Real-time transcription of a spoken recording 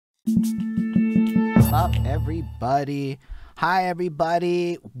Up, everybody. Hi,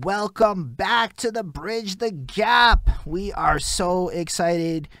 everybody. Welcome back to the Bridge the Gap. We are so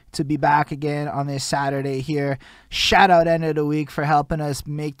excited to be back again on this Saturday here. Shout out End of the Week for helping us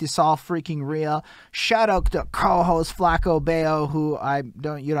make this all freaking real. Shout out to co-host Flacco Bayo, who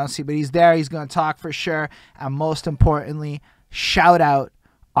you don't see, but he's there. He's going to talk for sure. And most importantly, shout out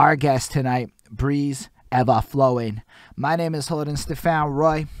our guest tonight, Breez Evahflowin. My name is Holden Stephan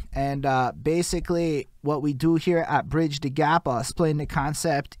Roy, and basically what we do here at Bridge the Gap, I'll explain the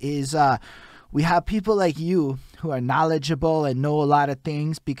concept, is we have people like you who are knowledgeable and know a lot of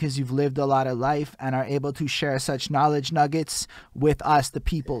things because you've lived a lot of life and are able to share such knowledge nuggets with us, the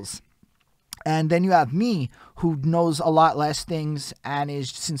peoples. And then you have me, who knows a lot less things and is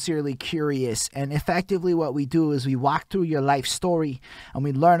sincerely curious. And effectively what we do is we walk through your life story and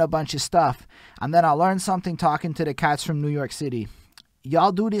we learn a bunch of stuff. And then I'll learn something talking to the cats from New York City.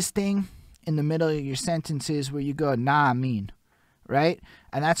 Y'all do this thing in the middle of your sentences where you go, nah, I mean, right?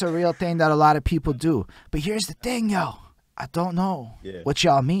 And that's a real thing that a lot of people do. But here's the thing, yo. I don't know what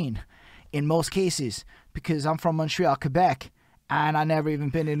y'all mean in most cases because I'm from Montreal, Quebec. And I never even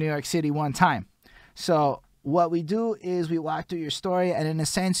been to New York City one time. So what we do is we walk through your story, and in a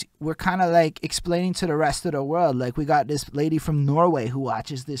sense, we're kind of like explaining to the rest of the world. Like we got this lady from Norway who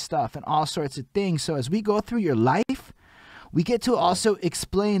watches this stuff and all sorts of things. So as we go through your life, we get to also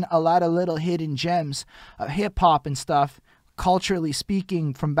explain a lot of little hidden gems of hip hop and stuff, culturally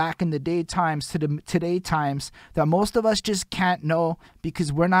speaking, from back in the day times to the today times that most of us just can't know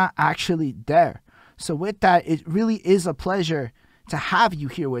because we're not actually there. So with that, it really is a pleasure to have you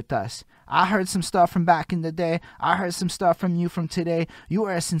here with us. I heard some stuff from back in the day. I heard some stuff from you from today. You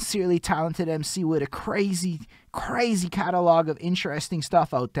are a sincerely talented MC with a crazy, crazy catalog of interesting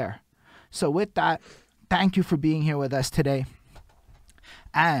stuff out there. So with that, thank you for being here with us today.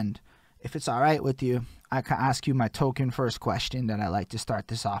 And if it's all right with you, I can ask you my token first question that I like to start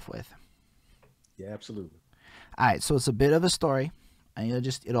this off with. Yeah, absolutely. All right, so it's a bit of a story, and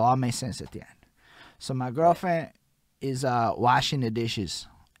it'll all make sense at the end. So my girlfriend is washing the dishes,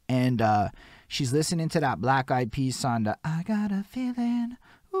 and she's listening to that Black Eyed Peas song, the I Got a Feeling,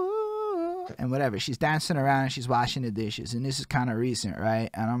 ooh, and whatever. She's dancing around and she's washing the dishes, and this is kind of recent,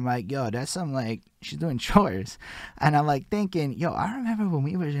 right? And I'm like, yo, that's some like, she's doing chores. And I'm like thinking, yo, I remember when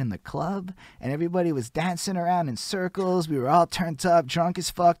we were in the club and everybody was dancing around in circles. We were all turned up, drunk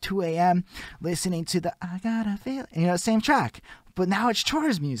as fuck, 2 a.m., listening to the I Got a Feeling, same track. But now it's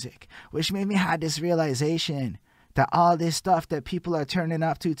chores music, which made me have this realization that all this stuff that people are turning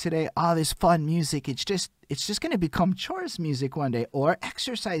up to today, all this fun music, it's just going to become chores music one day, or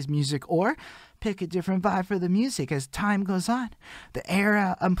exercise music, or pick a different vibe for the music as time goes on. The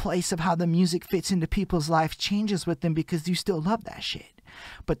era and place of how the music fits into people's life changes with them because you still love that shit.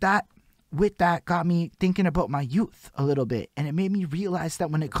 But that got me thinking about my youth a little bit, and it made me realize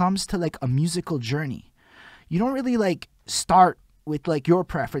that when it comes to like a musical journey, you don't really like start with like your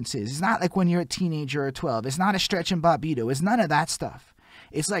preferences. It's not like when you're a teenager or 12. It's not a Stretch and Bobbito. It's none of that stuff.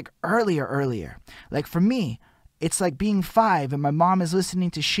 It's like earlier. Like for me, it's like being 5 and my mom is listening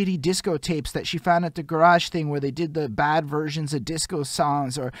to shitty disco tapes that she found at the garage thing where they did the bad versions of disco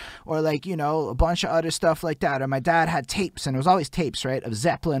songs or like, a bunch of other stuff like that. Or my dad had tapes, and it was always tapes, right, of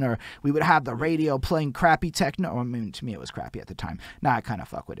Zeppelin, or we would have the radio playing crappy techno. I mean, to me it was crappy at the time. Now I kind of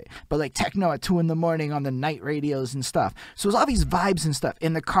fuck with it. But like techno at 2 in the morning on the night radios and stuff. So it was all these vibes and stuff.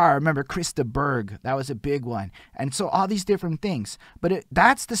 In the car, I remember Chris de Burgh. That was a big one. And so all these different things. But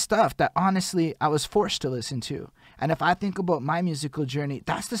that's the stuff that honestly I was forced to listen to. And if I think about my musical journey,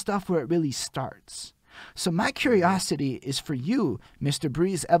 that's the stuff where it really starts. So my curiosity is for you, Mr.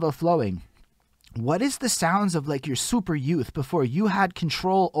 Breez Evahflowin. What is the sounds of like your super youth before you had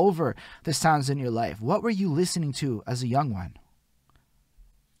control over the sounds in your life? What were you listening to as a young one?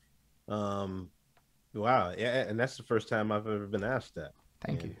 Wow. Yeah, and that's the first time I've ever been asked that.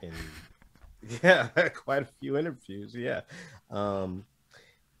 Thank you. And yeah, quite a few interviews. Yeah.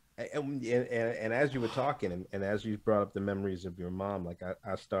 And as you were talking, and as you brought up the memories of your mom, like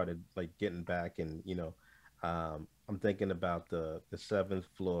I started like getting back, and I'm thinking about the seventh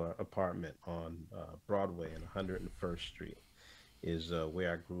floor apartment on Broadway and 101st Street is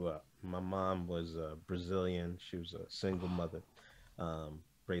where I grew up. My mom was Brazilian. She was a single mother,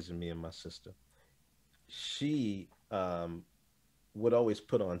 raising me and my sister. She would always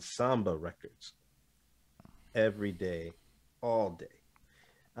put on samba records every day, all day.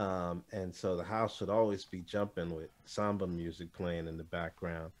 And so the house would always be jumping with samba music playing in the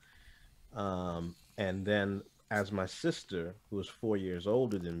background. And then as my sister, who was 4 years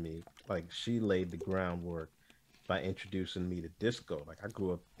older than me, like she laid the groundwork by introducing me to disco. Like I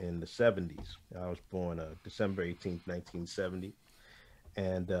grew up in the 70s. I was born December 18th, 1970.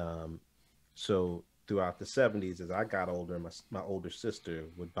 And so throughout the 70s, as I got older, my older sister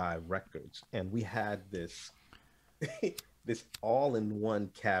would buy records. And we had this this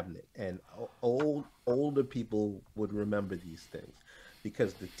all-in-one cabinet. And older people would remember these things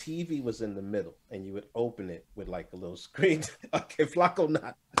because the TV was in the middle and you would open it with like a little screen. Okay, Flacco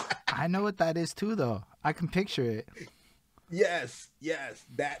not. I know what that is too, though. I can picture it. Yes,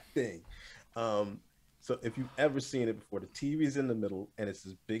 that thing. So if you've ever seen it before, the TV's in the middle and it's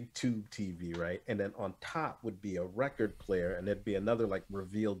this big tube TV, right? And then on top would be a record player and there'd be another like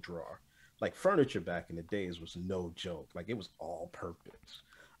reveal drawer. Like furniture back in the days was no joke. Like it was all purpose.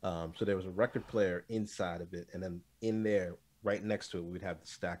 So there was a record player inside of it, and then in there, right next to it, we'd have the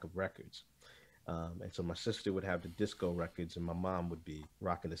stack of records. And so my sister would have the disco records, and my mom would be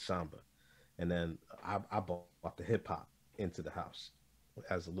rocking the samba. And then I brought the hip hop into the house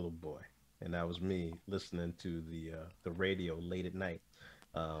as a little boy, and that was me listening to the radio late at night,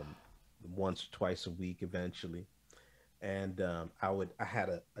 once or twice a week eventually. And I had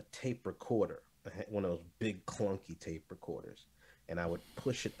a tape recorder, one of those big clunky tape recorders, and I would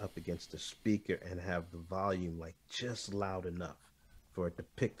push it up against the speaker and have the volume like just loud enough for it to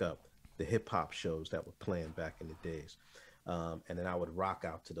pick up the hip hop shows that were playing back in the days. And then I would rock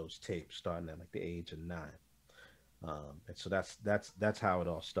out to those tapes starting at like the age of 9. And so that's how it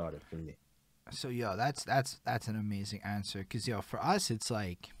all started for me. So yo, that's an amazing answer, because yo, for us it's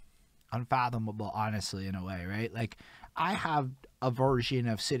like unfathomable, honestly, in a way, right? Like I have a version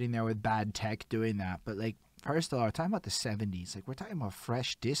of sitting there with bad tech doing that, but like first of all, we're talking about the 70s. Like we're talking about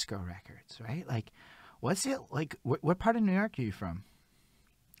fresh disco records, right? Like what's it like? What part of New York are you from?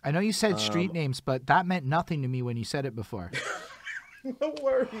 I know you said street names, but that meant nothing to me when you said it before. No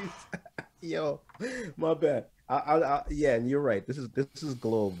worries. Yo, my bad. Yeah, and you're right. This is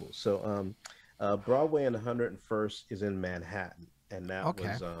global. So Broadway and 101st is in Manhattan. And that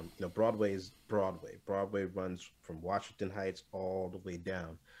was, Broadway is Broadway. Broadway runs from Washington Heights all the way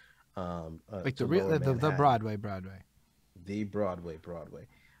down. Like the Broadway. The Broadway.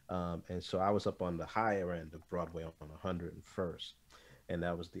 And so I was up on the higher end of Broadway on 101st. And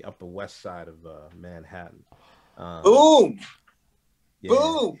that was the Upper West Side of Manhattan. Boom! Yeah,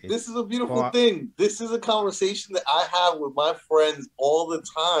 Boom! This is a beautiful thing. This is a conversation that I have with my friends all the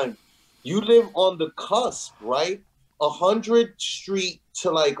time. You live on the cusp, right? 100th Street to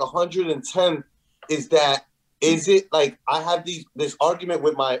like 110 is it like I have this argument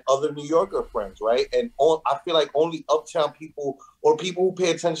with my other New Yorker friends, right? And I feel like only uptown people or people who pay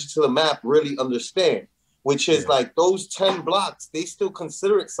attention to the map really understand, which is like those 10 blocks, they still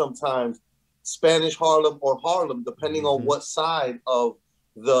consider it sometimes Spanish Harlem or Harlem, depending on what side of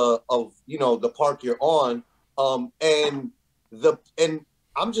the park you're on. And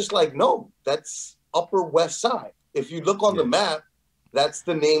I'm just like, no, that's Upper West Side. If you look on the map, that's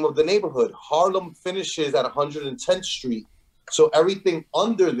the name of the neighborhood. Harlem finishes at 110th Street. So everything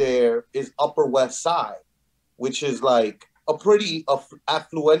under there is Upper West Side, which is like a pretty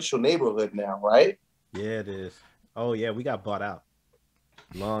affluential neighborhood now, right? Yeah, it is. Oh, yeah, we got bought out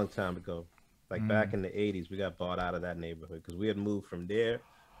a long time ago. Like back in the 80s, we got bought out of that neighborhood because we had moved from there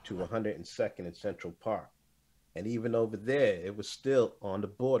to 102nd in Central Park. And even over there, it was still on the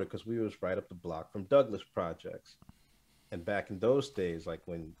border because we was right up the block from Douglas Projects. And back in those days, like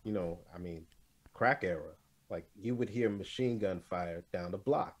when, crack era, like you would hear machine gun fire down the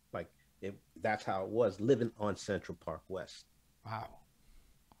block. Like that's how it was living on Central Park West. Wow.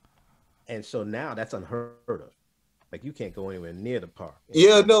 And so now that's unheard of. Like you can't go anywhere near the park.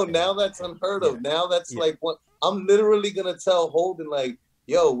 Now that's unheard of. Now that's like what I'm literally going to tell Holden, like,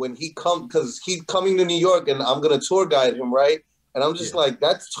 yo, when he because he's coming to New York and I'm going to tour guide him, right? And I'm just like,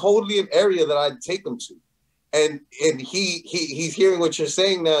 that's totally an area that I'd take him to. And he's hearing what you're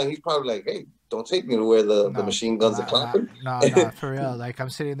saying now, and he's probably like, hey, don't take me to where the machine guns are clapping. No, for real. Like, I'm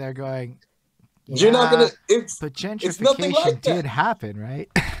sitting there going, you're not going to, but gentrification did happen, right?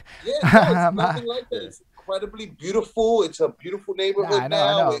 Yeah, it's nothing like that. It's incredibly beautiful. It's a beautiful neighborhood now.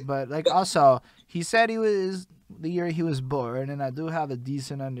 I know, but like also, he said he was the year he was born, and I do have a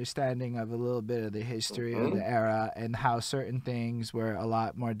decent understanding of a little bit of the history of the era and how certain things were a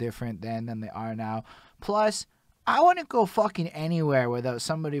lot more different then than they are now. Plus, I wouldn't go fucking anywhere without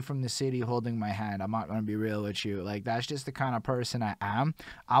somebody from the city holding my hand. I'm not going to be real with you. Like, that's just the kind of person I am.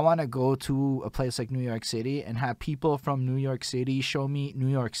 I want to go to a place like New York City and have people from New York City show me New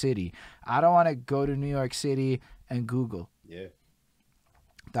York City. I don't want to go to New York City and Google. Yeah.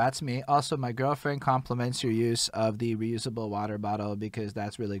 That's me. Also, my girlfriend compliments your use of the reusable water bottle because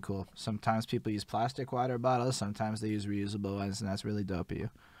that's really cool. Sometimes people use plastic water bottles, sometimes they use reusable ones, and that's really dope of you.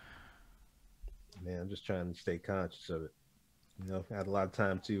 Man, I'm just trying to stay conscious of it. I had a lot of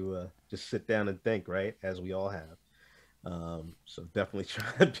time to just sit down and think, right? As we all have. So definitely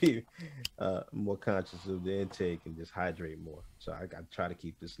try to be more conscious of the intake and just hydrate more. So I got to try to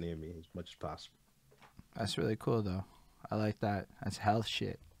keep this near me as much as possible. That's really cool, though. I like that. That's health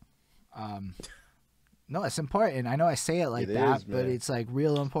shit. No, it's important. I know I say it like that, but it's like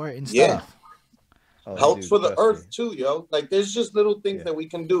real important stuff. Oh, helps for the earth too, yo. Like there's just little things that we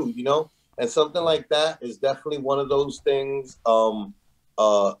can do, and something like that is definitely one of those things.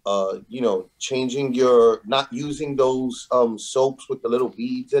 Changing not using those soaps with the little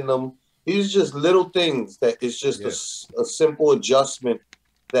beads in them. These are just little things that is just a simple adjustment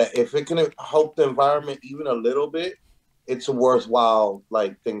that if it can help the environment even a little bit, it's a worthwhile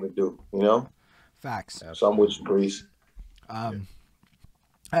thing to do, Facts. So I'm with you, Breez.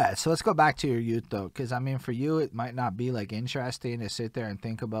 Yeah, so let's go back to your youth though, because I mean, for you, it might not be interesting to sit there and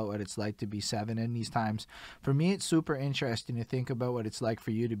think about what it's like to be 7 in these times. For me, it's super interesting to think about what it's like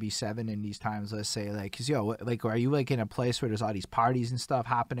for you to be 7 in these times. Let's say, because are you in a place where there's all these parties and stuff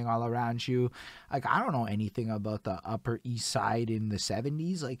happening all around you? I don't know anything about the Upper East Side in the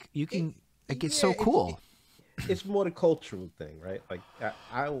 70s. You can, it's so cool. It's more the cultural thing, right?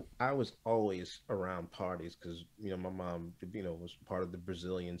 I was always around parties because my mom was part of the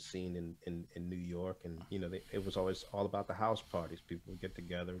Brazilian scene in New York, and it was always all about the house parties. People would get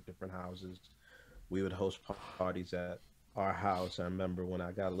together at different houses. We would host parties at our house. I remember when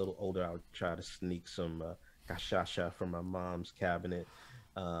I got a little older, I would try to sneak some cachaça from my mom's cabinet,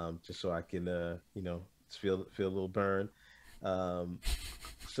 just so I can feel a little burn.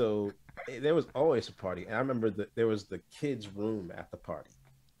 So there was always a party, and I remember that there was the kids' room at the party,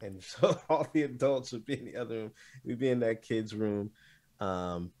 and so all the adults would be in the other room. We'd be in that kids' room,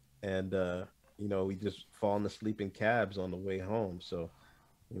 we just falling asleep in cabs on the way home. So,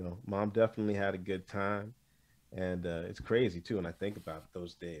 mom definitely had a good time, and it's crazy too. And I think about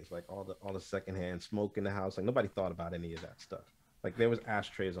those days, all the secondhand smoke in the house. Nobody thought about any of that stuff. There was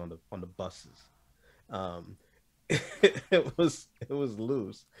ashtrays on the buses. It was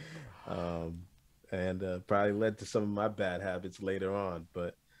loose, and probably led to some of my bad habits later on.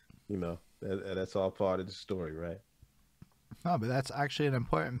 But that's all part of the story, right? No, but that's actually an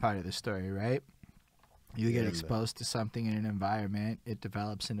important part of the story, right? You get exposed to something in an environment, it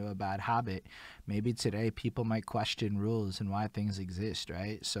develops into a bad habit. Maybe today people might question rules and why things exist,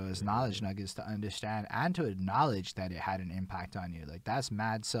 right? So as knowledge nuggets to understand and to acknowledge that it had an impact on you, that's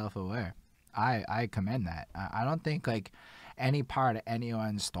mad self-aware. I commend that. I don't think any part of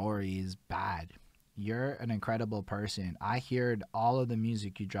anyone's story is bad. You're an incredible person. I heard all of the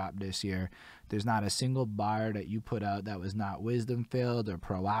music you dropped this year. There's not a single bar that you put out that was not wisdom filled or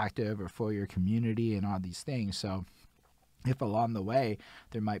proactive or for your community and all these things. So if along the way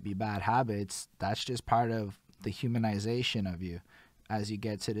there might be bad habits, that's just part of the humanization of you as you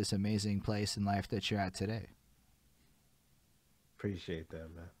get to this amazing place in life that you're at today. Appreciate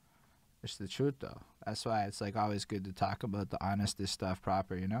that, man. It's the truth, though. That's why it's always good to talk about the honestest stuff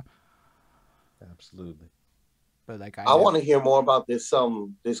proper, Absolutely. But I want to hear more about this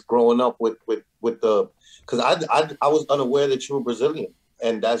this growing up with the, because I was unaware that you were Brazilian,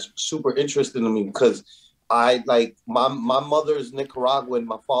 and that's super interesting to me because I my mother's Nicaraguan,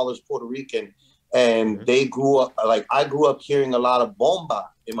 my father's Puerto Rican, and they grew up I grew up hearing a lot of bomba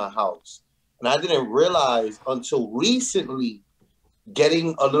in my house, and I didn't realize until recently,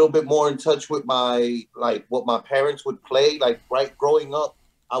 getting a little bit more in touch with my what my parents would play growing up.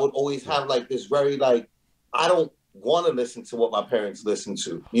 I would always have this very I don't want to listen to what my parents listen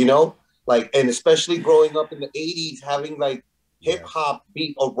to, and especially growing up in the 80s, having hip hop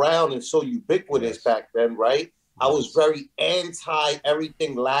beat around and so ubiquitous back then, right? I was very anti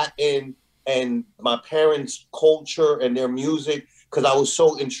everything Latin and my parents' culture and their music because I was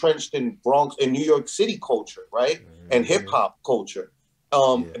so entrenched in Bronx and New York City culture, right? And hip hop culture.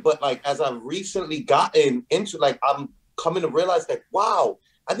 But as I've recently gotten into I'm coming to realize wow,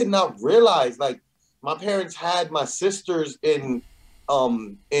 I did not realize my parents had my sisters in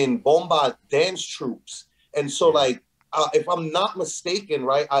bomba dance troops, and so if I'm not mistaken,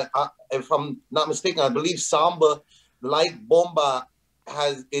 right? If I'm not mistaken, I believe samba, like bomba,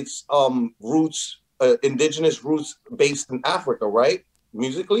 has its roots, indigenous roots based in Africa, right?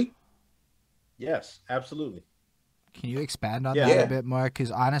 Musically. Yes, absolutely. Can you expand on that a bit more? Because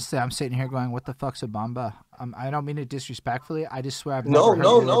honestly, I'm sitting here going, "What the fuck's a bomba?" I don't mean it disrespectfully. I just swear I've never heard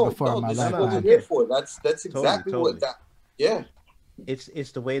it before in my life. This is what we're here for. That's exactly what that. Yeah.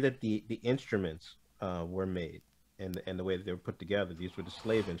 it's the way that the instruments were made, and the way that they were put together. These were the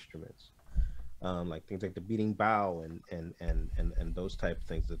slave instruments, like things like the beating bow and those type of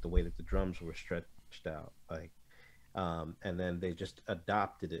things. That the way that the drums were stretched out, like, and then they just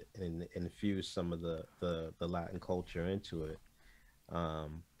adopted it and infused some of the Latin culture into it.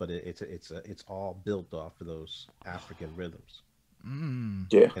 But it's all built off of those African rhythms, Mm.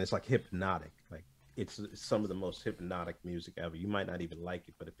 Yeah. and it's like hypnotic. Like it's some of the most hypnotic music ever. You might not even like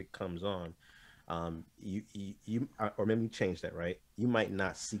it, but if it comes on, or maybe you change that, right? You might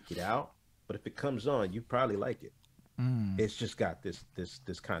not seek it out, but if it comes on, you probably like it. Mm. It's just got this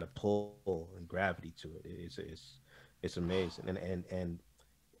kind of pull and gravity to it. It's amazing. And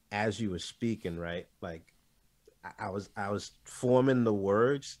as you were speaking, right, like I was forming the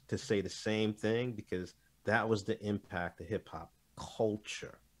words to say the same thing because that was the impact of hip hop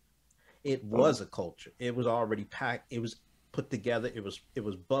culture. It was a culture. It was already packed. It was put together. It was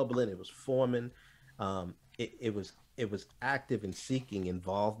bubbling. It was forming. It was active and seeking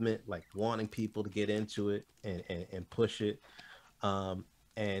involvement, like wanting people to get into it and push it.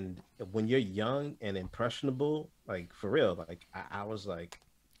 And when you're young and impressionable, like for real, like I was like,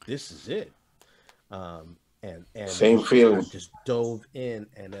 this is it. And Same I feeling. just dove in,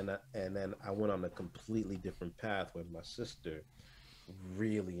 and then I went on a completely different path where my sister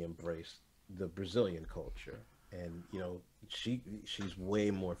really embraced the Brazilian culture, and she's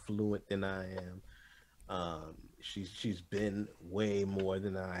way more fluent than I am. She's been way more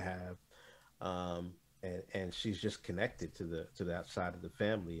than I have, and she's just connected to that side of the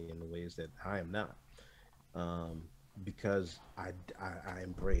family in the ways that I am not. Um, because I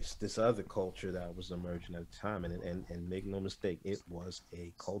embraced this other culture that was emerging at the time, and make no mistake, it was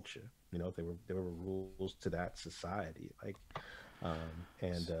a culture. There were rules to that society, like,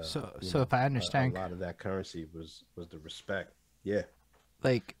 and So if I a understand, lot of that currency was the respect. Yeah.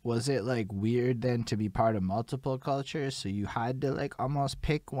 like, was it like weird then to be part of multiple cultures? So you had to like almost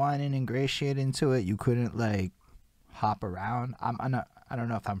pick one and ingratiate into it. You couldn't like hop around. I'm not. I don't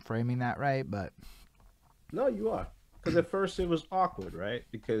know if I'm framing that right, but No, you are. Because at first it was awkward, right?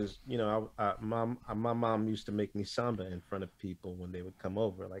 Because my mom used to make me samba in front of people when they would come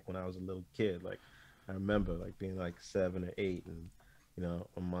over, like when I was a little kid. Like I remember like being like 7 or 8, and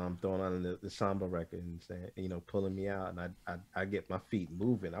my mom throwing on the samba record and saying, pulling me out, and I get my feet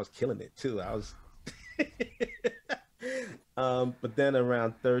moving. I was killing it too. I was. But then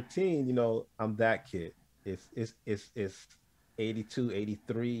around 13, I'm that kid. It's 82,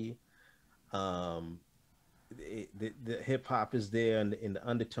 83. Um, the hip hop is there in the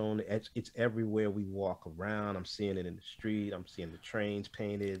undertone. It's everywhere we walk around. I'm seeing it in the street. I'm seeing the trains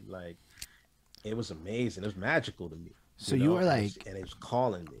painted. Like it was amazing. It was magical to me, so you were and it's like, and it's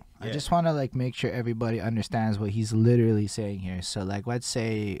calling me. I Yeah. just want to like make sure everybody understands what he's literally saying here. So like, let's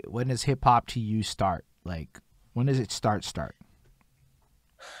say, when does hip hop to you start? Like, when does it start?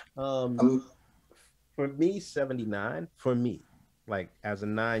 Um, Um, for me, 79. For me, like as a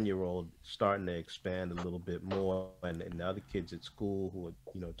 9-year-old, starting to expand a little bit more, and the other kids at school who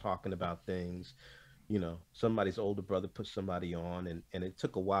are talking about things. Somebody's older brother put somebody on, and it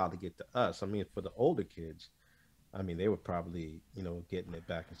took a while to get to us. I mean, for the older kids, I mean, they were probably, getting it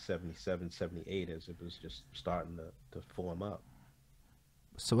back in 77, 78 as it was just starting to form up.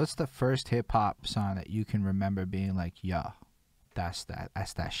 So what's the first hip hop song that you can remember being like, yeah, that's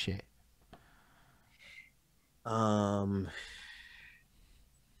that shit? Um,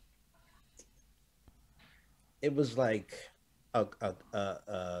 it was like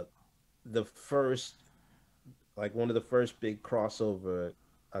the first, like one of the first big crossover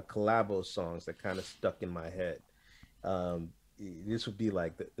collabo songs that kind of stuck in my head. Um, this would be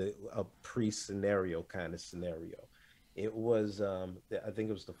like a pre-scenario kind of scenario. It was I think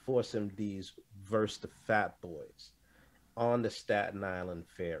it was the Force MDs versus the Fat Boys on the Staten Island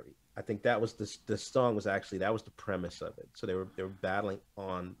ferry. I think that was the song was actually that was the premise of it. So they were battling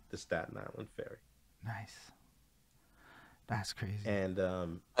on the Staten Island ferry, Nice. That's crazy. and I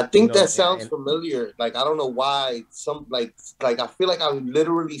you think know, that and, sounds and familiar. Like I don't know why. Some like I feel like I've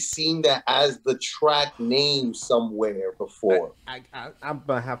literally seen that as the track name somewhere before. I'm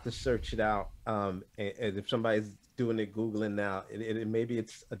gonna have to search it out. And if somebody's doing it, googling now, maybe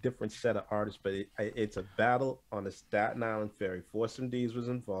it's a different set of artists, but it's a battle on the Staten Island ferry. Foursome D's was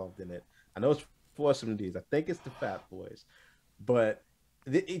involved in it. I know it's Foursome D's. I think it's the Fat Boys, but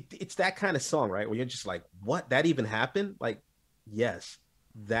it's that kind of song, right? Where you're just like, what? That even happened? Like, yes,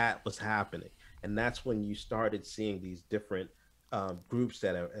 that was happening, and that's when you started seeing these different groups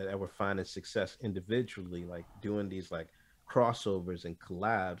that were finding success individually, like doing these like crossovers and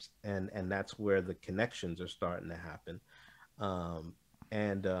collabs, and that's where the connections are starting to happen.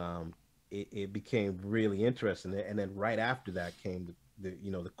 And it became really interesting. And then right after that came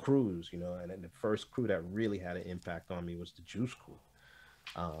the crews, and then the first crew that really had an impact on me was the Juice Crew.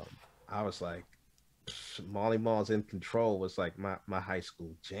 I was like, Molly Mall's In Control was like my high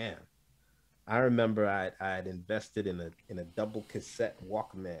school jam. I remember I had invested in a double cassette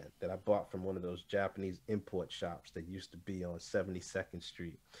Walkman that I bought from one of those Japanese import shops that used to be on 72nd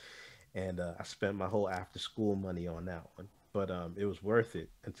Street, and I spent my whole after school money on that one. But it was worth it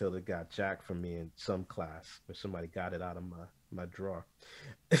until it got jacked from me in some class, or somebody got it out of my drawer.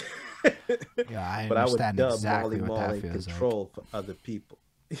 Yeah, I But I would understand dub exactly Molly what Mall that in feels like. Control for other people.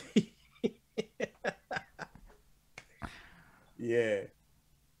 Yeah.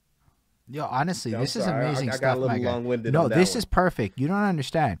 Yo, honestly, I'm this is sorry. amazing I got a stuff, my little guy. long winded No, on that this one. is perfect. You don't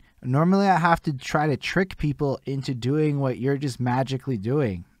understand. Normally, I have to try to trick people into doing what you're just magically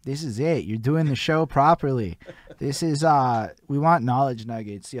doing. This is it. You're doing the show properly. This is we want knowledge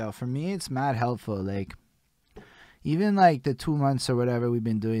nuggets, yo. For me, it's mad helpful. Like, even like the 2 months or whatever we've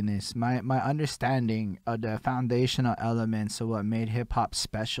been doing this, my understanding of the foundational elements of what made hip hop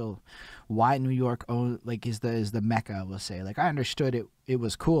special, why New York like is the mecca, I will say. Like, I understood it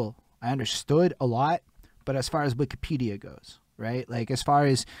was cool. I understood a lot, but as far as Wikipedia goes, right? Like, as far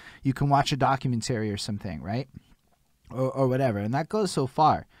as you can watch a documentary or something, right? Or whatever, and that goes so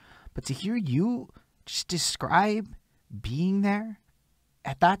far. But to hear you just describe being there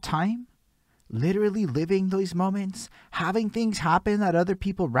at that time, literally living those moments, having things happen that other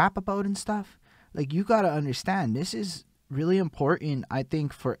people rap about and stuff. Like, you got to understand, this is really important, I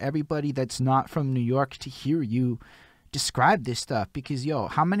think, for everybody that's not from New York to hear you describe this stuff. Because, yo,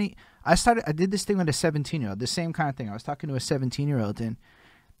 I did this thing with a 17-year-old, the same kind of thing. I was talking to a 17-year-old, and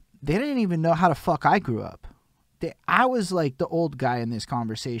they didn't even know how the fuck I grew up. I was like the old guy in this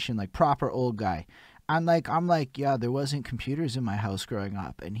conversation, like proper old guy. I'm like, yeah, there wasn't computers in my house growing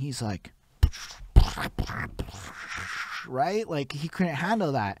up. And he's like, right? Like, he couldn't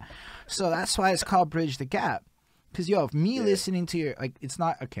handle that. So that's why it's called Bridge the Gap. Because, yo, if me listening to your, like, it's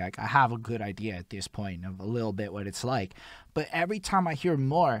not, okay, like, I have a good idea at this point of a little bit what it's like. But every time I hear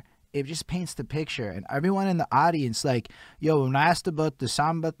more, it just paints the picture. And everyone in the audience, like, yo, when I asked about the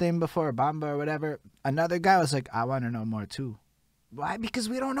samba thing before, bamba or whatever, another guy was like, I want to know more too. Why? Because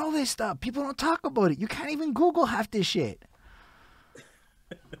we don't know this stuff. People don't talk about it. You can't even Google half this shit.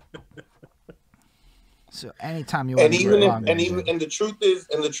 So anytime you want And to even get if wrong, and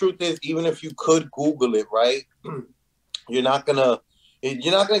the truth is, even if you could Google it, right, you're not gonna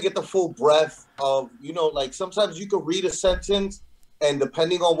get the full breadth of, like, sometimes you could read a sentence, and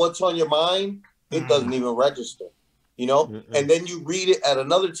depending on what's on your mind, it doesn't even register, and then you read it at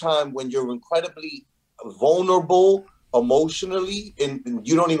another time when you're incredibly vulnerable emotionally, and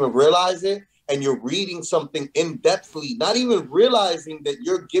you don't even realize it, and you're reading something in-depthly, not even realizing that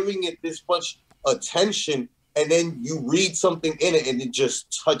you're giving it this much attention, and then you read something in it and it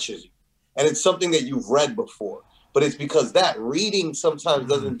just touches you, and it's something that you've read before, but it's because that reading sometimes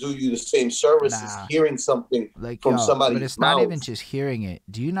doesn't do you the same service as Nah. hearing something Like, from yo, but somebody's it's not mouth. even just hearing it.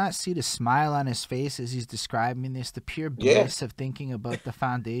 Do you not see the smile on his face as he's describing this? The pure Yeah. bliss of thinking about the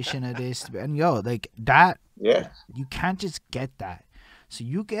foundation of this. And, yo, like, that, Yeah. you can't just get that. So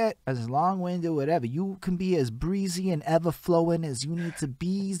you get as long-winded, whatever. You can be as breezy and ever-flowing as you need to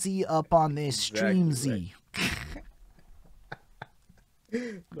be Z up on this stream Z.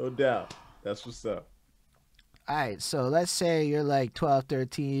 No doubt. That's what's up. All right, so let's say you're like 12,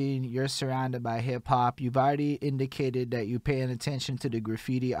 13, you're surrounded by hip-hop. You've already indicated that you're paying attention to the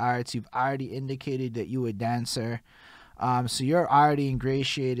graffiti arts. You've already indicated that you're a dancer. So you're already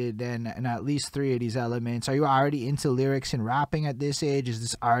ingratiated then in at least three of these elements. Are you already into lyrics and rapping at this age? Is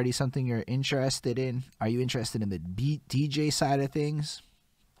this already something you're interested in? Are you interested in the DJ side of things?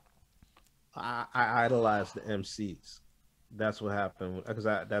 I idolized the MCs. That's what happened because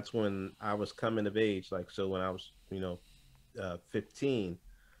that's when I was coming of age. Like, so when I was 15,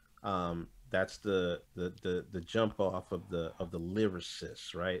 that's the jump off of the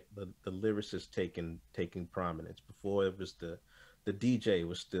lyricists, right? The lyricists taking prominence. Before it was the DJ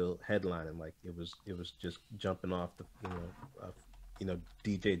was still headlining, like it was just jumping off the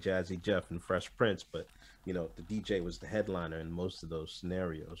DJ Jazzy Jeff and Fresh Prince, but the DJ was the headliner in most of those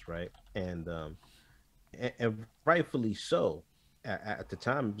scenarios, right? And rightfully so. At the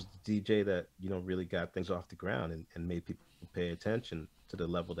time, it was the DJ that really got things off the ground and made people pay attention to the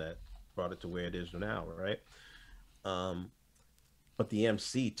level that brought it to where it is now, right? But the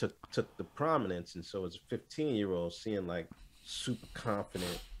MC took the prominence, and so as a 15-year-old, seeing like super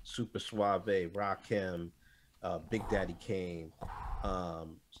confident, super suave, Rakim, Big Daddy Kane,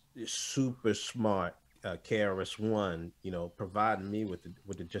 super smart, KRS-One, you know, providing me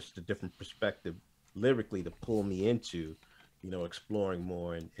with just a different perspective lyrically to pull me into, you know, exploring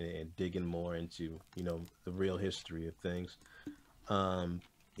more and digging more into, you know, the real history of things.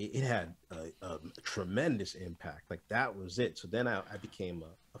 It had a tremendous impact. Like that was it. So then I became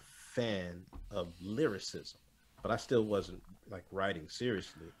a fan of lyricism, but I still wasn't like writing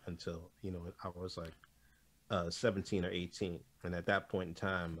seriously until, you know, I was like 17 or 18. And at that point in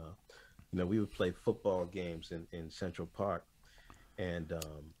time, you know, we would play football games in Central Park, and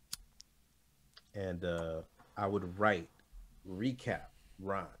and I would write recap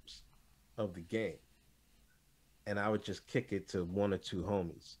rhymes of the game, and I would just kick it to one or two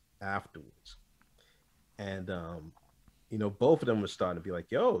homies afterwards. And you know, both of them were starting to be like,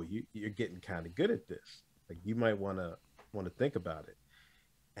 "Yo, you're getting kind of good at this. Like, you might want to think about it."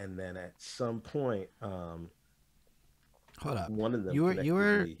 And then at some point, Hold up. one of them You connected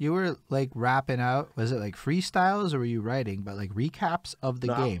were me. you were like rapping out. Was it like freestyles or were you writing? But like recaps of the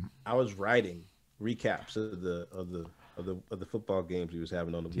No, game. I was writing recaps of the football games we was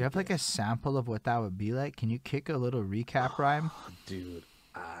having on the Do you have like a weekends. sample of what that would be like? Can you kick a little recap rhyme? Dude,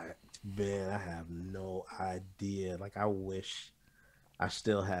 I have no idea. Like, I wish I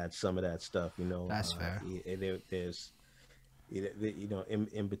still had some of that stuff. You know, That's fair. there's you know,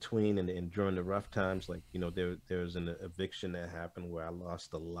 in between and during the rough times, like, you know, there's an eviction that happened where I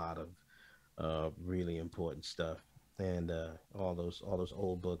lost a lot of really important stuff, and all those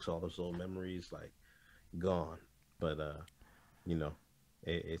old books, all those old memories, like, gone. But you know,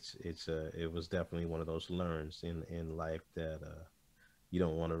 it was definitely one of those learns in life that you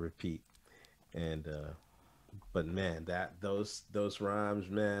don't want to repeat. And but man, that those rhymes,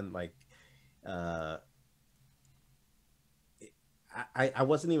 man, like, uh I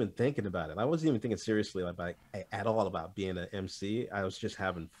wasn't even thinking about it. I wasn't even thinking seriously about at all about being an MC. I was just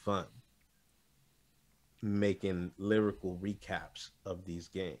having fun making lyrical recaps of these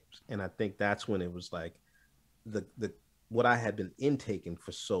games. And I think that's when it was like the what I had been intaking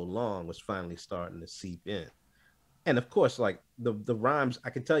for so long was finally starting to seep in. And of course, like, the rhymes,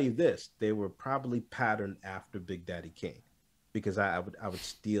 I can tell you this, they were probably patterned after Big Daddy Kane, because I would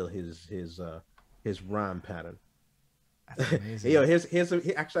steal his rhyme pattern. That's Hey, yo,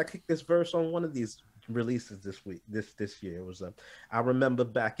 amazing. actually, I kicked this verse on one of these releases this week, this year. It was I remember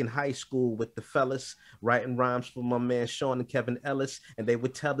back in high school with the fellas writing rhymes for my man Sean and Kevin Ellis, and they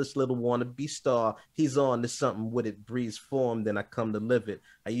would tell this little wannabe star he's on to something with it. Breeze form, then I come to live it.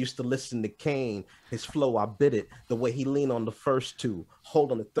 I used to listen to Kane, his flow, I bit it. The way he leaned on the first two,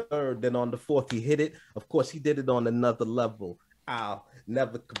 hold on the third, then on the fourth he hit it. Of course, he did it on another level. I'll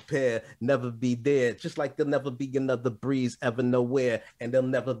never compare, never be there. Just like there'll never be another Breeze ever nowhere, and there'll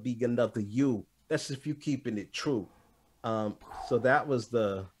never be another you. That's if you keeping it true. So that was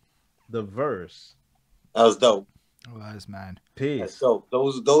the verse. That was dope. It was, man. That's Peace. dope.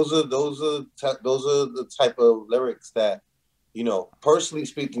 Those are the type of lyrics that, you know, personally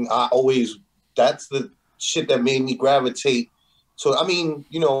speaking, I always, that's the shit that made me gravitate. So I mean,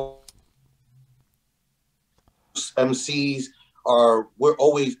 you know, MCs we're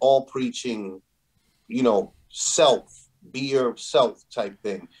always all preaching, you know, self, be yourself type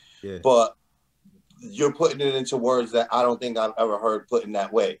thing. Yeah. But you're putting it into words that I don't think I've ever heard put in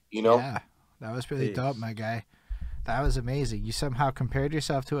that way, you know? Yeah, that was really dope, Peace. my guy. That was amazing. You somehow compared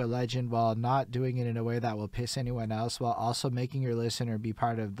yourself to a legend while not doing it in a way that will piss anyone else, while also making your listener be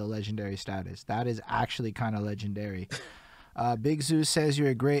part of the legendary status. That is actually kind of legendary. Big Zoo says you're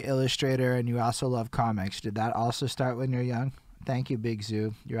a great illustrator and you also love comics. Did that also start when you're young? Thank you, Big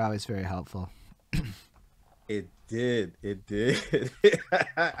Zoo. You're always very helpful. It did. It did.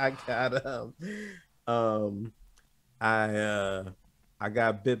 I got um I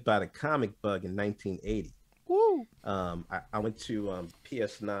got bit by the comic bug in 1980. Woo! I went to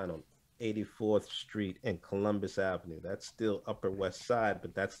PS9 on 84th Street and Columbus Avenue. That's still Upper West Side,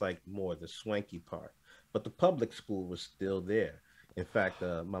 but that's like more the swanky part. But the public school was still there. In fact,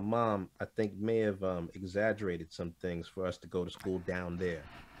 my mom, I think, may have exaggerated some things for us to go to school down there,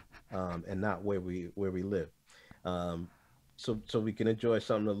 and not where we live. Um, so we can enjoy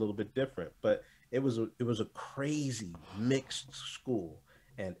something a little bit different. But it was a crazy mixed school,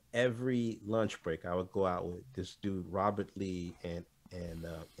 and every lunch break I would go out with this dude Robert Lee and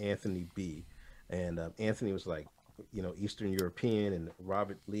Anthony B, and Anthony was like, you know, Eastern European, and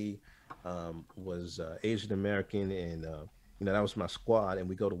Robert Lee was Asian American, and you know, that was my squad, and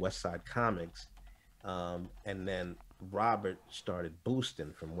we go to West Side Comics, and then Robert started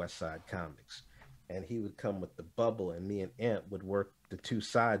boosting from West Side Comics, and he would come with the bubble, and me and Ant would work the two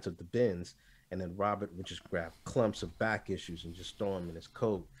sides of the bins, and then Robert would just grab clumps of back issues and just throw them in his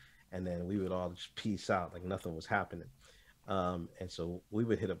coat, and then we would all just peace out like nothing was happening. And so we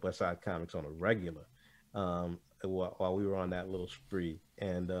would hit up West Side Comics on a regular, while we were on that little spree.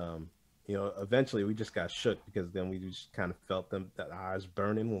 And eventually we just got shook because then we just kind of felt them that eyes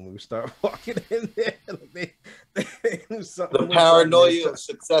burning when we would start walking in there. Like they knew something. The paranoia of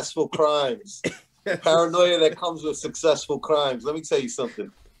successful crimes. The paranoia that comes with successful crimes. Let me tell you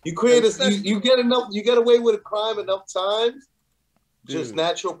something. You create you get away with a crime enough times, just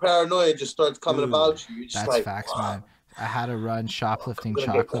natural paranoia just starts coming about you. You're just that's facts, man. I had to run shoplifting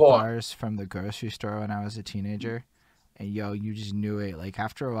chocolate bars from the grocery store when I was a teenager. And you just knew it. Like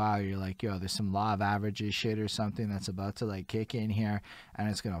after a while, you're like, there's some law of averages shit or something that's about to like kick in here, and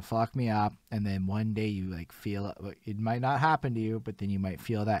it's gonna fuck me up. And then one day you like feel it might not happen to you, but then you might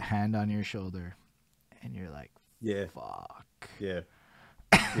feel that hand on your shoulder, and you're like, yeah, fuck, yeah,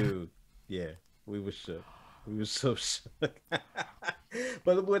 dude, yeah. We were shook. We were so shook.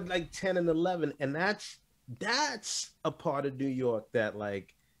 But with like 10 and 11, and that's a part of New York that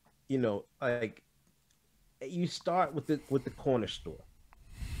like, like. You start with the corner store,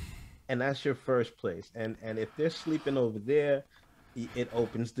 and that's your first place. And if they're sleeping over there, it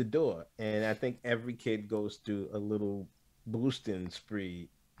opens the door. And I think every kid goes through a little boosting spree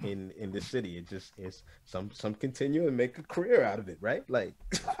in the city. It just is some continue and make a career out of it, right? Like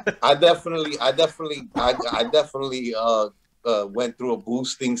I definitely went through a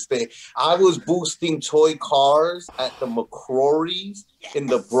boosting stage. I was boosting toy cars at the McCrory's in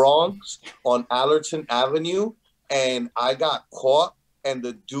the Bronx on Allerton Avenue, and I got caught. And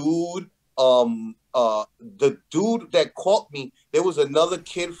the dude that caught me, there was another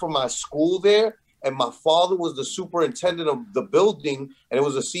kid from my school there, and my father was the superintendent of the building, and it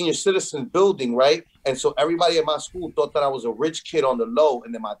was a senior citizen building, right? And so everybody at my school thought that I was a rich kid on the low,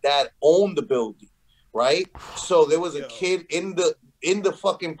 and then my dad owned the building. Right, so there was a kid in the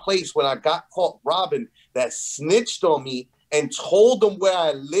fucking place when I got caught robbing that snitched on me and told them where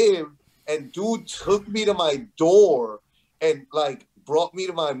I lived, and dude took me to my door and like brought me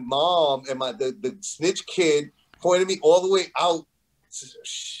to my mom, and the snitch kid pointed me all the way out.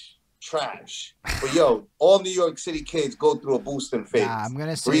 Trash. But all New York City kids go through a boosting phase. Yeah, I'm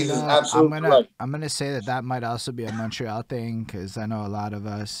gonna say that. I'm gonna say that might also be a Montreal thing, because I know a lot of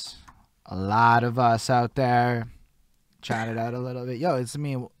us out there chatted out a little bit.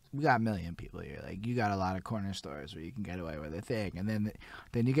 We got a million people here. Like you got a lot of corner stores where you can get away with a thing, and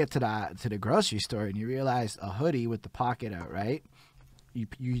then you get to the grocery store and you realize a hoodie with the pocket out, right?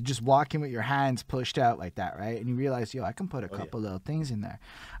 You just walk in with your hands pushed out like that, right? And you realize, I can put a couple little things in there.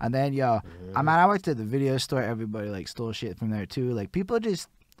 And then, I went to the video store. Everybody like stole shit from there too. Like people just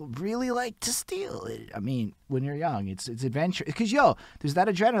really like to steal it. I mean, when you're young, it's adventure, because there's that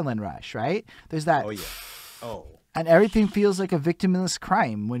adrenaline rush, right? There's that and everything feels like a victimless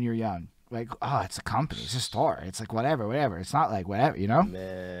crime when you're young. Like, it's a company, it's a store, it's like whatever. It's not like whatever,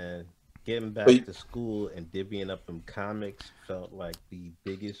 Man, getting back to school and divvying up them comics felt like the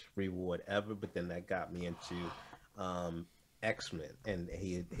biggest reward ever. But then that got me into X-Men, and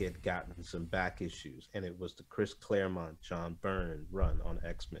he had gotten some back issues, and it was the Chris Claremont, John Byrne run on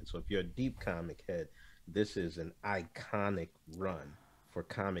X-Men. So if you're a deep comic head, this is an iconic run for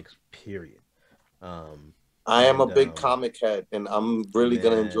comics, period. I am a big comic head, and I'm really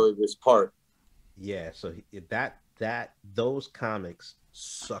gonna enjoy this part. Yeah, so those comics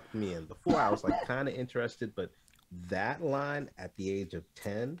sucked me in. Before I was like kind of interested, but that line at the age of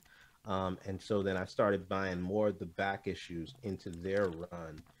 10. And so then I started buying more of the back issues into their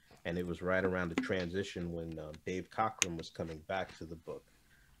run, and it was right around the transition when Dave Cockrum was coming back to the book,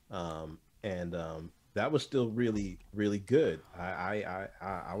 and that was still really, really good.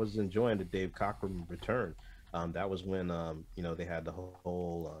 I was enjoying the Dave Cockrum return. That was when they had the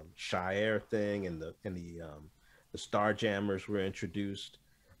whole Shire thing, and the Starjammers were introduced.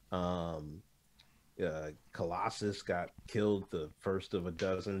 Colossus got killed the first of a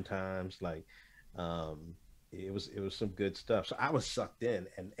dozen times. Like it was some good stuff. So I was sucked in,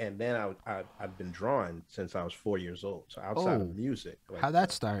 and then I've been drawing since I was 4 years old. So outside of music, like, how'd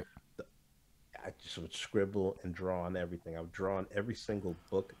that start? I just would scribble and draw on everything. I've drawn every single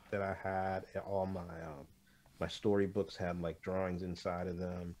book that I had. All my storybooks had like drawings inside of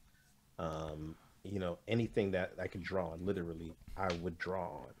them. Anything that I could draw on, literally, I would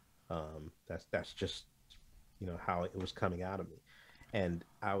draw on. That's just how it was coming out of me. And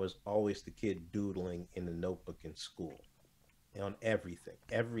I was always the kid doodling in the notebook in school on everything,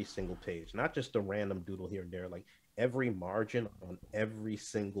 every single page, not just a random doodle here and there. Like every margin on every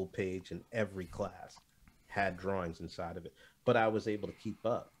single page in every class had drawings inside of it. But I was able to keep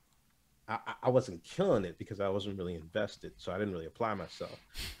up I wasn't killing it because I wasn't really invested, so I didn't really apply myself.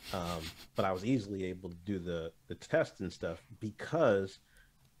 But I was easily able to do the test and stuff because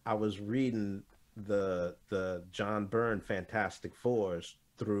I was reading the John Byrne Fantastic Fours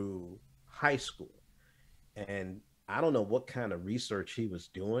through high school, and I don't know what kind of research he was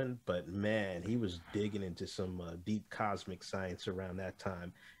doing, but man, he was digging into some deep cosmic science around that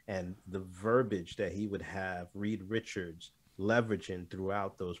time, and the verbiage that he would have Reed Richards leveraging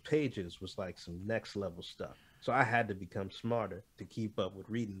throughout those pages was like some next level stuff. So I had to become smarter to keep up with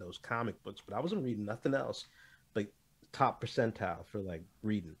reading those comic books, but I wasn't reading nothing else but top percentile for like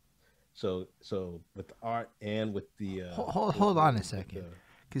reading. So with the art and with the hold on a second,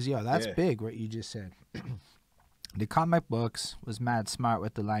 because that's big what you just said. The comic books was mad smart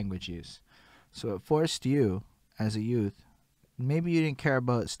with the language use, so it forced you as a youth. Maybe you didn't care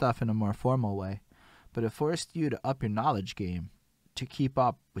about stuff in a more formal way, but it forced you to up your knowledge game to keep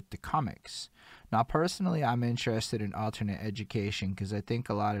up with the comics. Now, personally, I'm interested in alternate education because I think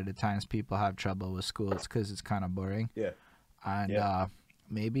a lot of the times people have trouble with school. It's because it's kind of boring. Yeah. And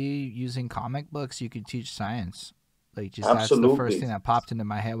maybe using comic books, you could teach science. Like, just Absolutely. That's the first thing that popped into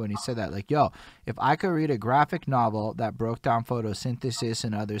my head when he said that. Like, yo, if I could read a graphic novel that broke down photosynthesis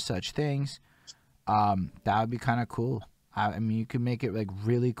and other such things, that would be kind of cool. I mean, you could make it like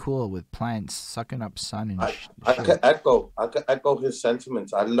really cool with plants sucking up sun and I shit. could echo his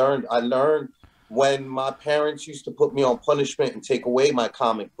sentiments. I learned when my parents used to put me on punishment and take away my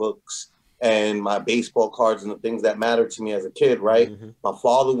comic books and my baseball cards and the things that mattered to me as a kid, right? Mm-hmm. My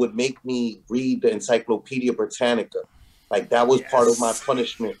father would make me read the Encyclopedia Britannica. Like, that was part of my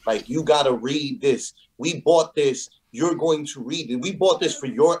punishment. Like, you got to read this. We bought this. You're going to read it. We bought this for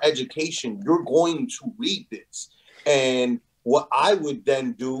your education. You're going to read this. And what I would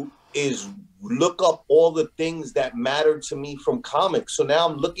then do is look up all the things that mattered to me from comics. So now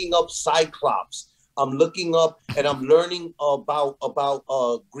I'm looking up Cyclops. I'm looking up and I'm learning about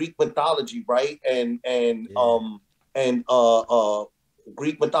Greek mythology, right? And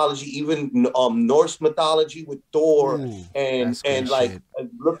Greek mythology, even Norse mythology with Thor. Ooh, and like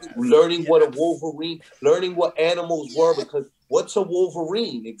learning what a Wolverine, learning what animals were, because what's a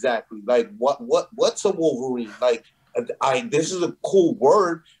Wolverine exactly? Like what's a Wolverine? Like this is a cool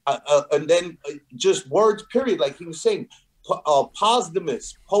word, and then just words. Period. Like he was saying,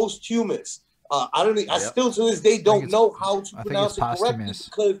 posthumous, posthumous. I don't. I still to this day don't know how to pronounce it correctly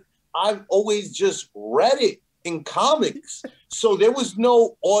because I've always just read it in comics. So there was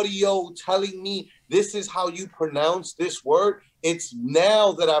no audio telling me this is how you pronounce this word. It's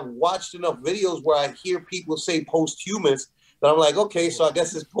now that I've watched enough videos where I hear people say posthumous that I'm like, okay, so I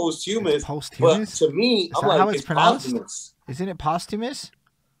guess it's posthumous. It's posthumous? But to me, I'm like, it's posthumous. Isn't it posthumous?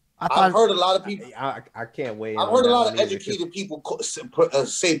 I've heard a lot of people. I can't wait. I've heard a lot of educated people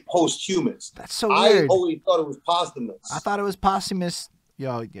say posthumous. That's so weird. I always thought it was posthumous. I thought it was posthumous.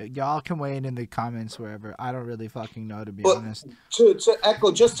 Yo, y'all can weigh in the comments wherever. I don't really fucking know, to be honest. To echo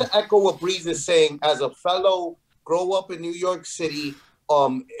what Breez is saying, as a fellow grow up in New York City,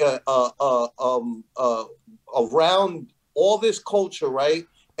 around all this culture, right?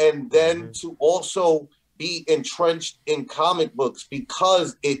 And then to also be entrenched in comic books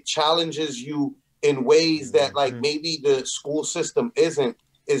because it challenges you in ways that like maybe the school system isn't,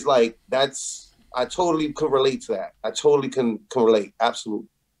 is like, that's, I totally can relate to that. I totally can relate. Absolutely.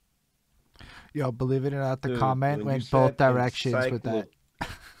 Yo, believe it or not, the comment went both directions with that.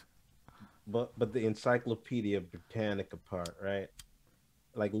 But the Encyclopedia Britannica part, right?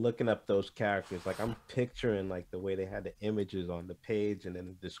 Like looking up those characters, like I'm picturing like the way they had the images on the page and then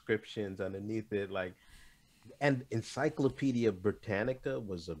the descriptions underneath it, like. And Encyclopedia Britannica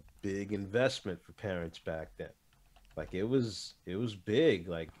was a big investment for parents back then. Like it was big.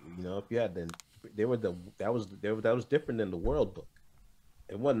 Like, you know, if you had that was different than the World Book.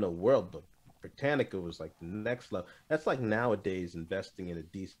 It wasn't a World Book. Britannica was like the next level. That's like nowadays investing in a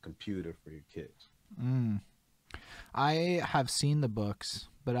decent computer for your kids. I have seen the books,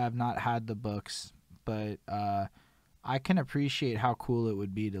 but I've not had the books. But I can appreciate how cool it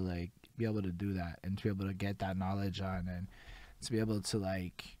would be to like be able to do that and to be able to get that knowledge on and to be able to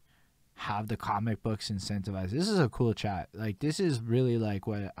like have the comic books incentivized. This is a cool chat. Like this is really like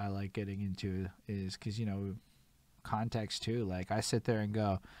what I like getting into is because, you know, context too. Like I sit there and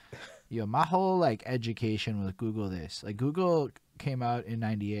go, yo, my whole like education was Google this. Like Google came out in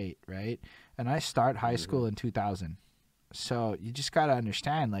 98, right? And I start high school in 2000. So you just got to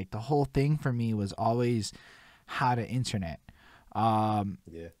understand, like the whole thing for me was always how to internet.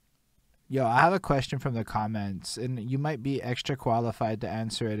 Yo, I have a question from the comments, and you might be extra qualified to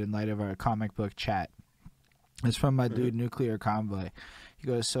answer it in light of our comic book chat. It's from my dude Nuclear Convoy. He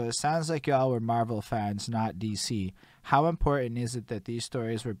goes, so it sounds like y'all were Marvel fans, not DC. How important is it that these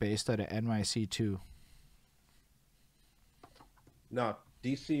stories were based out of NYC too? No,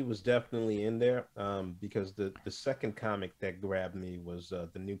 DC was definitely in there because the second comic that grabbed me was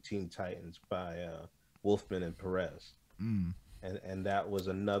the New Teen Titans by Wolfman and Perez, Mm. and that was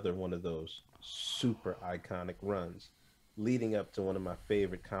another one of those super iconic runs, leading up to one of my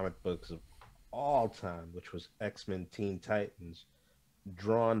favorite comic books of all time, which was X-Men Teen Titans,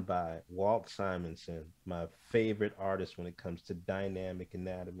 drawn by Walt Simonson, my favorite artist when it comes to dynamic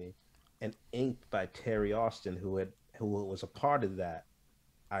anatomy, and inked by Terry Austin, who was a part of that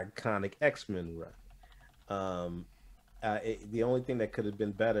iconic X-Men run. Um, the only thing that could have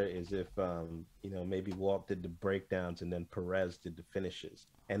been better is if maybe Walt did the breakdowns and then Perez did the finishes,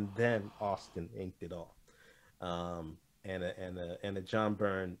 and then Austin inked it all. And a John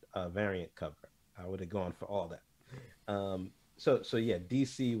Byrne variant cover. I would have gone for all that. So yeah,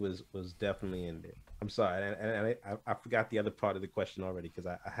 DC was definitely in there. I'm sorry, and I forgot the other part of the question already because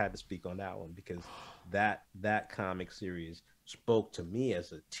I had to speak on that one because that comic series spoke to me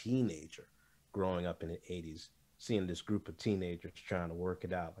as a teenager growing up in the '80s, seeing this group of teenagers trying to work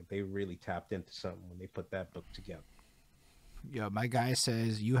it out. Like they really tapped into something when they put that book together. Yo, my guy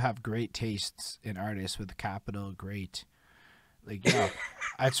says you have great tastes in artists with a capital great. Like, yo,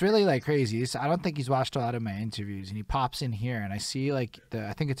 it's really like crazy. I don't think he's watched a lot of my interviews, and he pops in here, and I see like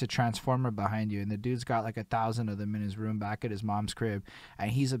I think it's a transformer behind you, and the dude's got like 1,000 of them in his room back at his mom's crib, and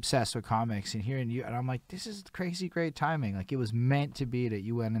he's obsessed with comics. And hearing you, and I'm like, this is crazy great timing. Like it was meant to be that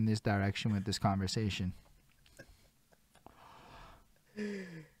you went in this direction with this conversation.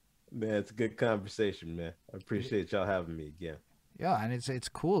 Man, it's a good conversation, man. I appreciate y'all having me again. Yeah, and it's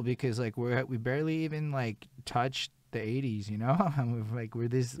cool because like we barely even like touched the 80s, you know. And we're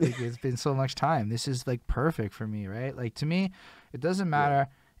this like, it's been so much time. This is like perfect for me, right? Like to me it doesn't matter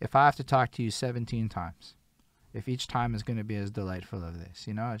if I have to talk to you 17 times, if each time is going to be as delightful as this,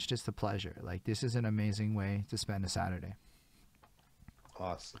 you know. It's just a pleasure. Like this is an amazing way to spend a Saturday.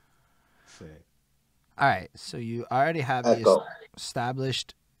 Awesome. Same. All right, so you already have the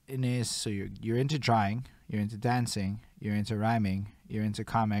established in this. So you're into drawing, you're into dancing, you're into rhyming, you're into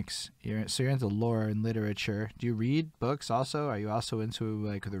comics, you're into lore and literature. Do you read books also? Are you also into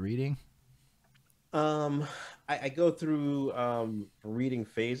like the reading? I go through reading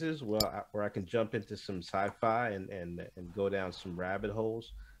phases where I can jump into some sci-fi and go down some rabbit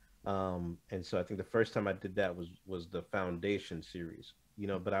holes. And so I think the first time I did that was the Foundation series,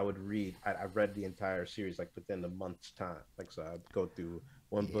 but I would read. I read the entire series like within a month's time. Like so, I'd go through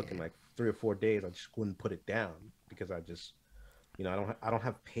one book in like 3 or 4 days. I just wouldn't put it down because I don't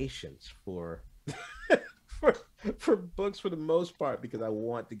have patience for for for books for the most part because I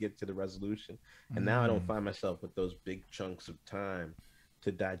want to get to the resolution. And now I don't find myself with those big chunks of time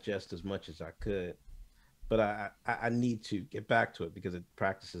to digest as much as I could. But I need to get back to it because it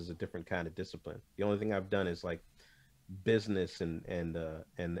practices a different kind of discipline. The only thing I've done is like business and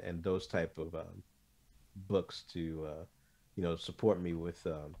those type of books to support me with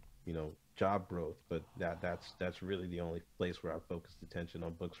job growth. But that's really the only place where I've focused attention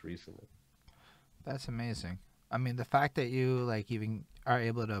on books recently. That's amazing. I mean, the fact that you like even are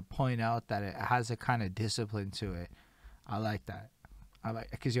able to point out that it has a kind of discipline to it, I like that. I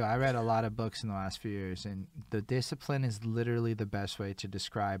like because I read a lot of books in the last few years, and the discipline is literally the best way to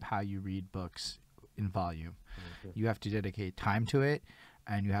describe how you read books in volume. Mm-hmm. You have to dedicate time to it,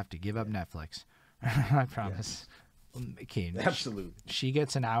 and you have to give up Netflix. I promise. Okay, absolutely. She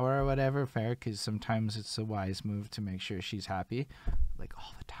gets an hour or whatever, fair, because sometimes it's a wise move to make sure she's happy, like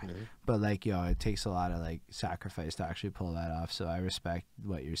all the time. Mm-hmm. But like, it takes a lot of like sacrifice to actually pull that off. So I respect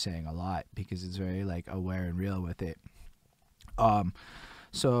what you're saying a lot because it's very like aware and real with it.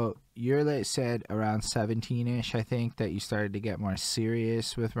 So you're like said around 17-ish, I think, that you started to get more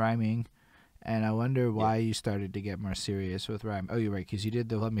serious with rhyming. And I wonder why you started to get more serious with rhyme. Oh, you're right, because you did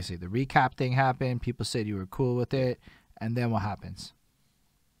the recap thing happened. People said you were cool with it. And then what happens?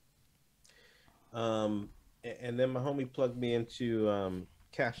 And then my homie plugged me into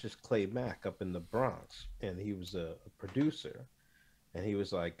Cassius Clay Mack up in the Bronx. And he was a producer. And he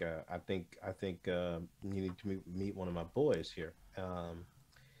was like, I think you need to meet one of my boys here.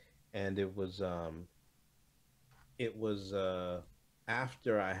 And it was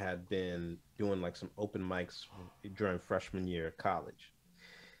after I had been doing like some open mics during freshman year of college,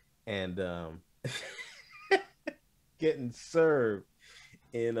 and getting served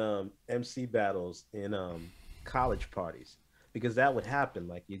in MC battles in college parties, because that would happen.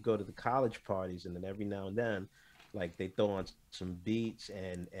 Like you go to the college parties, and then every now and then Like they throw on some beats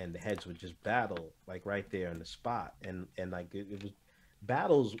and the heads would just battle like right there in the spot. And like it was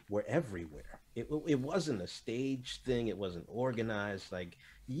battles were everywhere. It wasn't a stage thing. It wasn't organized. Like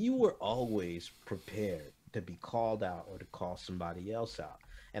you were always prepared to be called out or to call somebody else out.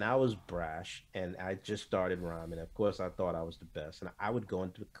 And I was brash and I just started rhyming. Of course, I thought I was the best. And I would go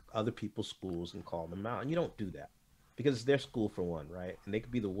into other people's schools and call them out. And you don't do that because it's their school for one, right? And they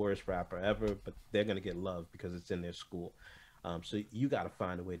could be the worst rapper ever, but they're going to get love because it's in their school. So you got to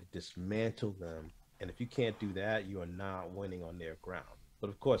find a way to dismantle them. And if you can't do that, you are not winning on their ground. But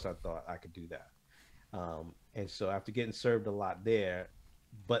of course, I thought I could do that. And so after getting served a lot there,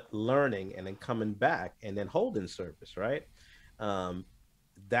 but learning and then coming back and then holding service, right?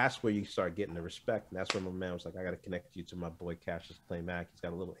 That's where you start getting the respect. And that's when my man was like, I got to connect you to my boy Cassius Clay Mack. He's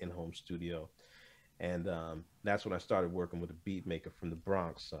got a little in-home studio. And that's when I started working with a beat maker from the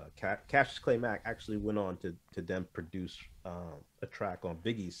Bronx. Cassius Clay Mack actually went on to then produce a track on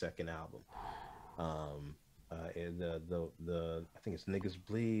Biggie's second album. And I think it's Niggas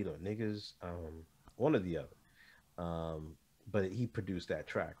Bleed or Niggas, one or the other. But he produced that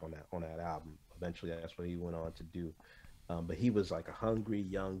track on that album. Eventually, that's what he went on to do. But he was like a hungry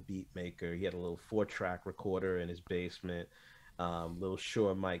young beat maker. He had a little 4-track recorder in his basement, little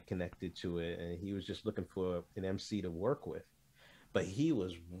Shure mic connected to it, and he was just looking for an MC to work with. But he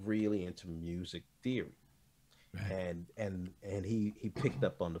was really into music theory. Right. And he picked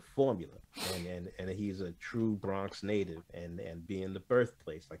up on the formula, and he's a true Bronx native, and being the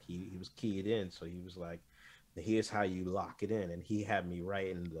birthplace, like he was keyed in, so he was like, here's how you lock it in. And he had me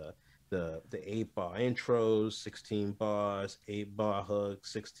writing the 8-bar intros, 16 bars, 8-bar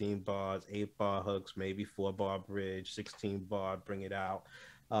hooks, 16 bars, 8-bar hooks, maybe 4-bar bridge, 16-bar, bring it out.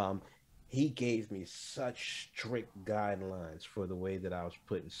 He gave me such strict guidelines for the way that I was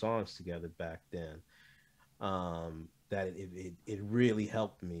putting songs together back then, that it really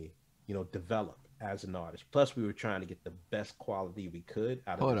helped me, develop as an artist. Plus, we were trying to get the best quality we could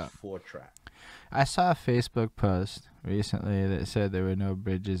out of this 4-track. I saw a Facebook post recently that said there were no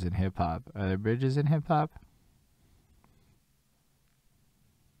bridges in hip hop. Are there bridges in hip hop?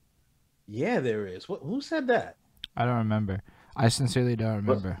 Yeah, there is. Who said that? I don't remember. I sincerely don't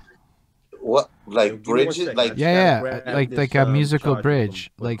remember. What, like bridges? Like like a musical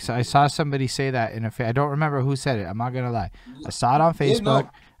bridge. Like, so I saw somebody say that in I don't remember who said it. I'm not gonna lie. I saw it on Facebook.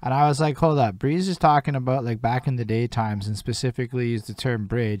 And I was like, hold up, Breez is talking about like back in the day times and specifically used the term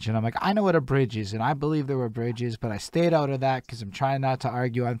bridge. And I'm like, I know what a bridge is. And I believe there were bridges, but I stayed out of that because I'm trying not to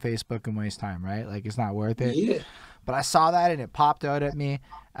argue on Facebook and waste time, right? Like, it's not worth it. Yeah. But I saw that and it popped out at me.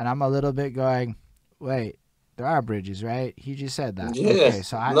 And I'm a little bit going, wait, there are bridges, right? He just said that. Yeah. Okay,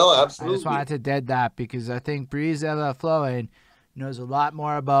 so absolutely. I just wanted to dead that because I think Breez Evahflowin knows a lot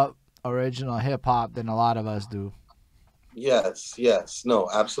more about original hip-hop than a lot of us do. Yes, no,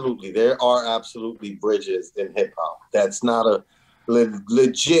 absolutely. There are absolutely bridges in hip hop. That's not a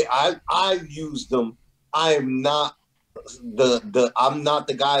legit. I use them. I am not I'm not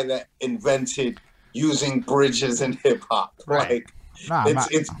the guy that invented using bridges in hip hop. Right. Like,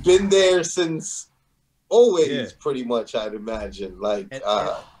 it's been there since always, pretty much. I'd imagine. Like,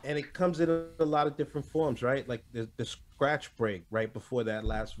 and it comes in a lot of different forms, right? Like the scratch break right before that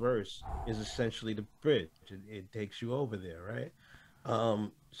last verse is essentially the bridge. It takes you over there, right?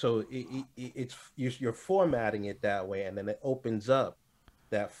 So you're formatting it that way, and then it opens up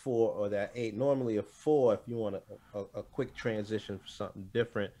that 4 or that 8. Normally a 4 if you want a quick transition for something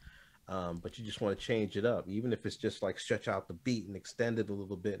different, but you just want to change it up, even if it's just like stretch out the beat and extend it a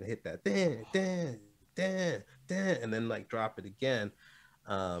little bit and hit that and then like drop it again.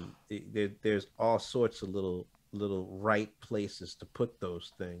 There's all sorts of little right places to put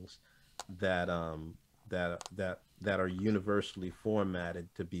those things that are universally formatted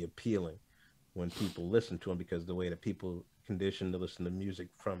to be appealing when people listen to them, because the way that people conditioned to listen to music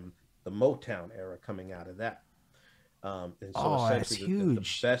from the Motown era coming out of that. And so essentially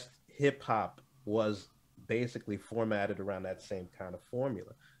the best hip hop was basically formatted around that same kind of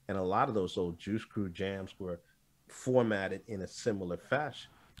formula. And a lot of those old Juice Crew jams were formatted in a similar fashion.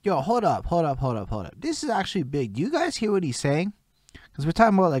 Yo, hold up. This is actually big. Do you guys hear what he's saying? Because we're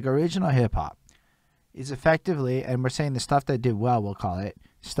talking about like original hip hop. It's effectively, and we're saying the stuff that did well, we'll call it,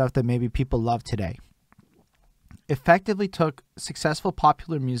 stuff that maybe people love today. Effectively took successful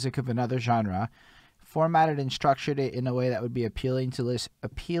popular music of another genre, formatted and structured it in a way that would be appealing to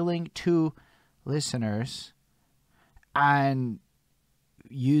listeners, and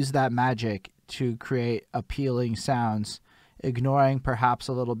use that magic to create appealing sounds, ignoring perhaps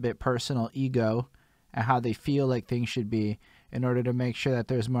a little bit personal ego and how they feel like things should be, in order to make sure that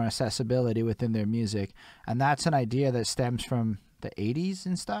there's more accessibility within their music. And that's an idea that stems from the 80s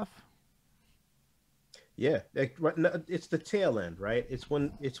and stuff. Yeah, it's the tail end, right? It's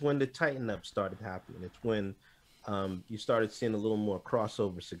when the tighten up started happening. It's when you started seeing a little more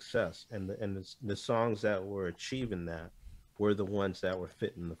crossover success, and the songs that were achieving that were the ones that were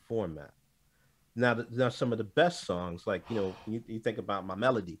fitting the format. Now some of the best songs, like you think about My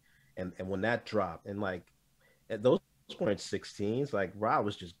Melody, and when that dropped, and like at those weren't 16s. Like Rob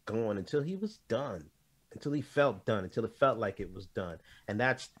was just going until he was done, until he felt done, until it felt like it was done. And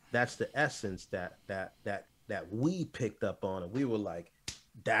that's the essence that we picked up on, and we were like,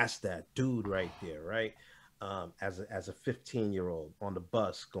 that's that dude right there, right? As a 15-year-old on the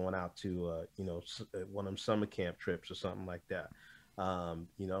bus going out to one of them summer camp trips or something like that.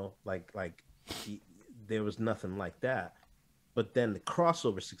 There was nothing like that. But then the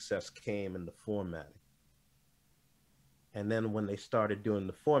crossover success came in the formatting. And then when they started doing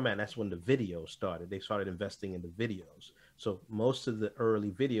the format, that's when the videos started. They started investing in the videos. So most of the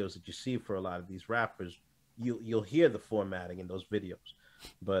early videos that you see for a lot of these rappers, you'll hear the formatting in those videos.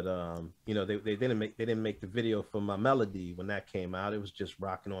 But they didn't make the video for My Melody when that came out. It was just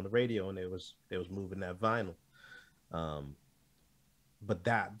rocking on the radio, and they was moving that vinyl. But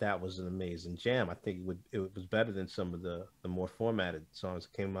that was an amazing jam. I think it was better than some of the more formatted songs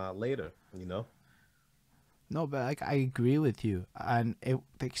that came out later. No, but like I agree with you, and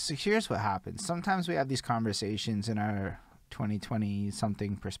so here's what happens. Sometimes we have these conversations in our 2020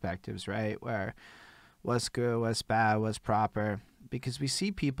 something perspectives, right? Where what's good, what's bad, what's proper, because we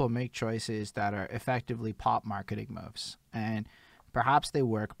see people make choices that are effectively pop marketing moves, and perhaps they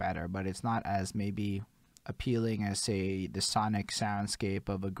work better, but it's not as maybe appealing as, say, the sonic soundscape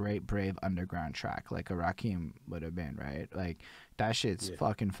of a great Brave Underground track like a Rakim would have been, right? Like that shit's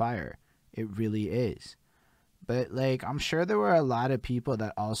fucking fire. It really is. But like I'm sure there were a lot of people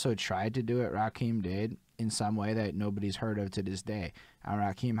that also tried to do what Rakim did in some way that nobody's heard of to this day. And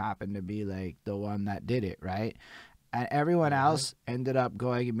Rakim happened to be like the one that did it, right? And everyone else ended up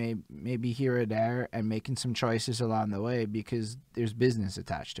going maybe here or there and making some choices along the way because there's business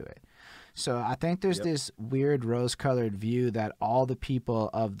attached to it. So I think there's this weird rose-colored view that all the people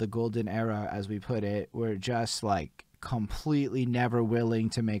of the golden era, as we put it, were just like completely never willing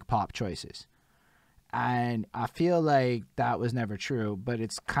to make pop choices. And I feel like that was never true, but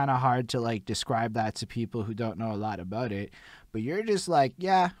it's kind of hard to like describe that to people who don't know a lot about it. But you're just like,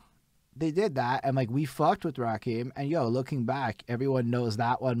 yeah, they did that, and like we fucked with Rakim, and looking back, everyone knows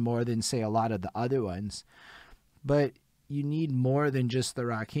that one more than say a lot of the other ones. But you need more than just the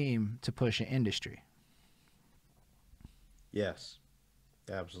Rakim to push an industry. Yes,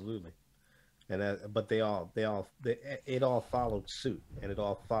 absolutely. And but it all followed suit, and it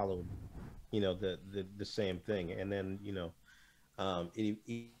all followed the same thing. And then it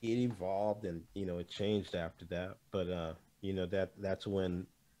evolved, and it changed after that. But that's when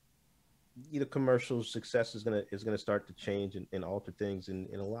commercial success is gonna start to change and alter things in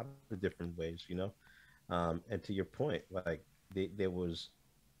a lot of different ways. And to your point, like there was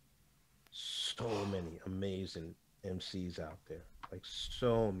so many amazing MCs out there, like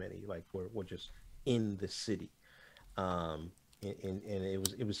so many, like we're just in the city. And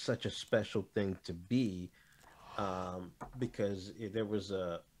it was such a special thing to be, because there was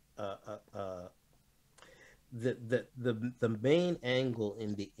the main angle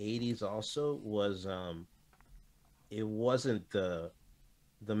in the 80s also was, it wasn't the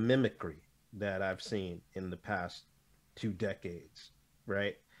mimicry that I've seen in the past 2 decades,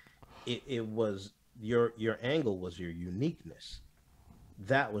 right? It was your angle was your uniqueness.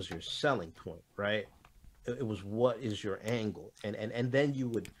 That was your selling point, right? It was, what is your angle, and then you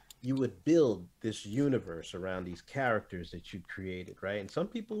would build this universe around these characters that you created, right? And some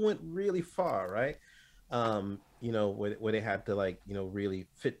people went really far, right? Where they had to really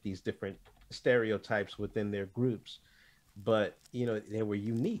fit these different stereotypes within their groups, but they were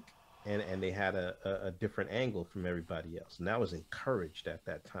unique, and they had a different angle from everybody else, and that was encouraged at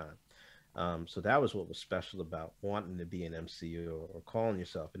that time. So that was what was special about wanting to be an MC, or calling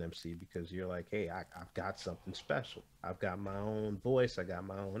yourself an MC, because you're like, hey, I've got something special. I've got my own voice. I got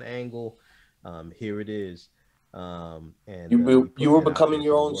my own angle. Here it is. And you were becoming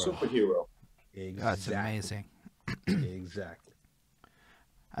your own superhero. Exactly. That's amazing. Exactly.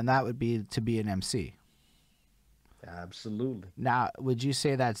 And that would be to be an MC. Absolutely. Now, would you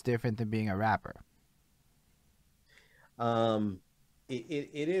say that's different than being a rapper?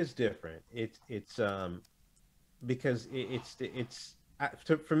 It is different. It's because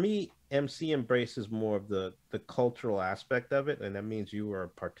for me, MC embraces more of the cultural aspect of it, and that means you are a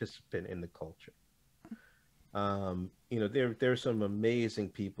participant in the culture. You know, there are some amazing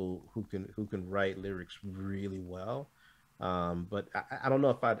people who can write lyrics really well. But I don't know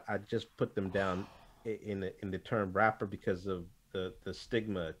if I'd just put them down in the term rapper because of the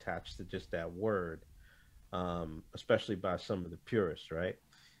stigma attached to just that word, especially by some of the purists, right?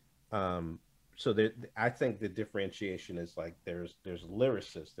 Um, so there, I think the differentiation is like there's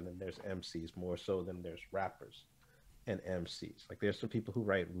lyricists and then there's MCs more so than there's rappers and MCs. Like there's some people who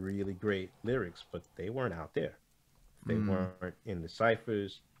write really great lyrics, but they weren't out there. They Mm. weren't in the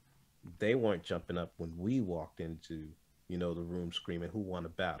ciphers. They weren't jumping up when we walked into, you know, the room screaming, "Who won a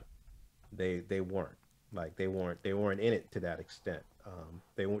battle?" They weren't. Like they weren't in it to that extent.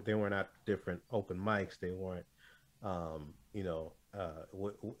 They weren't at different open mics. They weren't you know,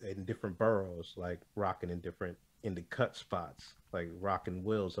 in different boroughs, like rocking in different in the cut spots, like rocking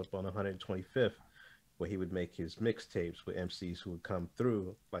Wills up on 125th, where he would make his mixtapes with MCs who would come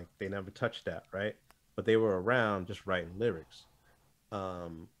through. Like they never touched that, right? But they were around just writing lyrics.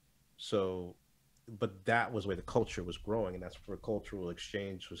 Um, so, but that was where the culture was growing, and that's where cultural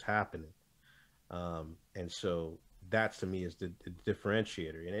exchange was happening. And so that to me is the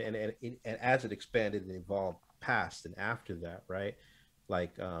differentiator, and as it expanded and evolved past and after that, right?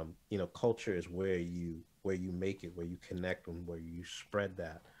 Like you know, culture is where you make it, where you connect, and where you spread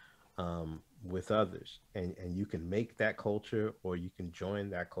that with others, and you can make that culture or you can join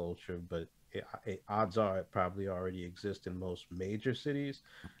that culture, but odds are it probably already exists in most major cities.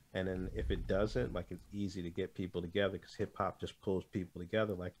 And then if it doesn't, like it's easy to get people together because hip hop just pulls people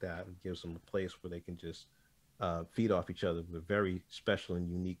together like that and gives them a place where they can just feed off each other with a very special and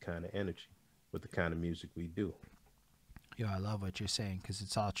unique kind of energy with the kind of music we do. Yo, I love what you're saying because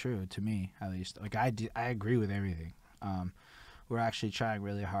it's all true to me, at least. Like I agree with everything. We're actually trying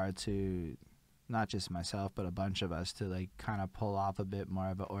really hard to, not just myself, but a bunch of us to like kind of pull off a bit more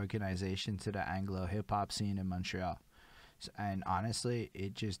of an organization to the Anglo hip hop scene in Montreal. And honestly,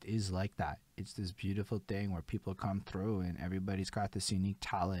 it just is like that. It's this beautiful thing where people come through and everybody's got this unique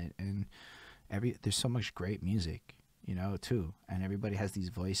talent, and there's so much great music, you know, too. And everybody has these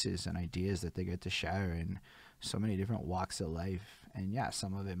voices and ideas that they get to share in so many different walks of life. And yeah,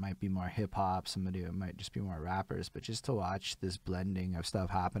 some of it might be more hip hop, some of it might just be more rappers, but just to watch this blending of stuff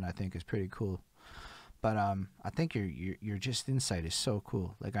happen, I think is pretty cool. But I think your just insight is so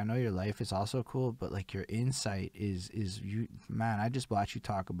cool. Like I know your life is also cool, but like your insight is you, man. I just watch you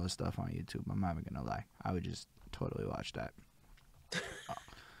talk about stuff on YouTube. I'm not even gonna lie. I would just totally watch that.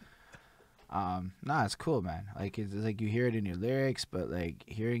 Nah, it's cool, man. Like it's like you hear it in your lyrics, but like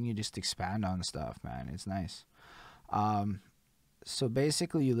hearing you just expand on stuff, man, it's nice. Um, so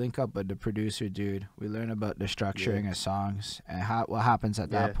basically, you link up with the producer, dude. We learn about the Yeah, structuring of songs and how what happens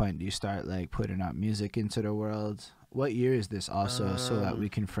at that yeah. point. Do you start like putting out music into the world? What year is this also, so that we Um,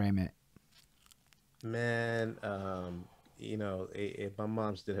 can frame it? Man, you know, my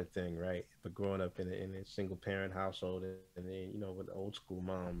mom's did her thing, right? But growing up in a single parent household, and then, you know, with the old school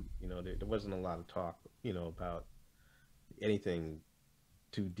mom, you know, there wasn't a lot of talk, you know, about anything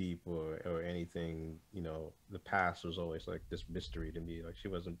too deep or anything. You know, the past was always like this mystery to me. Like she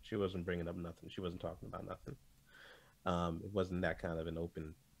wasn't bringing up nothing. She wasn't talking about nothing. It wasn't that kind of an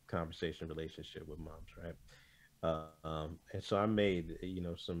open conversation relationship with moms, right? And so I made, you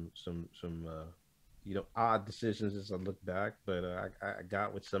know, some you know, odd decisions as I look back, but I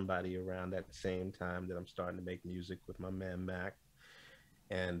got with somebody around that same time that I'm starting to make music with my man Mac,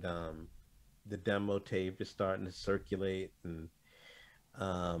 and the demo tape is starting to circulate, and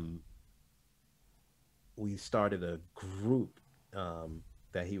um, we started a group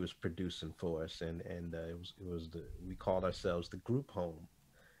that he was producing for us, and it was the we called ourselves the Group Home,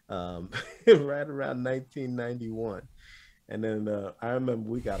 right around 1991. And then I remember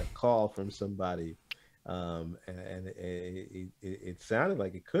we got a call from somebody, and it sounded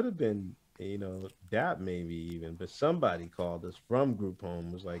like it could have been, you know, that maybe even, but somebody called us from Group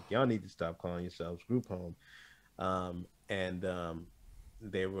Home, was like, y'all need to stop calling yourselves Group Home. And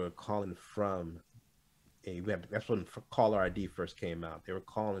they were calling from that's when caller ID first came out. They were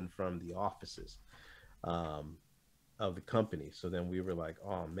calling from the offices um, of the company. So then we were like,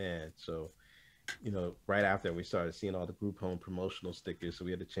 oh man. So you know, right after we started seeing all the group home promotional stickers, so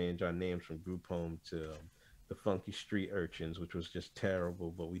we had to change our names from group home to the Funky Street Urchins, which was just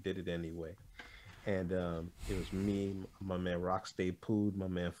terrible, but we did it anyway. And it was me, my man Rockstay Pood, my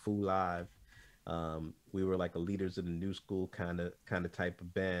man Foo Live. We were like a leaders of the new school kind of type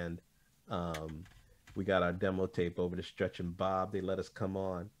of band. Um, we got our demo tape over to Stretch and Bob. They let us come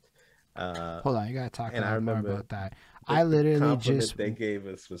on. Uh, Hold on, you gotta talk a and I lot more remember about that. I the literally just, compliment they gave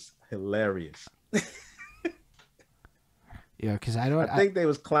us was hilarious. Yeah, because I think they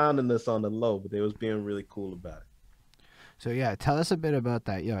was clowning us on the low, but they was being really cool about it. So yeah, tell us a bit about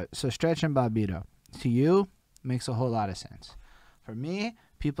that. Yeah, so Stretch and Bobbito, to you, makes a whole lot of sense. For me,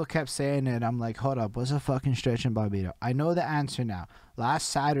 people kept saying it. I'm like, hold up, what's a fucking Stretch and Bobbito? I know the answer now. Last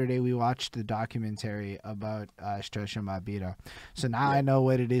Saturday, we watched the documentary about Stretch and Bobbito. So now I know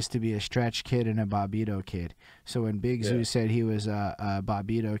what it is to be a Stretch kid and a Bobbito kid. So when Big Zoo said he was a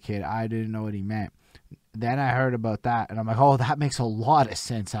Bobbito kid, I didn't know what he meant. Then I heard about that, and I'm like, oh, that makes a lot of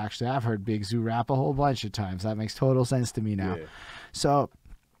sense, actually. I've heard Big Zoo rap a whole bunch of times. That makes total sense to me now. Yeah. So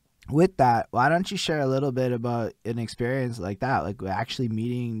with that, why don't you share a little bit about an experience like that, like actually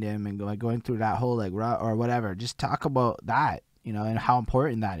meeting them and going through that whole like route or whatever. Just talk about that, you know, and how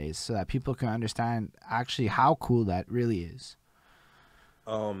important that is so that people can understand actually how cool that really is.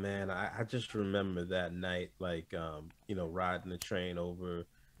 Oh man, I just remember that night, like you know, riding the train over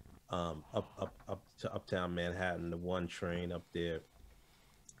up to uptown Manhattan, the one train up there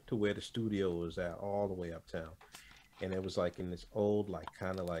to where the studio was at, all the way uptown. And it was like in this old, like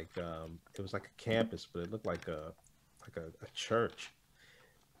kind of like it was like a campus, but it looked like a church.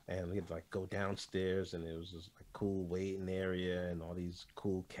 And we'd like go downstairs, and it was this like cool waiting area, and all these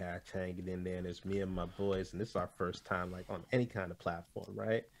cool cats hanging in there. And it's me and my boys, and this is our first time like on any kind of platform,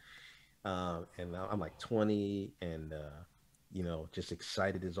 right? And I'm like 20, and you know, just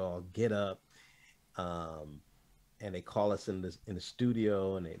excited as all get up. Um, and they call us in the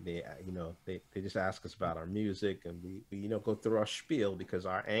studio, and they you know they just ask us about our music, and we you know go through our spiel, because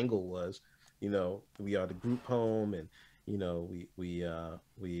our angle was, you know, we are the group home, and you know we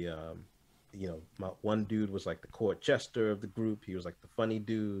you know, my one dude was like the court jester of the group. He was like the funny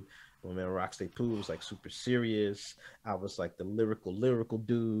dude. My man Rockstay Pooh was like super serious. I was like the lyrical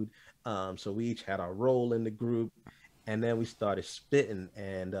dude. So we each had our role in the group, and then we started spitting,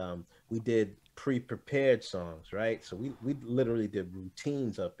 and we did pre-prepared songs, right? So we literally did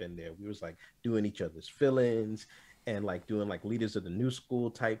routines up in there. We was like doing each other's fill-ins, and like doing like leaders of the new school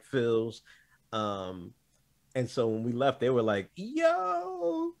type fills. Um, and so when we left, they were like,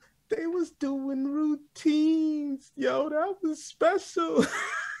 yo, they was doing routines. Yo, that was special.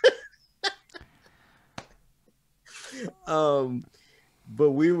 um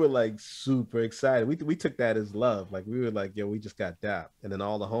but we were like super excited. We took that as love. Like we were like, yo, we just got dapped. And then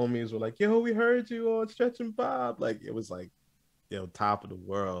all the homies were like, yo, we heard you on Stretch and Bob. Like it was like, you know, top of the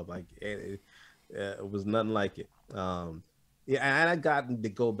world. Like it was nothing like it. Yeah, and I gotten to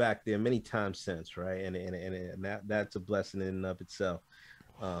go back there many times since, right? And that's a blessing in and of itself.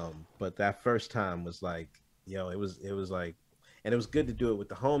 But that first time was like, yo, it was like, and it was good to do it with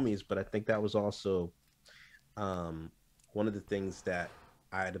the homies. But I think that was also um, one of the things that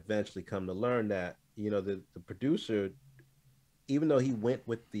I had eventually come to learn, that you know the producer, even though he went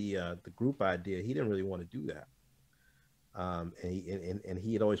with the group idea, he didn't really want to do that. And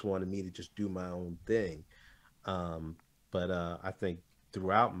he had always wanted me to just do my own thing. Um, but I think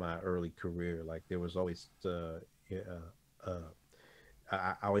throughout my early career, like there was always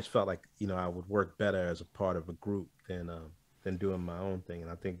I always felt like, you know, I would work better as a part of a group than doing my own thing. And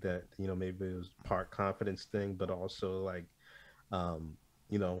I think that, you know, maybe it was part confidence thing, but also like um,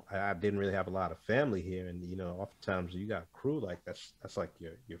 you know, I didn't really have a lot of family here, and you know, oftentimes you got crew like that's like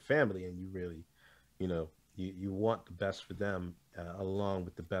your family, and you really, you know, you want the best for them along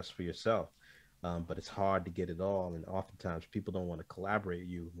with the best for yourself. But it's hard to get it all, and oftentimes people don't want to collaborate with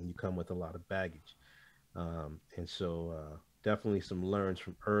you when you come with a lot of baggage. And so definitely some learns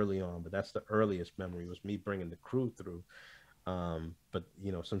from early on, but that's the earliest memory, was me bringing the crew through. But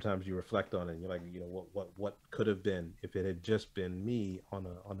you know, sometimes you reflect on it, and you're like, you know, what could have been if it had just been me on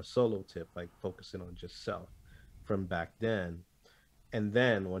a solo tip, like focusing on just self from back then. And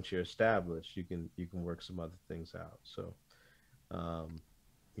then once you're established, you can work some other things out. So um,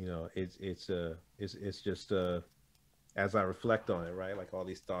 you know, it's just as I reflect on it, right? Like all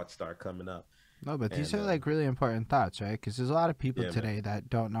these thoughts start coming up, No, but these and are like really important thoughts, right? Because there's a lot of people yeah, man, today that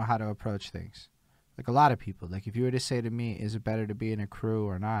don't know how to approach things. Like a lot of people. Like if you were to say to me, is it better to be in a crew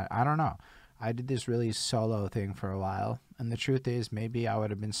or not? I don't know. I did this really solo thing for a while. And the truth is, maybe I would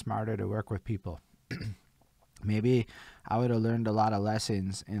have been smarter to work with people. Maybe I would have learned a lot of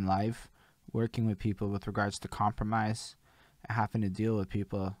lessons in life working with people with regards to compromise and having to deal with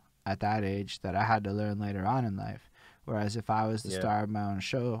people at that age that I had to learn later on in life. Whereas if I was the yeah, star of my own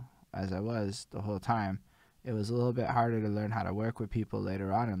show, as I was the whole time, it was a little bit harder to learn how to work with people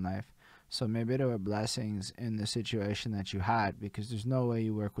later on in life. So maybe there were blessings in the situation that you had, because there's no way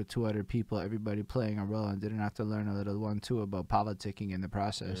you work with two other people, everybody playing a role, and didn't have to learn a little one, two about politicking in the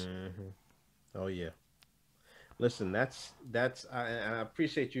process. hmm oh yeah. Listen, and I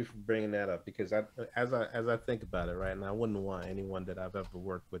appreciate you for bringing that up because as I think about it, right, and I wouldn't want anyone that I've ever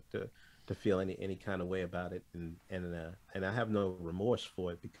worked with to feel any kind of way about it, and I have no remorse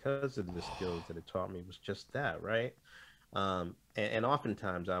for it because of the skills that it taught me was just that, right? And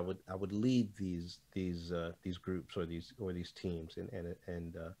oftentimes I would lead these groups or these teams,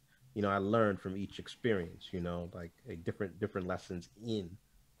 and I learned from each experience, like different lessons in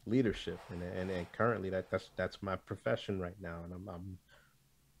leadership, and currently that's my profession right now, and I'm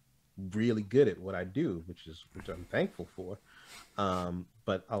really good at what I do, which I'm thankful for.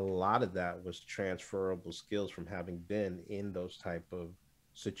 But a lot of that was transferable skills from having been in those type of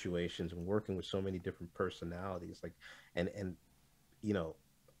situations and working with so many different personalities, like and you know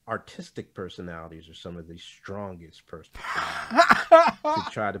artistic personalities are some of the strongest personalities to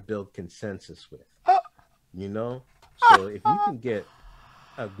try to build consensus with, so if you can get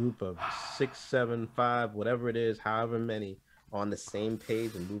a group of 6, 7, 5, whatever it is, however many, on the same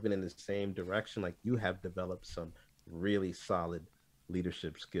page and moving in the same direction, like you have developed some really solid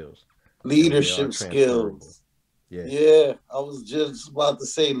leadership skills, and they are Leadership transferable. skills. Yeah, Yeah, I was just about to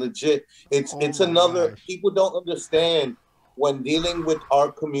say legit. It's my another, gosh. people don't understand when dealing with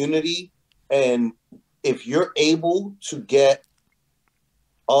our community, and if you're able to get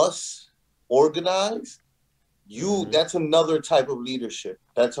us organized, hmm that's another type of leadership.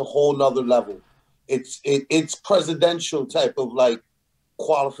 That's a whole nother level. It's presidential type of like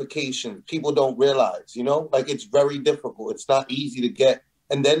qualification. People don't realize, like it's very difficult. It's not easy to get.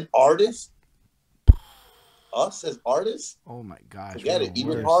 And then artists, us as artists, Oh my gosh, we're forget the it,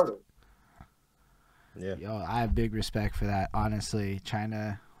 even worst. harder. yeah, Yo, I have big respect for that. Honestly, trying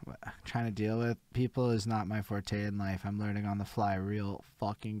to deal with people is not my forte in life. I'm learning on the fly real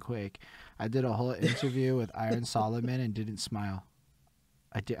fucking quick. I did a whole interview with Iron Solomon and didn't smile.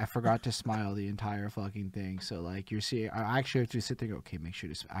 I forgot to smile the entire fucking thing. So like you're seeing, I actually have to sit there and go, okay, make sure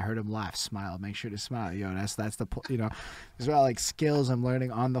to. I heard him laugh, smile, make sure to smile. Yo, that's the there's a lot of like skills I'm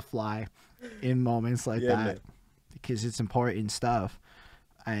learning on the fly, in moments like yeah, that, man. because it's important stuff.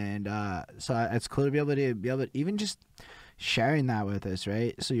 And so it's cool to be able to even just sharing that with us,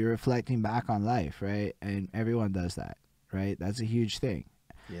 right? So you're reflecting back on life, right? And everyone does that, right? That's a huge thing.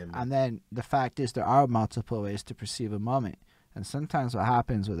 Yeah, man. And then the fact is, there are multiple ways to perceive a moment. And sometimes what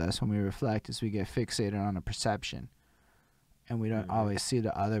happens with us when we reflect is we get fixated on a perception and we don't hmm always see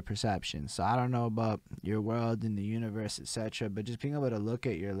the other perceptions. So I don't know about your world and the universe, etc., but just being able to look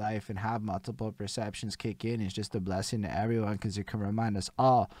at your life and have multiple perceptions kick in is just a blessing to everyone, because it can remind us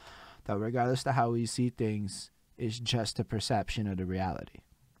all that regardless of how we see things, it's just a perception of the reality.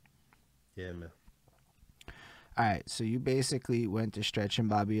 Yeah, man. All right, so you basically went to Stretch and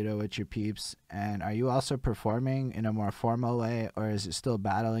Bobito with your peeps, and are you also performing in a more formal way, or is it still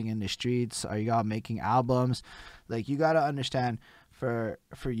battling in the streets? Are you all making albums? Like, you gotta understand, for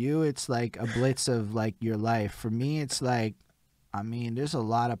you, it's like a blitz of like your life. For me, it's like, I mean, there's a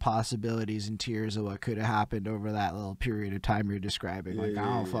lot of possibilities and tiers of what could have happened over that little period of time you're describing. Yeah, Like, I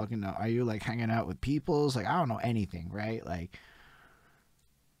yeah, don't yeah. fucking know. Are you like hanging out with peoples? Like, I don't know anything, right? Like,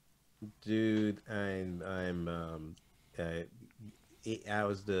 Dude, I, I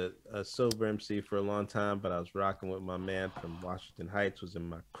was the a sober MC for a long time, but I was rocking with my man from Washington Heights, was in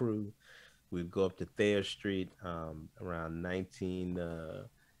my crew. We'd go up to Thayer Street around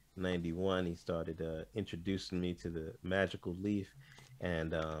 1991. He started introducing me to the Magical Leaf,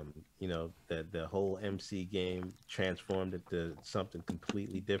 and the whole MC game transformed into something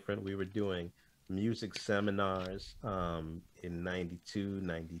completely different. We were doing music seminars in 92,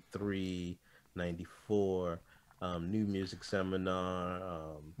 93, 94. New music seminar,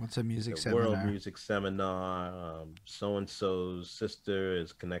 what's a music the world seminar? music seminar. So and so's sister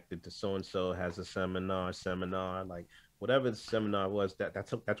is connected to so and so, has a seminar. Like whatever the seminar was,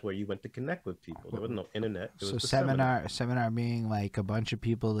 that's where you went to connect with people. There was no internet. It So was the seminar. seminar being like a bunch of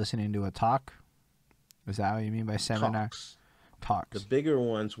people listening to a talk. Is that what you mean by seminar? Talks. The Talks. bigger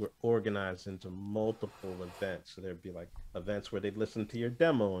ones were organized into multiple events. So there'd be like events where they'd listen to your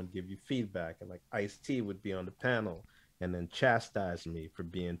demo and give you feedback. And like Ice T would be on the panel and then chastise me for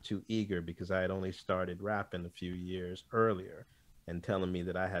being too eager because I had only started rapping a few years earlier, and telling me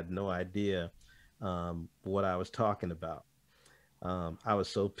that I had no idea what I was talking about. I was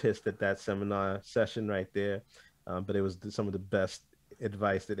so pissed at that seminar session right there, but it was some of the best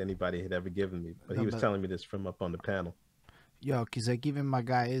advice that anybody had ever given me. But he No, was but telling me this from up on the panel. yo, cause like even my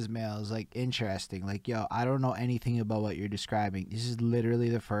guy Ismail is like interesting. Like, yo, I don't know anything about what you're describing. This is literally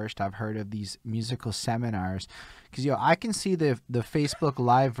the first I've heard of these musical seminars. Cause yo, I can see the Facebook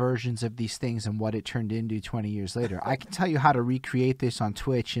live versions of these things and what it turned into 20 years later. I can tell you how to recreate this on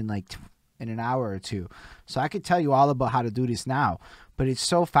Twitch in like in an hour or two. So I could tell you all about how to do this now, but it's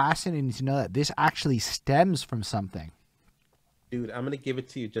so fascinating to know that this actually stems from something. Dude, I'm gonna give it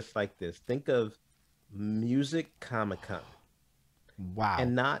to you just like this. Think of Music Comic-Con. Wow.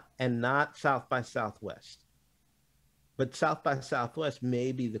 And not South by Southwest. But South by Southwest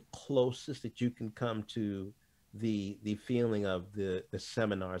may be the closest that you can come to the feeling of the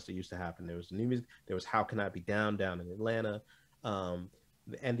seminars that used to happen. There was new music. There was How Can I Be Down in Atlanta,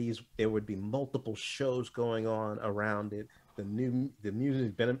 and there would be multiple shows going on around it. The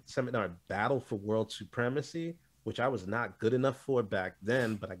music seminar Battle for World Supremacy, which I was not good enough for back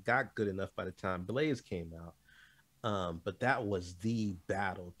then, but I got good enough by the time Blaze came out. But that was the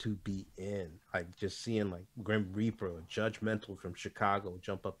battle to be in. Like just seeing like Grim Reaper or Judgmental from Chicago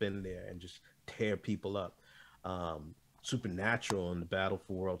jump up in there and just tear people up. Supernatural in the Battle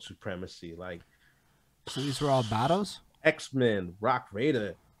for World Supremacy. Like, so these were all battles? X-Men, Rock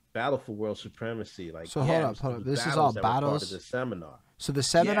Raider, Battle for World Supremacy. Like, so hold up. This is all battles? Part of the seminar. So the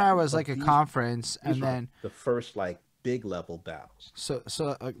seminar was like a conference, and then the first like big level battles.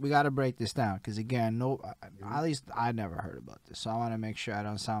 So we got to break this down because again, at least I never heard about this, so I want to make sure I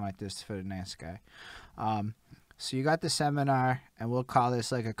don't sound like this for the next guy. So you got the seminar, and we'll call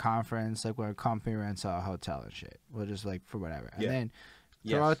this like a conference, like where a company rents a hotel and shit. We'll just like for whatever, and then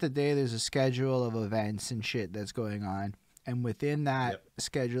throughout the day, there's a schedule of events and shit that's going on, and within that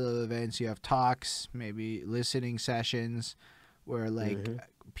schedule of events, you have talks, maybe listening sessions, where like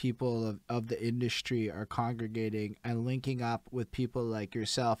people of the industry are congregating and linking up with people like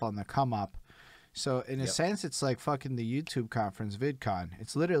yourself on the come up. So in a sense, it's like fucking the YouTube conference, VidCon.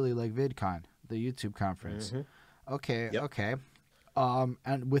 It's literally like VidCon, the YouTube conference. Okay.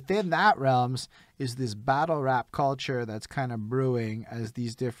 And within that realms is this battle rap culture that's kind of brewing as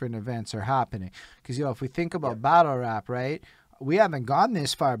these different events are happening. Because, if we think about battle rap, right? We haven't gone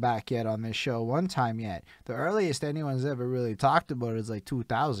this far back yet on this show one time yet. The earliest anyone's ever really talked about is like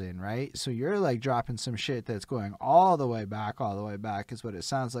 2000, right? So you're like dropping some shit that's going all the way back is what it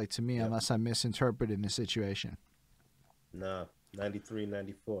sounds like to me, unless I'm misinterpreting the situation. No, 93,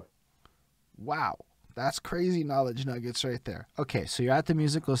 94. Wow. That's crazy knowledge nuggets right there. Okay, so you're at the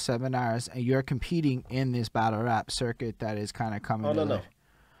musical seminars and you're competing in this battle rap circuit that is kind of coming to life.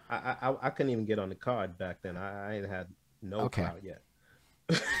 I couldn't even get on the card back then. I ain't had no clout yet.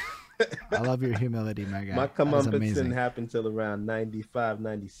 I love your humility, my guy. My comeuppance didn't happen till around 95,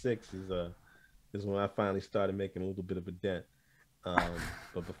 96 is when I finally started making a little bit of a dent.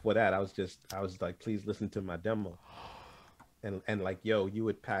 But before that, I was like, please listen to my demo. And like, yo, you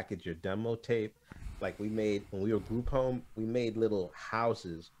would package your demo tape. Like when we were group home, we made little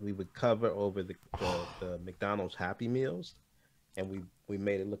houses. We would cover over the McDonald's Happy Meals, and we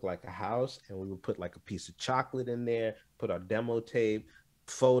made it look like a house, and we would put like a piece of chocolate in there, put our demo tape,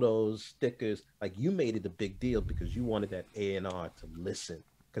 photos, stickers. Like you made it a big deal because you wanted that A&R to listen,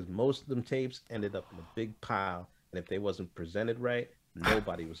 because most of them tapes ended up in a big pile, and if they wasn't presented right,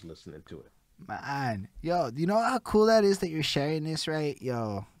 nobody was listening to it. Man, yo, you know how cool that is that you're sharing this, right?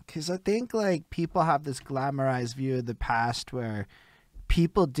 Yo, because I think like people have this glamorized view of the past where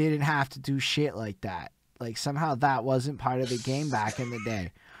people didn't have to do shit like that. Like somehow that wasn't part of the game back in the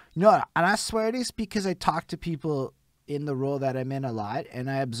day. You know, and I swear this because I talk to people in the role that I'm in a lot,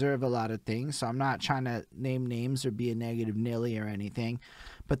 and I observe a lot of things. So I'm not trying to name names or be a negative Nilly or anything.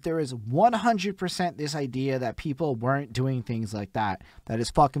 But there is 100% this idea that people weren't doing things like that is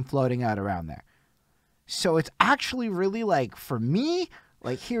fucking floating out around there. So it's actually really like, for me,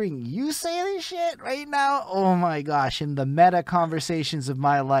 like hearing you say this shit right now, oh my gosh, in the meta conversations of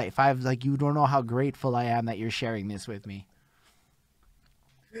my life, I've like, you don't know how grateful I am that you're sharing this with me.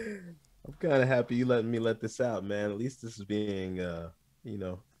 I'm kind of happy you letting me let this out, man. At least this is being,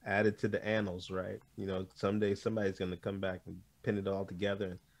 added to the annals, right? Someday somebody's going to come back and pin it all together,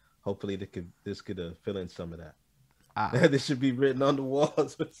 and hopefully this could fill in some of that. This should be written on the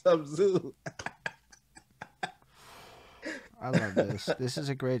walls with some zoo. I love this. This is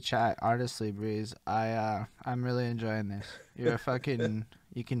a great chat, honestly, Breez. I'm really enjoying this. You're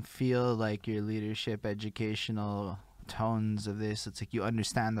you can feel like your leadership, educational tones of this. It's like you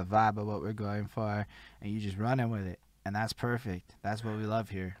understand the vibe of what we're going for, and you just running with it, and that's perfect. That's what we love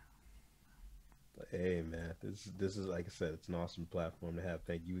here. Hey man, this is like I said, it's an awesome platform to have.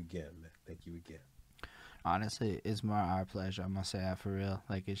 Thank you again, man. Thank you again. Honestly, it's more our pleasure. I must say that for real.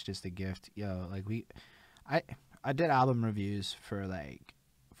 Like it's just a gift, yo. Like I did album reviews for like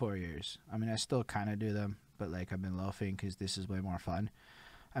 4 years. I mean, I still kind of do them, but like I've been loafing because this is way more fun.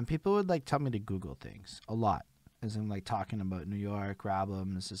 And people would like tell me to Google things a lot, as I'm like talking about New York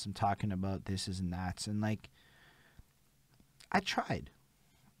albums, as I'm talking about this and that, and like I tried.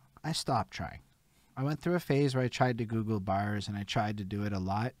 I stopped trying. I went through a phase where I tried to Google bars and I tried to do it a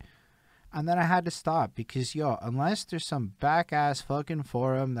lot. And then I had to stop because, yo, unless there's some back-ass fucking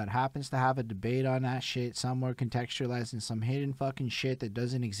forum that happens to have a debate on that shit somewhere contextualized in some hidden fucking shit that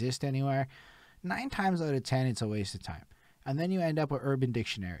doesn't exist anywhere, 9 times out of 10, it's a waste of time. And then you end up with Urban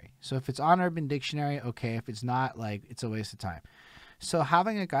Dictionary. So if it's on Urban Dictionary, okay. If it's not, like, it's a waste of time. So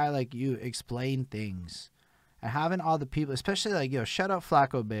having a guy like you explain things and having all the people, especially like, yo, shout out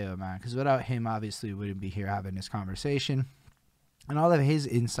Flacco Bayo, man, because without him, obviously, we wouldn't be here having this conversation. And all of his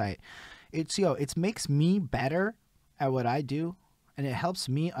insight. It makes me better at what I do, and it helps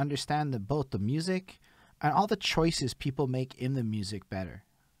me understand both the music and all the choices people make in the music better.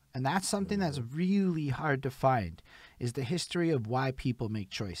 And that's something that's really hard to find, is the history of why people make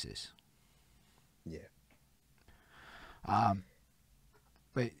choices. Yeah.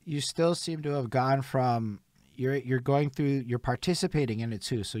 But you still seem to have gone from you're participating in it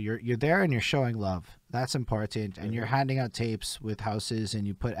too. So you're there and you're showing love. That's important. And you're handing out tapes with houses and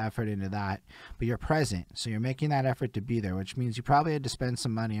you put effort into that. But you're present. So you're making that effort to be there, which means you probably had to spend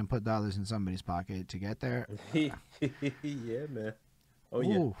some money and put dollars in somebody's pocket to get there. Yeah, man. Oh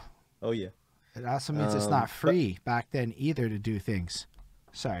yeah. Ooh. Oh yeah. It also means it's not free back then either to do things.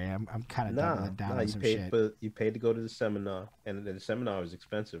 Sorry, I'm kind of doubling down on some shit. You paid to go to the seminar, and the seminar was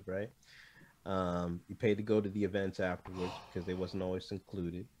expensive, right? You paid to go to the events afterwards because they wasn't always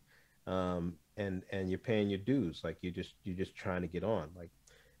included, and you're paying your dues. Like you're just trying to get on. Like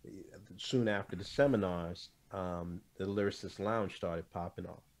soon after the seminars, the Lyricist Lounge started popping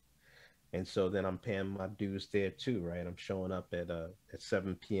off, and so then I'm paying my dues there too, right? I'm showing up at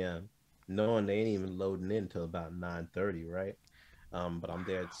 7 p.m. knowing they ain't even loading in until about 9:30, right? But I'm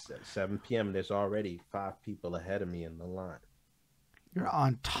there at 7 p.m. and there's already 5 people ahead of me in the line. You're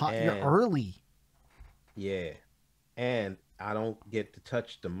on top. You're early. Yeah. And I don't get to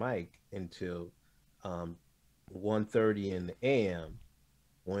touch the mic until 1:30 in the a.m.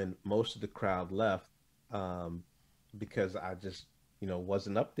 when most of the crowd left, because I just,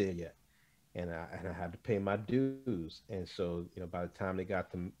 wasn't up there yet. And I had to pay my dues. And so, by the time they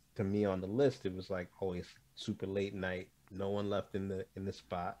got to me on the list, it was like, oh, it's super late night. No one left in the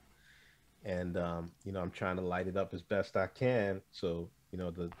spot. And, I'm trying to light it up as best I can. So,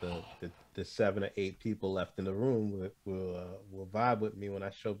 the 7 or 8 people left in the room will vibe with me when I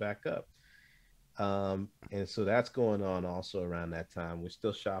show back up. And so that's going on also around that time. We're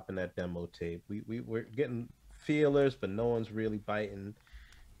still shopping that demo tape. We're getting feelers, but no one's really biting.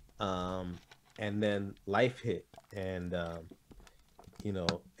 And then life hit, and,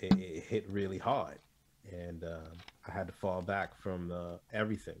 it hit really hard. And I had to fall back from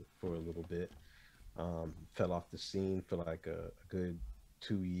everything for a little bit. Fell off the scene for like a good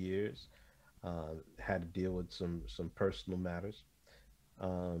 2 years. Had to deal with some personal matters.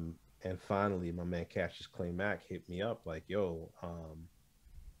 And finally, my man Cassius Clay Mack hit me up like, yo,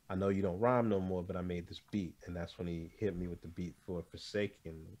 I know you don't rhyme no more, but I made this beat. And that's when he hit me with the beat for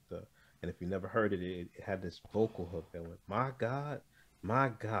Forsaken. And if you never heard it, it had this vocal hook that went, my God,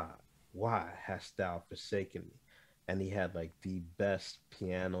 why hast thou forsaken me? And he had like the best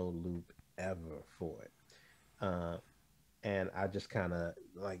piano loop ever for it. And I just kind of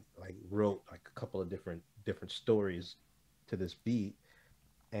like wrote like a couple of different stories to this beat,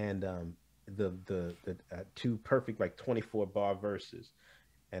 and the 2 perfect like 24 bar verses,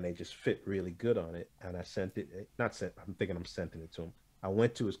 and they just fit really good on it. And I sent it, I'm thinking I'm sending it to him. I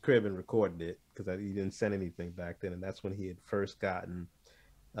went to his crib and recorded it because he didn't send anything back then, and that's when he had first gotten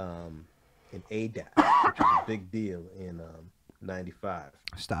an ADAT, which was a big deal in 95.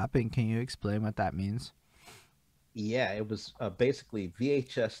 Stopping, can you explain what that means? Yeah, it was basically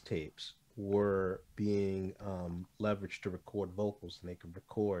VHS tapes were being leveraged to record vocals, and they could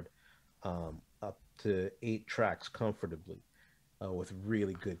record up to 8 tracks comfortably with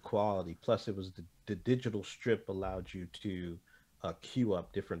really good quality. Plus, it was the digital strip allowed you to queue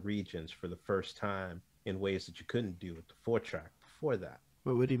up different regions for the first time in ways that you couldn't do with the 4-track before that.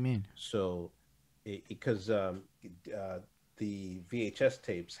 What do you mean? So, because the VHS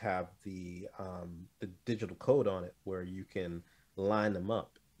tapes have the digital code on it where you can line them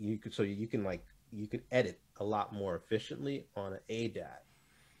up. You could edit a lot more efficiently on an ADAT.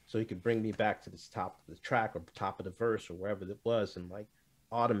 So you could bring me back to the top of the track or top of the verse or wherever it was, and like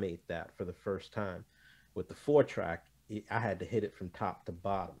automate that for the first time. With the 4-track, I had to hit it from top to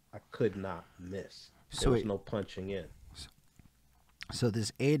bottom. I could not miss. There was no punching in. So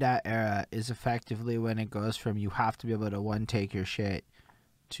this ADAT era is effectively when it goes from you have to be able to one-take your shit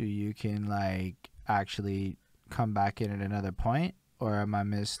to you can like actually come back in at another point, or am I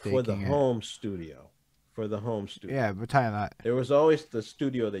mistaking For the home studio. for the home studio. Yeah, we're talking that. There was always the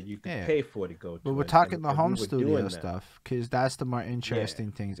studio that you could Yeah. pay for to go to. But we're talking the and home we were studio doing that. stuff, because that's the more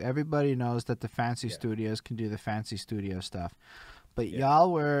interesting things. Everybody knows that the fancy Yeah. studios can do the fancy studio stuff. But Yeah.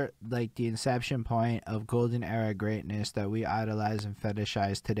 y'all were like the inception point of golden era greatness that we idolize and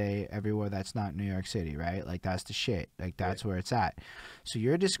fetishize today everywhere that's not New York City, right? Like, that's the shit. Like, that's where it's at. So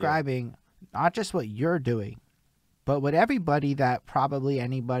you're describing not just what you're doing, but what everybody that probably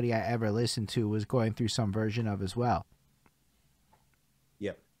anybody I ever listened to was going through some version of as well.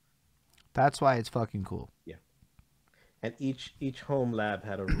 Yep. That's why it's fucking cool. Yeah. And each home lab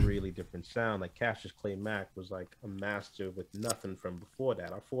had a really different sound. Like Cassius Clay Mack was like a master with nothing from before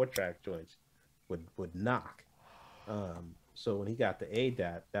that. Our 4-track joints would knock. So when he got the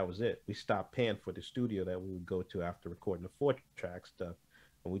ADAT, that was it. We stopped paying for the studio that we would go to after recording the 4-track stuff,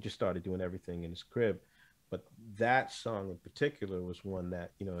 and we just started doing everything in his crib. But that song in particular was one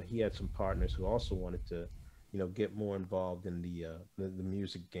that, you know, he had some partners who also wanted to, you know, get more involved in the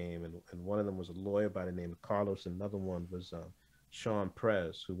music game, and one of them was a lawyer by the name of Carlos. Another one was Sean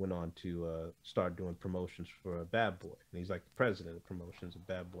Prez, who went on to start doing promotions for Bad Boy, and he's like the president of promotions of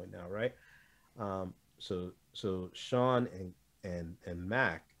Bad Boy now, right? So Sean and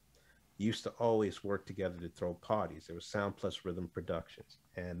Mac used to always work together to throw parties. There was Sound Plus Rhythm Productions,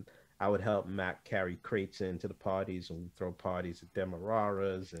 and I would help Mac carry crates into the parties, and we'd throw parties at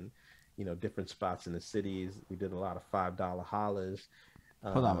Demararas and, you know, different spots in the cities. We did a lot of $5 hollers.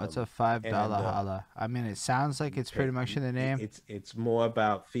 Hold on, what's a $5 holla? I mean, it sounds like it's pretty much in the name. It's more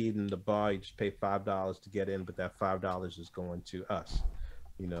about feeding the bar. You just pay $5 to get in, but that $5 is going to us,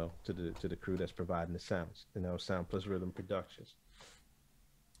 you know, to the crew that's providing the sounds, you know, Sound Plus Rhythm Productions.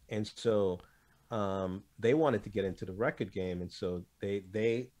 And so they wanted to get into the record game, and so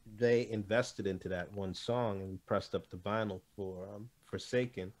they invested into that one song, and we pressed up the vinyl for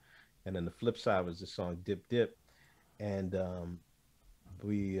Forsaken. And then the flip side was the song Dip Dip, and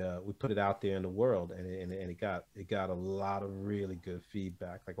we put it out there in the world, and it got a lot of really good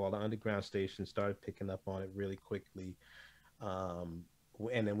feedback. Like, all the underground stations started picking up on it really quickly, and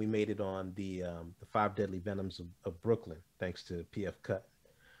then we made it on the Five Deadly Venoms of Brooklyn, thanks to PF Cut.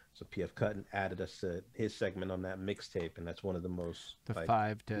 So PF Cutton added us his segment on that mixtape, and that's one of the most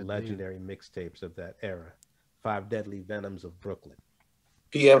legendary mixtapes of that era. Five Deadly Venoms of Brooklyn.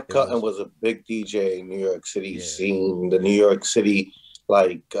 PF Cutton was a big DJ in New York City scene, the New York City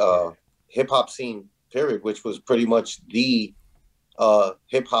hip hop scene, period, which was pretty much the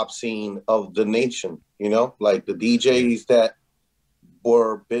hip hop scene of the nation. You know, like the DJs that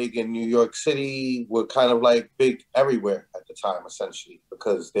were big in New York City were kind of like big everywhere at the time, essentially,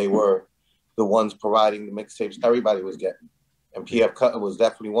 because they were the ones providing the mixtapes everybody was getting, and PF Cutton was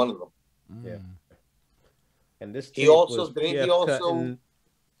definitely one of them. Yeah. And this he also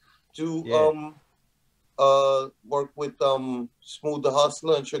work with Smooth the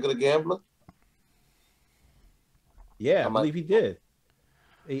Hustler and Trigger the Gambler. Yeah, I believe he did.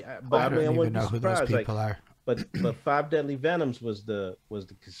 But I don't even know who those people are. But Five Deadly Venoms was the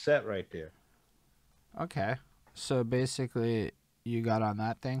cassette right there. Okay, so basically you got on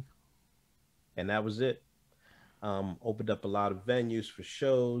that thing, and that was it. Opened up a lot of venues for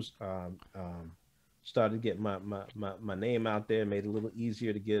shows. Started getting my name out there. Made it a little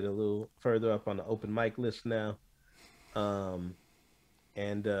easier to get a little further up on the open mic list now. And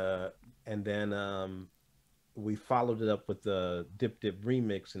then we followed it up with the Dip Dip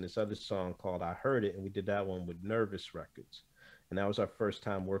remix and this other song called I Heard It, and we did that one with Nervous Records, and that was our first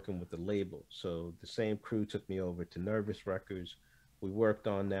time working with the label. So the same crew took me over to Nervous Records. We worked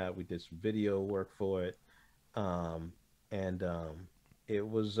on that. We did some video work for it, it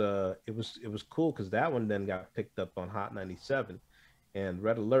was cool because that one then got picked up on Hot 97, and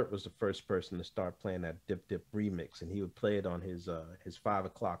Red Alert was the first person to start playing that Dip Dip remix, and he would play it on his 5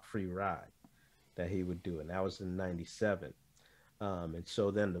 o'clock free ride that he would do, and that was in 97. And so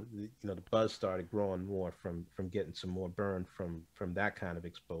then the buzz started growing more from getting some more burn from that kind of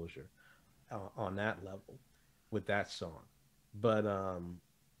exposure on that level with that song. But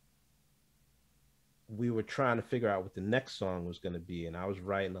we were trying to figure out what the next song was going to be, and I was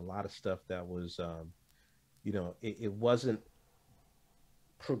writing a lot of stuff that was it wasn't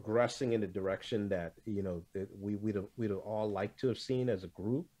progressing in the direction that we'd all like to have seen as a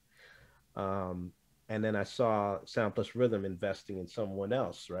group. And then I saw Sound Plus Rhythm investing in someone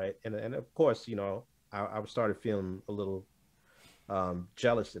else, right? And of course, I started feeling a little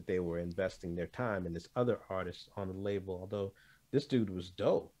jealous that they were investing their time in this other artist on the label, although this dude was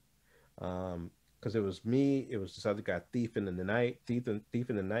dope. Because it was me, it was this other guy, Thief in the Night. Thief in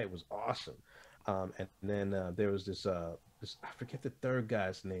the Night was awesome. And then there was this I forget the third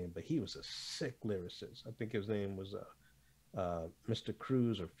guy's name, but he was a sick lyricist. I think his name was Mr.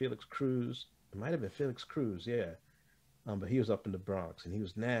 Cruz or Felix Cruz. It might have been Felix Cruz, yeah. But he was up in the Bronx and he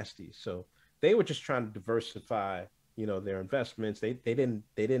was nasty. So they were just trying to diversify, their investments. They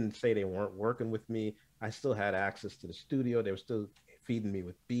didn't say they weren't working with me. I still had access to the studio. They were still feeding me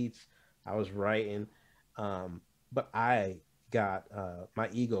with beats. I was writing, but I got my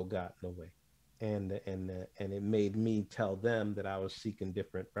ego got in the way, and it made me tell them that I was seeking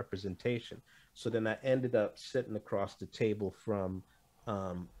different representation. So then I ended up sitting across the table from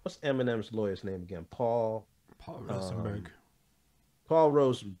what's Eminem's lawyer's name again? Paul Rosenberg. Paul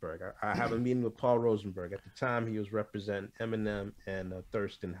Rosenberg. I have a meeting with Paul Rosenberg. At the time, he was representing Eminem and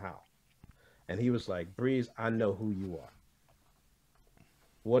Thurston Howell. And he was like, Breeze, I know who you are.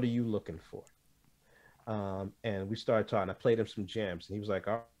 What are you looking for? And we started talking. I played him some jams, and he was like,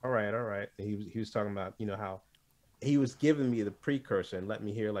 all right, all right. And he was talking about, how he was giving me the precursor and let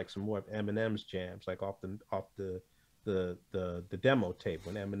me hear like some more of Eminem's jams, like off the demo tape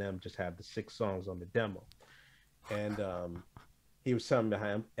when Eminem just had the 6 songs on the demo. And he was telling me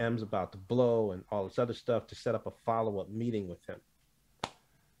how M's about to blow and all this other stuff to set up a follow-up meeting with him.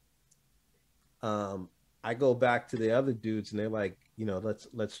 I go back to the other dudes and they're like,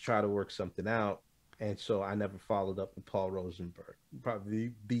 let's try to work something out. And so I never followed up with Paul Rosenberg.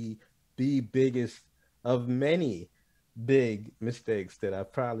 Probably the biggest of many big mistakes that I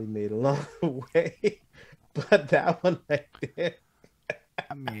probably made along the way. But that one right there.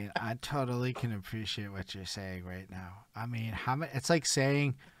 I mean, I totally can appreciate what you're saying right now. I mean, it's like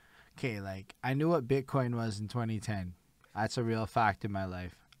saying, okay, like I knew what Bitcoin was in 2010. That's a real fact in my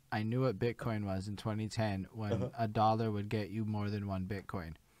life. I knew what Bitcoin was in 2010 when a dollar would get you more than one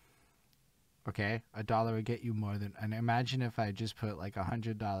Bitcoin. Okay, a dollar would get you more than. And imagine if I just put like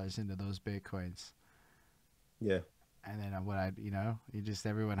 $100 into those Bitcoins. Yeah. And then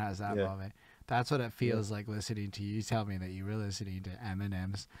everyone has that moment. That's what it feels like listening to you. You tell me that you were listening to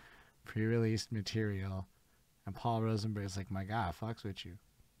Eminem's pre-released material, and Paul Rosenberg's like, my God, fucks with you,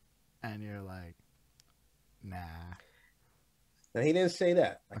 and you're like, nah. Now he didn't say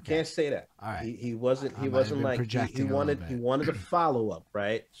that. I can't say that. All right. He wasn't like he wanted to follow up,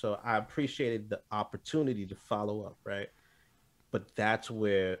 right? So I appreciated the opportunity to follow up, right? But that's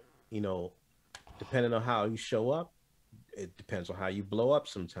where, depending on how you show up, it depends on how you blow up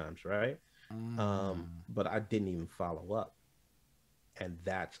sometimes, right? But I didn't even follow up. And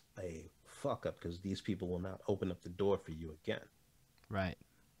that's a fuck up because these people will not open up the door for you again. Right.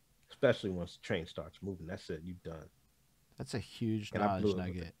 Especially once the train starts moving. That's it. You're done. That's a huge knowledge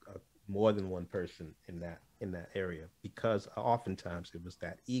nugget. More than one person in that area because oftentimes it was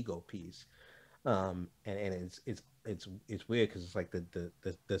that ego piece. And it's weird because it's like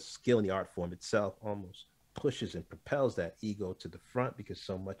the skill in the art form itself almost pushes and propels that ego to the front because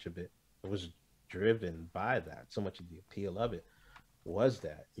so much of it was driven by that. So much of the appeal of it was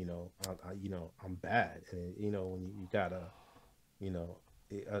that, I'm bad. And, when you gotta,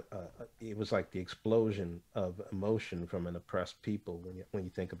 it was like the explosion of emotion from an oppressed people when you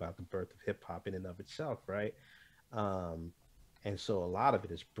think about the birth of hip hop in and of itself, right? And so a lot of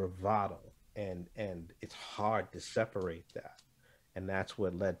it is bravado, and it's hard to separate that. And that's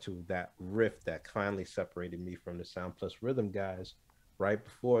what led to that rift that finally separated me from the Sound Plus Rhythm guys. Right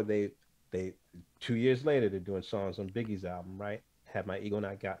before they 2 years later, they're doing songs on Biggie's album, right? Had my ego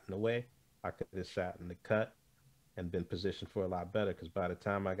not gotten in the way, I could have sat in the cut and been positioned for a lot better. Because by the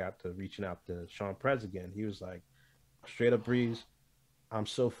time I got to reaching out to Sean Prez again, he was like, straight up, Breeze, I'm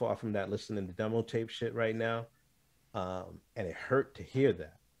so far from that listening to demo tape shit right now. And it hurt to hear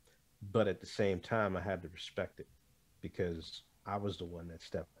that. But at the same time, I had to respect it because I was the one that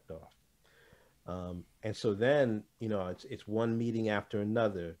stepped off. And so then, it's one meeting after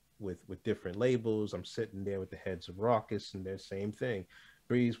another with different labels. I'm sitting there with the heads of Raucous and they're same thing.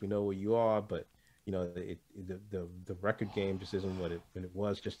 Breeze, we know where you are, but the record game just isn't what it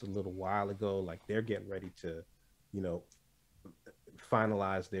was just a little while ago. Like they're getting ready to,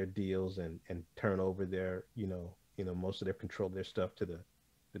 finalize their deals and turn over their, most of their control of their stuff to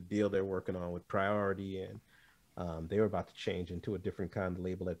the deal they're working on with Priority. And they were about to change into a different kind of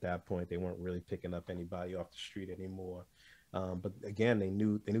label at that point. They weren't really picking up anybody off the street anymore. But again, they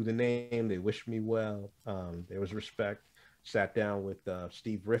knew the name. They wished me well. There was respect. Sat down with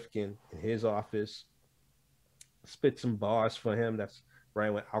Steve Rifkin in his office, spit some bars for him. That's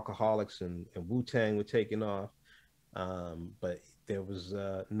right when Alcoholics and Wu-Tang were taking off. But there was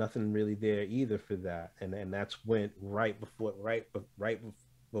nothing really there either for that. And that's when right before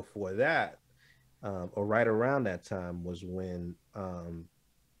that, or right around that time was when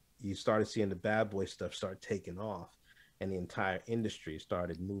you started seeing the Bad Boy stuff start taking off. and the entire industry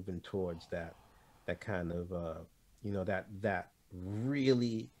started moving towards that kind of that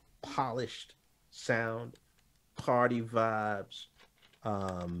really polished sound, party vibes.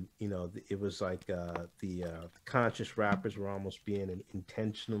 It was like the conscious rappers were almost being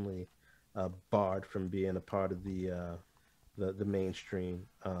intentionally barred from being a part of the mainstream.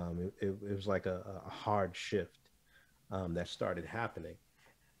 It was like a hard shift that started happening.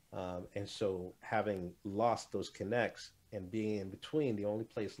 And so, having lost those connects and being in between, the only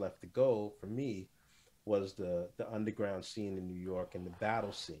place left to go for me was the underground scene in New York and the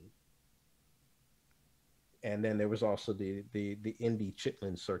battle scene. And then there was also the indie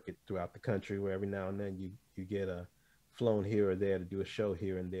chitlin circuit throughout the country, where every now and then you get a flown here or there to do a show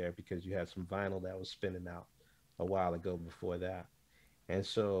here and there because you had some vinyl that was spinning out a while ago before that. And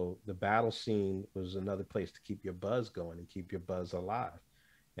so the battle scene was another place to keep your buzz going and keep your buzz alive.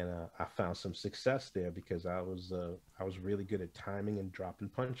 And I found some success there because I was really good at timing and dropping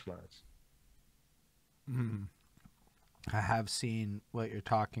punchlines. Mm. I have seen what you're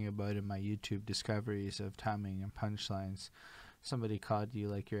talking about in my YouTube discoveries of timing and punchlines. Somebody called you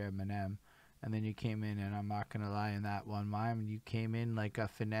like your Eminem, and then you came in, and I'm not gonna lie, in that one mime, you came in like a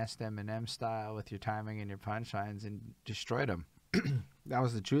finessed Eminem style with your timing and your punchlines and destroyed him. That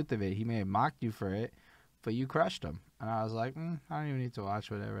was the truth of it. He may have mocked you for it, but you crushed him. And I was like, I don't even need to watch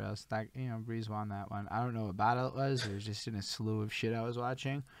whatever else. That, Breeze won that one. I don't know what battle it was. It was just in a slew of shit I was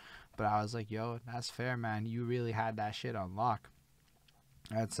watching. But I was like, yo, that's fair, man. You really had that shit on lock.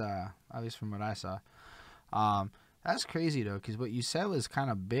 That's, at least from what I saw. That's crazy, though, because what you said was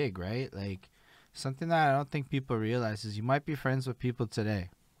kind of big, right? Like, something that I don't think people realize is you might be friends with people today,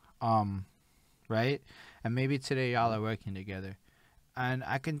 right? And maybe today y'all are working together. And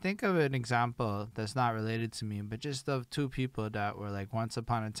I can think of an example that's not related to me, but just of two people that were like once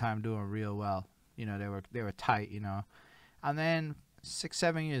upon a time doing real well. They were tight, And then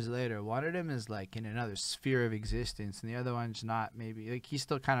 6-7 years later, one of them is like in another sphere of existence, and the other one's not. Maybe like he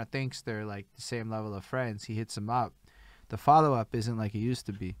still kind of thinks they're like the same level of friends. He hits them up. The follow up isn't like it used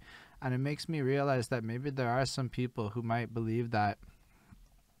to be, and it makes me realize that maybe there are some people who might believe that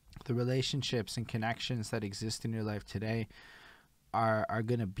the relationships and connections that exist in your life today are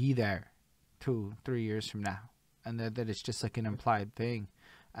gonna be there 2-3 years from now, and that it's just like an implied thing.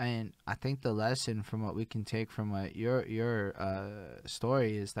 And I think the lesson from what we can take from what your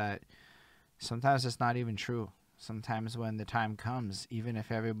story is that sometimes it's not even true. Sometimes when the time comes, even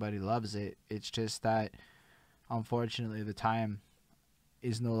if everybody loves it, it's just that unfortunately the time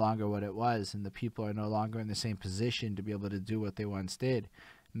is no longer what it was, and the people are no longer in the same position to be able to do what they once did,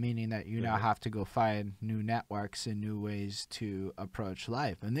 meaning that you now have to go find new networks and new ways to approach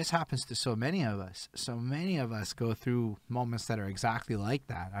life. And this happens to so many of us. So many of us go through moments that are exactly like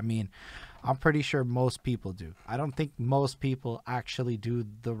that. I mean, I'm pretty sure most people do. I don't think most people actually do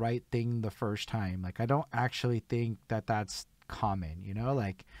the right thing the first time. Like, I don't actually think that that's common,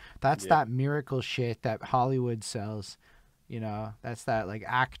 like that's that miracle shit that Hollywood sells. That's that like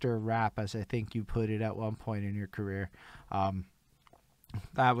actor rap, as I think you put it at one point in your career.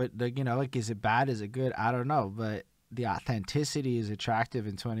 That would, like, is it bad? Is it good? I don't know, but the authenticity is attractive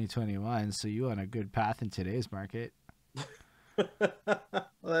in 2021. So you on a good path in today's market. Well,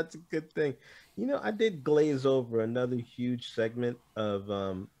 that's a good thing. I did glaze over another huge segment of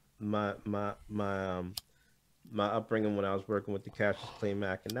my upbringing when I was working with the Cassius Clay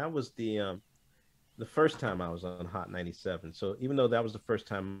Mac, and that was the first time I was on Hot 97. So even though that was the first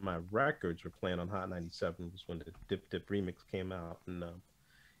time my records were playing on Hot 97, was when the Dip Dip remix came out in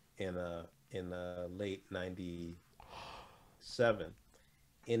late 97.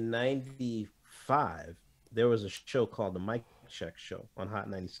 In 95, there was a show called the Mic Check Show on Hot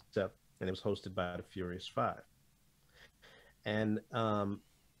 97, and it was hosted by the Furious Five. And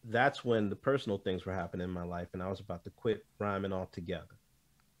that's when the personal things were happening in my life, and I was about to quit rhyming altogether.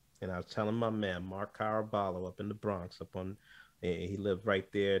 And I was telling my man, Mark Caraballo, up in the Bronx, he lived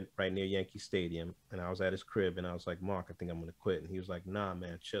right there, right near Yankee Stadium. And I was at his crib, and I was like, Mark, I think I'm going to quit. And he was like, nah,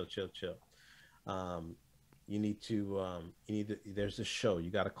 man, chill. There's this show. You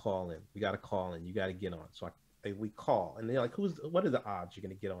got to call in. You got to get on. So we call. And they're like, what are the odds you're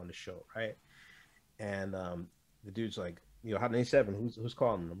going to get on the show, right? And the dude's like, Hot 97, who's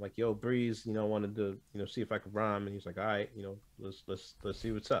calling? I'm like, yo, Breeze, wanted to, see if I could rhyme. And he's like, all right, let's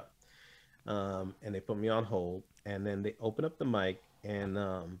see what's up. And they put me on hold, and then they open up the mic, and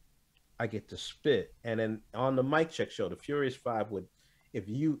I get to spit. And then on the Mic Check Show, the Furious Five would, if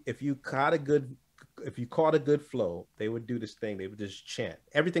you caught a good flow, they would do this thing. They would just chant.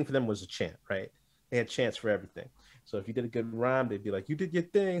 Everything for them was a chant, right? They had chants for everything. So if you did a good rhyme, they'd be like, "You did your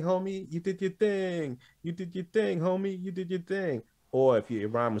thing, homie. You did your thing. You did your thing, homie. You did your thing." Or if your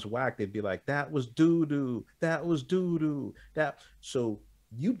rhyme was whack, they'd be like, "That was doo doo. That was doo doo. That." So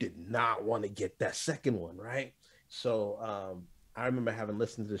you did not want to get that second one, right? So I remember having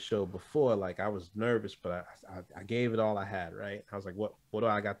listened to the show before. Like I was nervous, but I gave it all I had, right? I was like, what do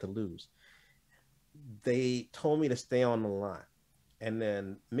I got to lose? They told me to stay on the line. And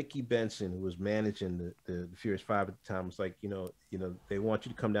then Mickey Benson, who was managing the Furious Five at the time, was like, they want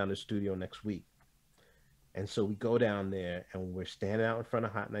you to come down to the studio next week. And so we go down there and we're standing out in front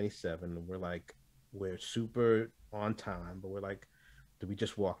of Hot 97 and we're like, we're super on time, but we're like, do we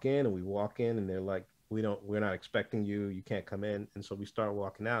just walk in? And we walk in and they're like, we're not expecting you. You can't come in. And so we start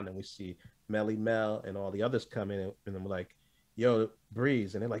walking out and then we see Melly Mel and all the others come in and then we're like, yo,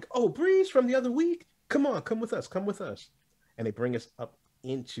 Breez. And they're like, oh, Breez from the other week? Come on, come with us. And they bring us up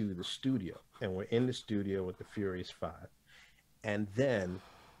into the studio and we're in the studio with the Furious Five. And then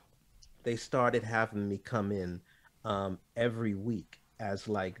they started having me come in every week as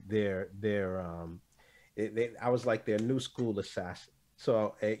like I was like their new school assassin.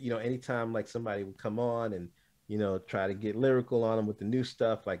 So, anytime like somebody would come on and, try to get lyrical on them with the new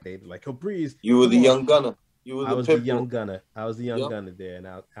stuff, like they'd be like, oh, Breez. You were the young gunner. I was the young gunner. I was the young gunner there. And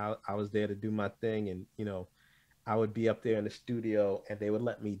I was there to do my thing. And, I would be up there in the studio and they would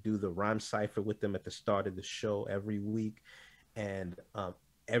let me do the rhyme cipher with them at the start of the show every week. And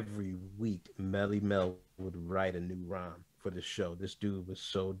every week, Melly Mel would write a new rhyme for the show. This dude was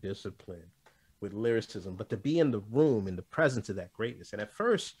so disciplined with lyricism, but to be in the room, in the presence of that greatness. And at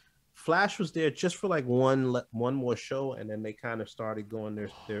first, Flash was there just for like one more show, and then they kind of started going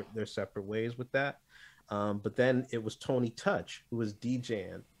their separate ways with that. But then it was Tony Touch who was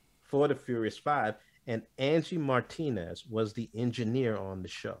DJing for the Furious Five, and Angie Martinez was the engineer on the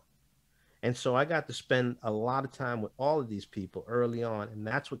show. And so I got to spend a lot of time with all of these people early on, and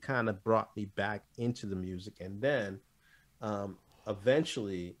that's what kind of brought me back into the music. And then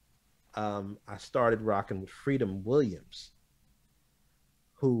eventually I started rocking with Freedom Williams,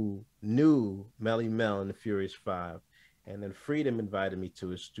 who knew Melly Mel and the Furious Five. And then Freedom invited me to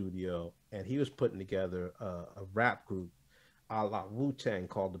his studio, and he was putting together a rap group a la Wu-Tang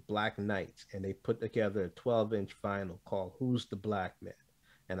called the Black Knights. And they put together a 12-inch vinyl called Who's the Black Man?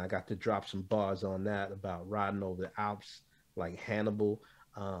 And I got to drop some bars on that about riding over the Alps like Hannibal,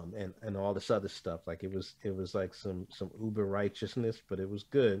 and all this other stuff. Like it was like some uber righteousness, but it was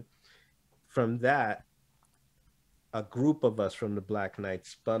good. From that, a group of us from the Black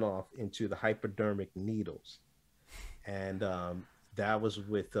Knights spun off into the Hypodermic Needles. And that was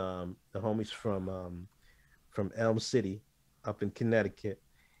with the homies from Elm City up in Connecticut.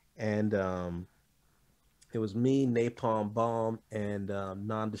 And it was me, Napalm Bomb, and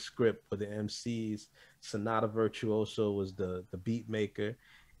Nondescript were the MCs. Sonata Virtuoso was the beat maker.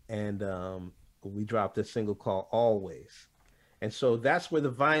 And we dropped a single called Always. And so that's where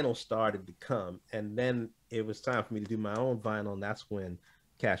the vinyl started to come. And then it was time for me to do my own vinyl. And that's when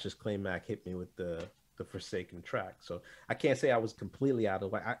Cassius Clay Mac hit me with the Forsaken track. So I can't say I was completely out of the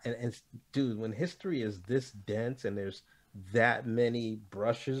way. And dude, when history is this dense and there's that many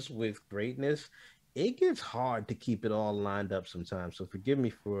brushes with greatness, it gets hard to keep it all lined up sometimes. So forgive me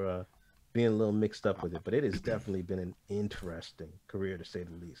for being a little mixed up with it, but it has definitely been an interesting career to say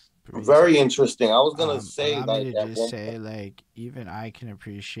the least. Very interesting. I was gonna say like even I can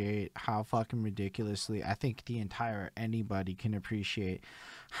appreciate how fucking ridiculously, I think anybody can appreciate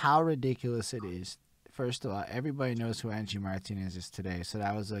how ridiculous it is. First of all, everybody knows who Angie Martinez is today, so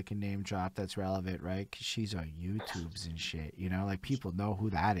that was like a name drop that's relevant, right? Because she's on YouTubes and shit, like people know who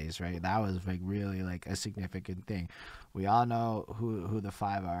that is, right? That was like really like a significant thing. We all know who the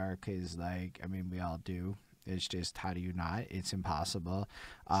Five are, because we all do. It's just, how do you not? It's impossible.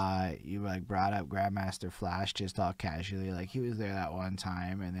 You like brought up Grandmaster Flash just all casually, like he was there that one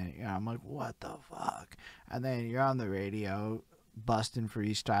time, and then I'm like, what the fuck? And then you're on the radio busting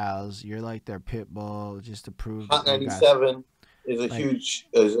freestyles. You're like their pit bull, just to prove Hot 97 is a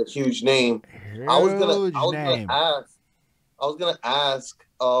huge name. I was gonna ask.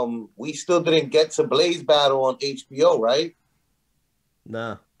 We still didn't get to Blaze Battle on HBO, right?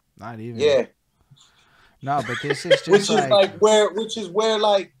 Nah, not even. Yeah. No, but this is just which is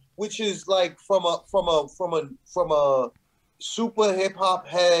like from a super hip hop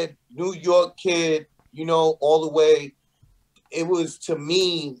head New York kid, all the way. It was, to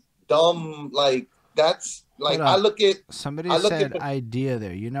me, dumb. Like, that's like, I look at somebody said Idea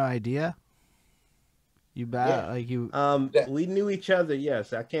there. Idea? You bet. Yeah. Like you. We knew each other.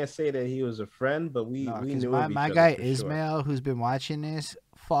 Yes, I can't say that he was a friend, but we knew my guy Ismail, who's been watching this,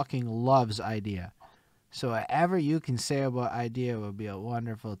 fucking loves Idea. So whatever you can say about Idea would be a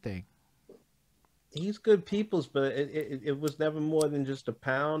wonderful thing. He's good peoples, but it was never more than just a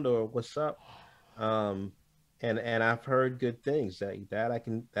pound or what's up. Um, and I've heard good things that I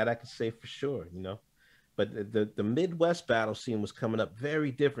can say for sure, you know. But the Midwest battle scene was coming up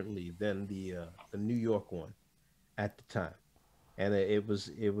very differently than the New York one at the time, and it was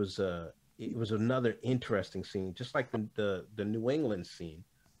another interesting scene, just like the New England scene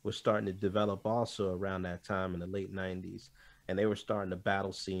was starting to develop also around that time in the late '90s, and they were starting the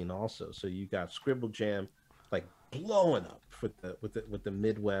battle scene also. So you got Scribble Jam like blowing up with the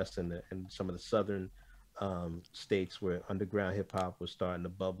Midwest and some of the southern states where underground hip hop was starting to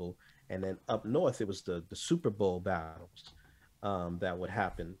bubble, and then up north it was the Super Bowl battles that would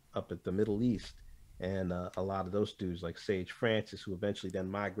happen up at the Middle East, and a lot of those dudes like Sage Francis, who eventually then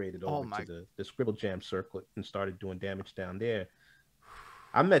migrated Oh over my! to the Scribble Jam circuit and started doing damage down there.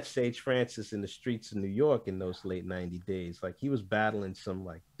 I met Sage Francis in the streets of New York in those late '90 days. Like he was battling some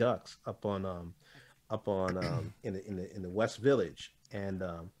like ducks up on in the West Village, and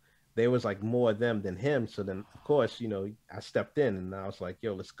there was like more of them than him. So then, of course, you know, I stepped in and I was like,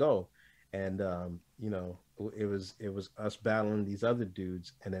 "Yo, let's go," and you know, it was us battling these other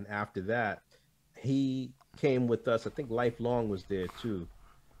dudes, and then after that, he came with us. I think Lifelong was there too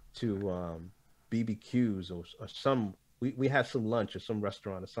to BBQs or some. We had some lunch or some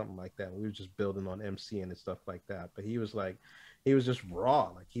restaurant or something like that. We were just building on MCing and stuff like that. But he was like, he was just raw.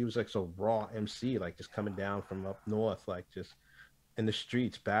 Like he was like so raw MC, like just coming down from up north, like just in the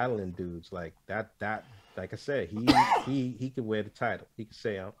streets battling dudes like that. Like I said, he could wear the title. He could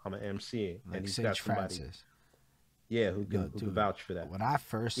say I'm an MC, Like and he's Sage got somebody, Francis. yeah, who Yo, can dude, vouch for that. when I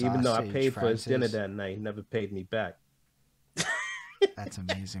first saw Even though I Sage paid for his dinner Francis, that night, he never paid me back. that's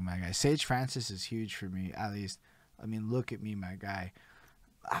amazing, my guy. Sage Francis is huge for me, at least. I mean, look at me, my guy.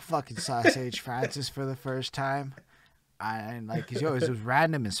 I fucking saw Sage Francis for the first time. And like, cause yo, it was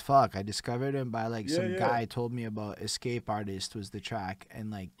random as fuck. I discovered him by like some guy told me about Escape Artist was the track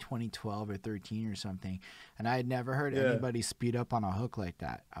in like 2012 or 13 or something. And I had never heard anybody speed up on a hook like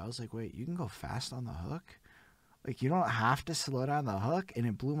that. I was like, wait, you can go fast on the hook? Like, you don't have to slow down the hook? And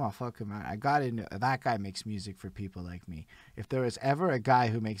it blew my fucking mind. I got into that guy makes music for people like me. If there was ever a guy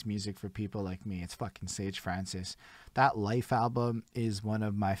who makes music for people like me, it's fucking Sage Francis. That Life album is one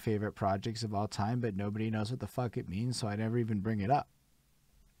of my favorite projects of all time, but nobody knows what the fuck it means, so I never even bring it up.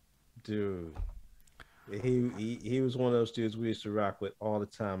 Dude, he was one of those dudes we used to rock with all the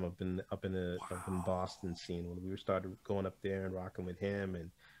time up in Boston scene when we started going up there and rocking with him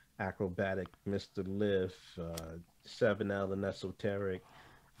and Acrobatic, Mr. Lift, 7L and Esoteric,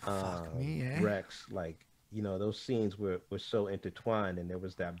 Fuck me, eh? Rex. Like, you know, those scenes were so intertwined, and there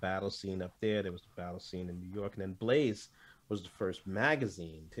was that battle scene up there. There was the battle scene in New York, and then Blaze was the first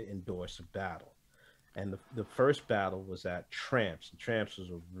magazine to endorse a battle. And the first battle was at Tramps. And Tramps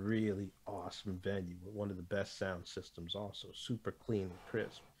was a really awesome venue with one of the best sound systems, also super clean and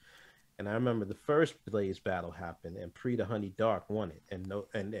crisp. And I remember the first Blaze battle happened, and Pre the Honey Dark won it,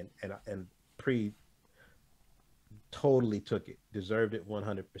 and Pre totally took it, deserved it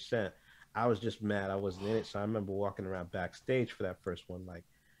 100%. I was just mad I wasn't in it, so I remember walking around backstage for that first one, like,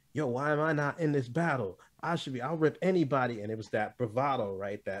 "Yo, why am I not in this battle? I'll rip anybody." And it was that bravado,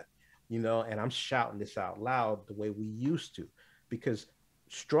 right? That, you know, and I'm shouting this out loud the way we used to, because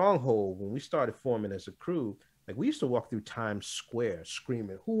Stronghold, when we started forming as a crew, like we used to walk through Times Square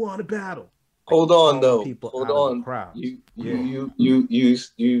screaming, "Who want a battle?" Like, hold on though. People Hold out on. of the crowd. You. All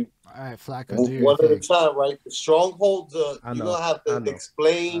right, Flacco, do your One at a thing. time, right? The Strongholds. You're gonna have to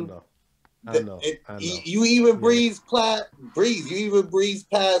explain. I know. You even breeze past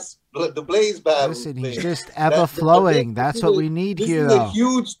the Blaze battle. Listen, he's just Evahflowin. That's what we need here, though. though. This is a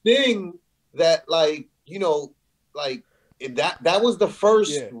huge thing that, like, you know, like that was the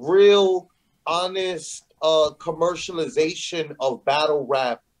first real, honest commercialization of battle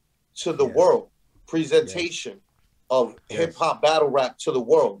rap to the world. Presentation of hip hop battle rap to the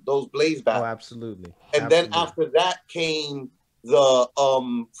world. Those Blaze battles. Oh, absolutely. And then after that came the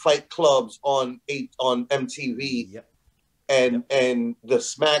fight clubs on MTV, and the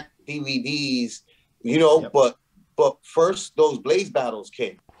Smack DVDs, you know. But first those Blaze battles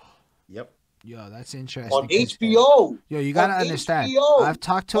came. Yo, that's interesting. On HBO. Yo, you gotta understand. HBO, I've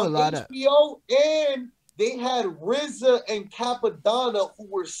talked to a lot of HBO, and they had RZA and Capadonna, who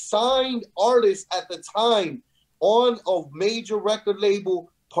were signed artists at the time, on a major record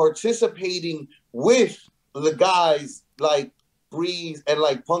label, participating with the guys like Breeze and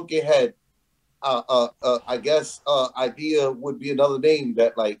like Pumpkinhead I guess Idea would be another name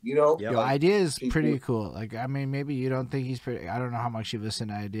that, like, you know, Yep. Yo, like Idea is people, pretty cool. Like, I mean, maybe you don't think he's pretty. I don't know how much you listen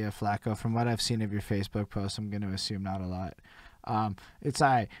to Idea, Flacco. From what I've seen of your Facebook posts, I'm gonna assume not a lot. It's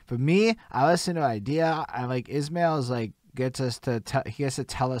alright. For me, I listen to Idea. I like Ismail's like gets us to he has to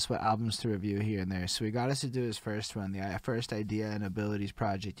tell us what albums to review here and there. So he got us to do his first one, the first Idea and Abilities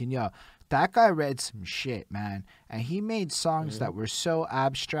project. And yo, that guy read some shit, man. And he made songs that were so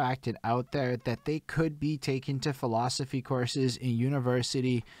abstract and out there that they could be taken to philosophy courses in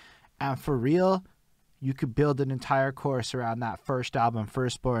university. And for real, you could build an entire course around that first album,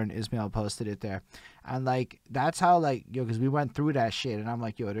 Firstborn. Ismail posted it there. And, like, that's how, like, yo, because we went through that shit. And I'm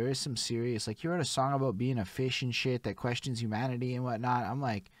like, yo, there is some serious, like, you wrote a song about being a fish and shit that questions humanity and whatnot. I'm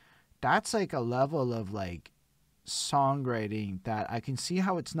like, that's, like, a level of, like, songwriting that I can see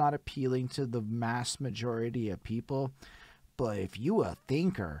how it's not appealing to the mass majority of people. But if you a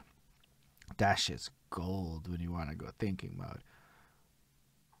thinker, that shit's gold when you want to go thinking mode.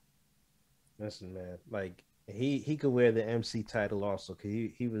 Listen, man, like he could wear the MC title also, cause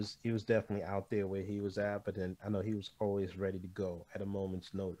he was definitely out there where he was at, but then I know he was always ready to go at a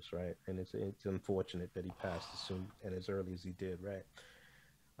moment's notice, right? And it's unfortunate that he passed as soon and as early as he did, right?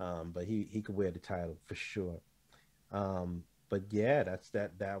 But he could wear the title for sure. But yeah,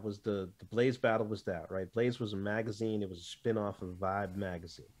 that was the Blaze battle was that, right? Blaze was a magazine. It was a spin-off of Vibe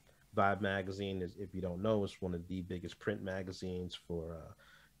magazine. Vibe magazine is, if you don't know, it's one of the biggest print magazines for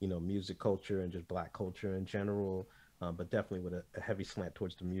music culture and just black culture in general, but definitely with a heavy slant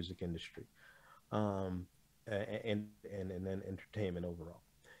towards the music industry, um, and then entertainment overall.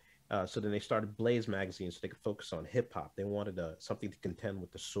 So then they started Blaze magazine so they could focus on hip hop. They wanted something to contend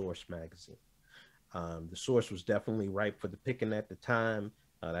with the Source magazine. The Source was definitely ripe for the picking at the time.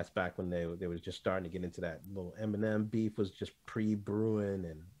 That's back when they were just starting to get into that little Eminem beef was just pre-brewing,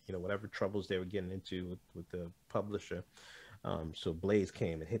 and whatever troubles they were getting into with the publisher. So Blaze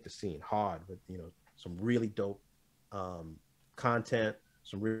came and hit the scene hard with some really dope content,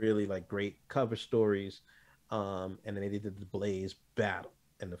 some really like great cover stories, and then they did the Blaze battle.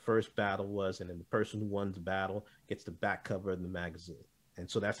 And the first battle was, and then the person who won the battle gets the back cover of the magazine. And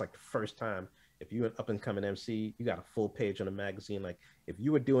so that's like the first time, if you're an up and coming MC, you got a full page on a magazine. Like if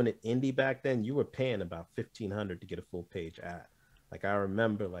you were doing it indie back then, you were paying about $1,500 to get a full page ad. Like I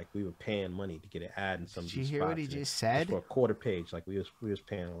remember, like we were paying money to get an ad in some of these spots. Did you hear what he just said? For a quarter page, like we was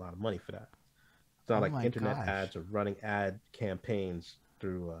paying a lot of money for that. It's not like internet ads or running ad campaigns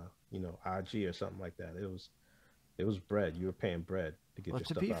through IG or something like that. It was bread. You were paying bread to get your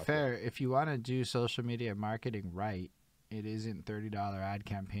stuff out. Well, to be fair, if you want to do social media marketing right, it isn't $30 ad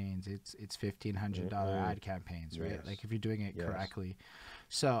campaigns. It's $1,500 ad campaigns, right? Yes. Like if you're doing it correctly.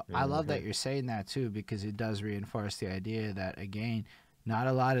 So I love that you're saying that too, because it does reinforce the idea that, again, not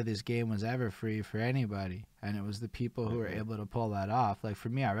a lot of this game was ever free for anybody, and it was the people who were able to pull that off. Like for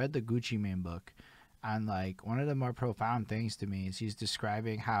me, I read the Gucci Mane book, and like one of the more profound things to me is he's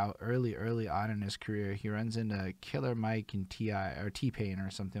describing how early on in his career he runs into Killer Mike and T-Pain or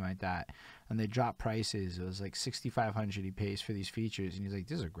something like that, and they drop prices. It was like $6,500 he pays for these features, and he's like,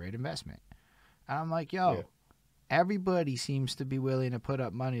 "This is a great investment." And I'm like, "Yo." Yeah. Everybody seems to be willing to put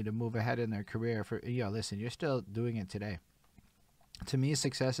up money to move ahead in their career. Listen, you're still doing it today. To me,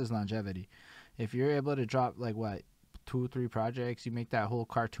 success is longevity. If you're able to drop like 2-3 projects, you make that whole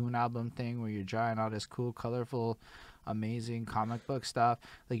cartoon album thing where you're drawing all this cool, colorful, amazing comic book stuff.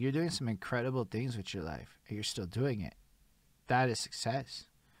 Like you're doing some incredible things with your life, and you're still doing it. That is success.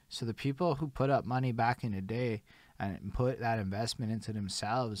 So the people who put up money back in the day and put that investment into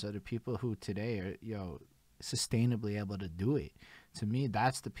themselves are the people who today are sustainably able to do it. To me,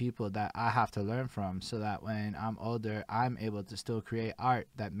 that's the people that I have to learn from, so that when I'm older, I'm able to still create art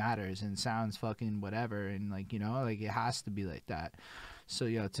that matters and sounds fucking whatever, and like it has to be like that. So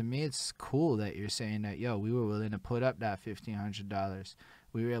to me, it's cool that you're saying that we were willing to put up that $1,500.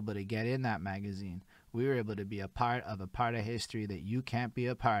 We were able to get in that magazine. We were able to be a part of history that you can't be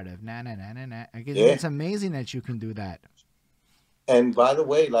a part of. It's amazing that you can do that. And by the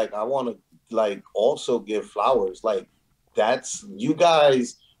way, like I want to like also give flowers. Like that's you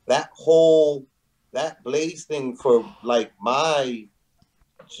guys, that Blaze thing for like my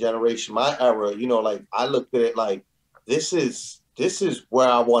generation, my era, like I looked at it like this is where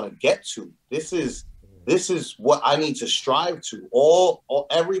I want to get to. This is what I need to strive to. All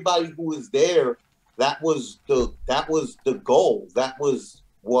everybody who is there, that was the goal. That was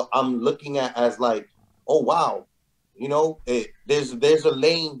what I'm looking at as like, oh wow. There's a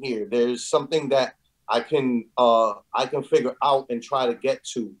lane here. There's something that I can figure out and try to get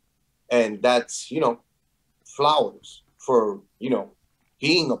to, and that's flowers for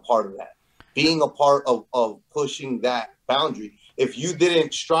being a part of that. being a part of pushing that boundary. If you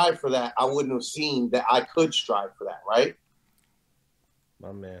didn't strive for that, I wouldn't have seen that I could strive for that, right?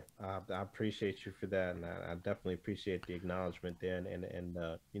 My man, I appreciate you for that, and I definitely appreciate the acknowledgement there, and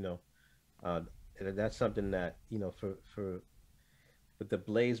uh, that's something that for the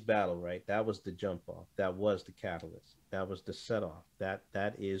Blaze battle, right? That was the jump off. That was the catalyst. That was the set off. That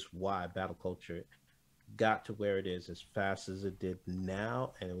is why battle culture got to where it is as fast as it did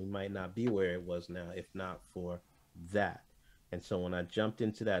now, and we might not be where it was now if not for that. And so when I jumped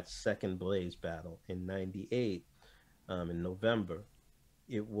into that second Blaze battle in '98, in November,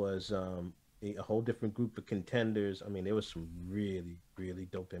 it was a whole different group of contenders. I mean, there was some really, really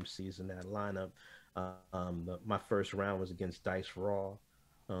dope MCs in that lineup. My first round was against Dice Raw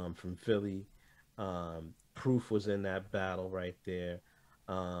from Philly. Proof was in that battle right there.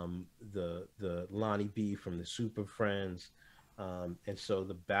 The Lonnie B from the Super Friends. And so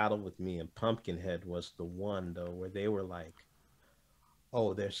the battle with me and Pumpkinhead was the one though where they were like,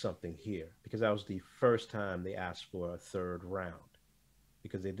 "Oh, there's something here," because that was the first time they asked for a third round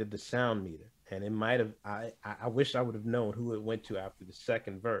because they did the sound meter, and it might have. I wish I would have known who it went to after the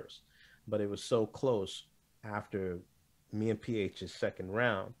second verse, but it was so close after me and PH's second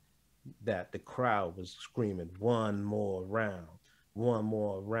round that the crowd was screaming one more round,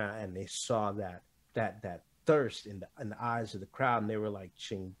 and they saw that thirst in the eyes of the crowd, and they were like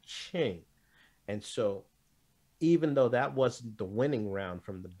ching ching, and so even though that wasn't the winning round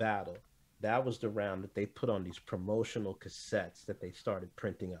from the battle, that was the round that they put on these promotional cassettes that they started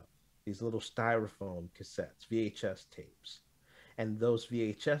printing up. These little styrofoam cassettes, VHS tapes. And those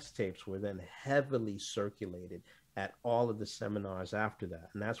VHS tapes were then heavily circulated at all of the seminars after that.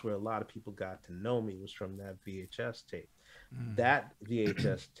 And that's where a lot of people got to know me was from that VHS tape. That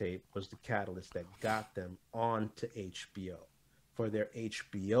VHS tape was the catalyst that got them onto HBO for their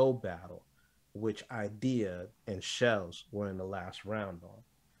HBO battle, which Idea and Shells were in the last round on.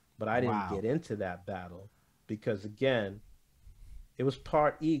 But I didn't Wow. get into that battle because, again, it was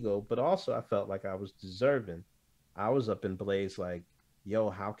part ego, but also I felt like I was deserving. I was up in Blaze like, yo,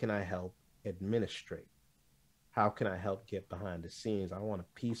 how can I help administrate? How can I help get behind the scenes? I want a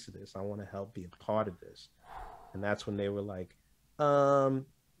piece of this. I want to help be a part of this. And that's when they were like, um,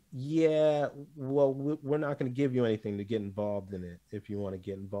 yeah, well, we're not going to give you anything to get involved in it if you want to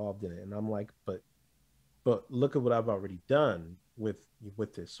get involved in it. And I'm like, but look at what I've already done with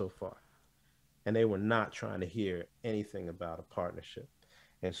this so far. And they were not trying to hear anything about a partnership.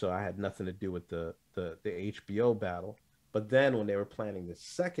 And so I had nothing to do with the HBO battle. But then when they were planning the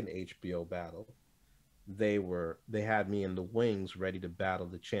second HBO battle, they had me in the wings ready to battle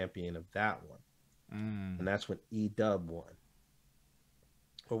the champion of that one. And that's when E-Dub won.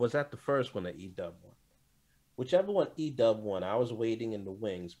 Or was that the first one that E-Dub won? Whichever one E-Dub won, I was waiting in the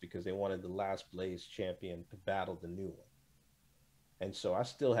wings because they wanted the last Blaze champion to battle the new one. And so I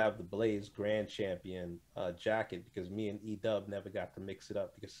still have the Blaze Grand Champion jacket because me and E-Dub never got to mix it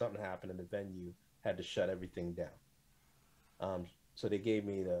up because something happened in the venue, had to shut everything down. So they gave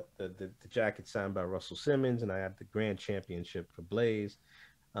me the jacket signed by Russell Simmons, and I had the Grand Championship for Blaze.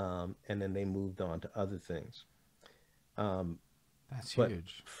 And then they moved on to other things. That's But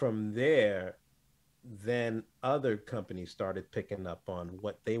huge. from there, then other companies started picking up on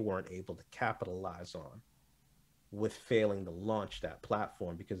what they weren't able to capitalize on with failing to launch that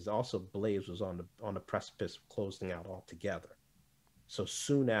platform because also Blaze was on the precipice of closing out altogether. So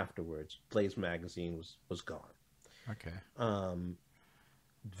soon afterwards, Blaze magazine was gone. Okay.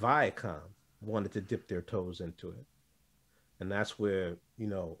 Viacom wanted to dip their toes into it, and that's where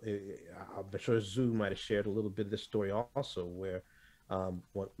I'm sure Zoo might have shared a little bit of this story also, where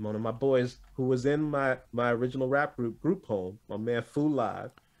one of my boys who was in my original rap group home, my man Fu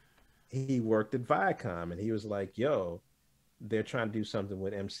Live, he worked at Viacom, and he was like, "Yo, they're trying to do something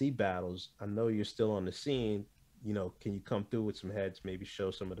with MC battles. I know you're still on the scene. Can you come through with some heads? Maybe show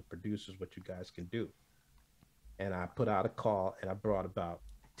some of the producers what you guys can do." And I put out a call, and I brought about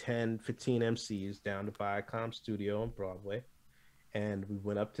 10, 15 MCs down to Viacom studio on Broadway, and we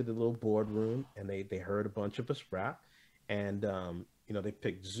went up to the little boardroom, and they heard a bunch of us rap, and they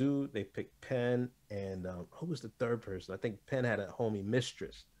picked Zoo, they picked Penn, and who was the third person? I think Penn had a homie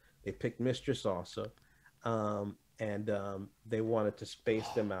Mistress. They picked Mistress also, and they wanted to space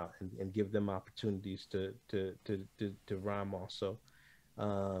them out and give them opportunities to rhyme also,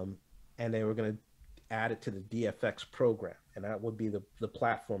 and they were going to add it to the DFX program, and that would be the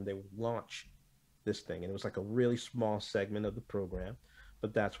platform they would launch this thing. And it was like a really small segment of the program,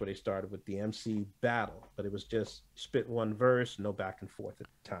 but that's where they started with the MC battle. But it was just spit one verse, no back and forth at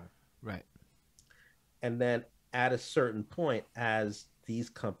the time. Right. And then at a certain point, as these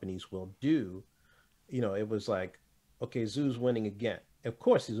companies will do. It was like, okay, Zoo's winning again. Of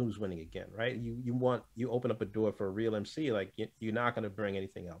course, Zoo's winning again, right? You open up a door for a real MC, like you're not going to bring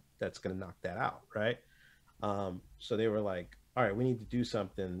anything up that's going to knock that out, right? So they were like, all right, we need to do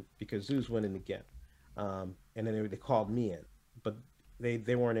something because Zoo's winning again. And then they called me in, but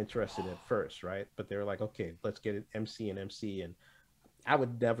they weren't interested at first, right? But they were like, okay, let's get it MC and MC. And I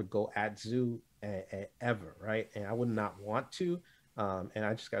would never go at Zoo ever, right? And I would not want to. And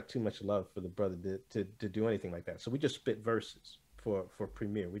I just got too much love for the brother to do anything like that. So we just spit verses for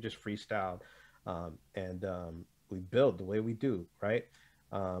premiere. We just freestyled, and we build the way we do, right?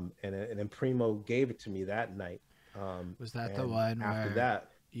 And then Primo gave it to me that night. Was that the one after where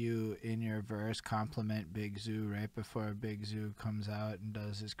that, you, in your verse, compliment Big Zoo right before Big Zoo comes out and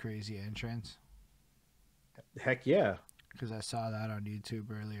does his crazy entrance? heck yeah. Because I saw that on YouTube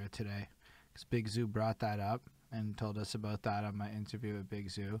earlier today. Because Big Zoo brought that up and told us about that on my interview with Big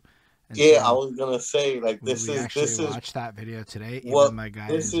Zoo. And Yeah, so I was gonna say like we actually watched that video today. Even my guy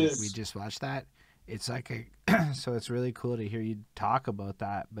is like, we just watched that. It's like a so it's really cool to hear you talk about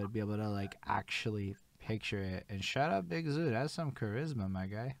that, but be able to like actually picture it. And shout out Big Zoo. That's some charisma, my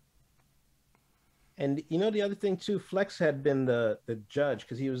guy. And the other thing too, Flex had been the judge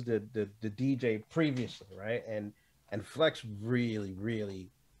because he was the DJ previously, right? And Flex really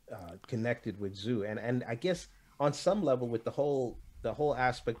connected with Zoo, and I guess on some level with the whole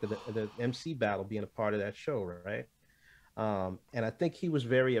aspect of the MC battle being a part of that show, right? And I think he was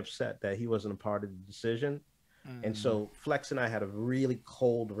very upset that he wasn't a part of the decision. And so Flex and I had a really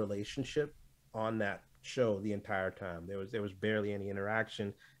cold relationship on that show the entire time. There was barely any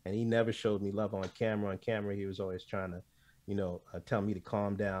interaction, and he never showed me love on camera. On camera, he was always trying to, tell me to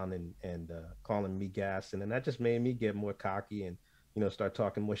calm down and calling me gas, and then that just made me get more cocky and start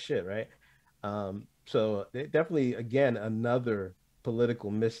talking more shit, right? So definitely, again, another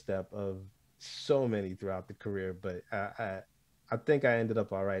political misstep of so many throughout the career, but I think I ended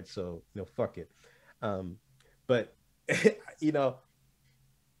up all right. So fuck it. But you know,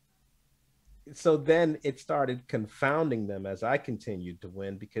 so then it started confounding them as I continued to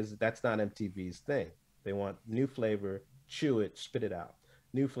win because that's not MTV's thing. They want new flavor, chew it, spit it out.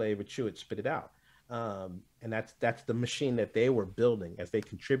 New flavor, chew it, spit it out. And that's the machine that they were building as they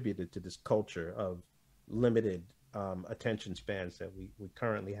contributed to this culture of limited attention spans that we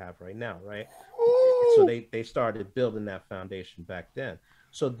currently have right now, right? So they started building that foundation back then.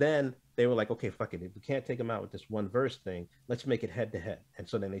 So then they were like, okay, fuck it. If we can't take them out with this one verse thing, let's make it head to head. And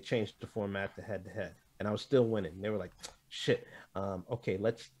so then they changed the format to head to head. And I was still winning. And they were like, shit, okay,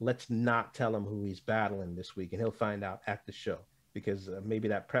 let's not tell him who he's battling this week, and he'll find out at the show because maybe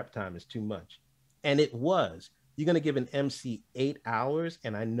that prep time is too much. And it was. You're gonna give an MC 8 hours,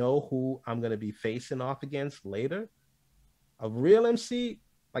 and I know who I'm gonna be facing off against later. A real MC,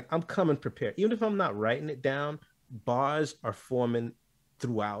 like I'm coming prepared. Even if I'm not writing it down, bars are forming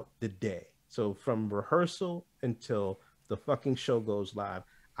throughout the day. So from rehearsal until the fucking show goes live,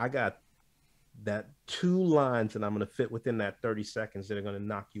 I got that 2 lines and I'm going to fit within that 30 seconds that are going to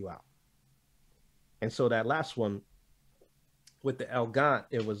knock you out. And so that last one with the El Gant,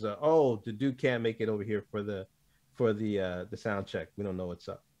 it was the dude can't make it over here for the sound check. We don't know what's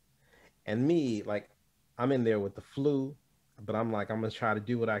up. And me, like, I'm in there with the flu, but I'm like, I'm going to try to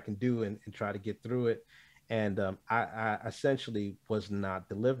do what I can do and try to get through it. And I essentially was not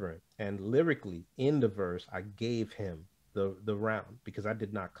delivering. And lyrically, in the verse, I gave him the round because I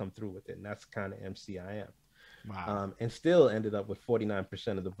did not come through with it. And that's the kind of MC I am. Wow. And still ended up with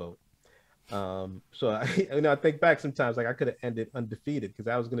 49% of the vote. So I think back sometimes, like I could have ended undefeated because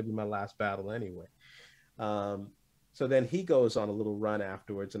that was going to be my last battle anyway. So then he goes on a little run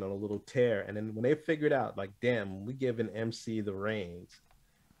afterwards and on a little tear. And then when they figured out, like, damn, we give an MC the reins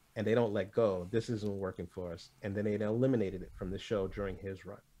and they don't let go, this isn't working for us. And then they eliminated it from the show during his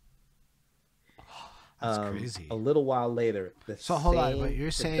run. That's crazy. A little while later, hold on. What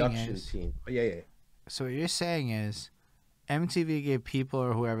you're saying is, team. Yeah. So what you're saying is, MTV gave people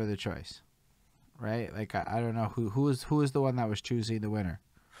or whoever the choice, right? Like I don't know who was the one that was choosing the winner.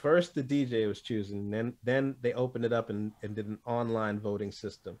 First, the DJ was choosing, then they opened it up and did an online voting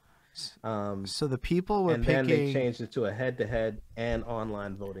system. So the people were picking, then they changed it to a head-to-head and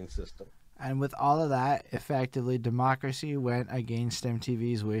online voting system. And with all of that, effectively, democracy went against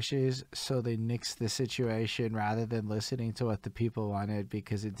MTV's wishes, so they nixed the situation rather than listening to what the people wanted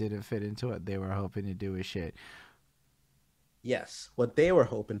because it didn't fit into what they were hoping to do with shit. Yes, what they were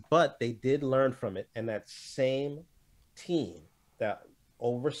hoping, but they did learn from it, and that same team that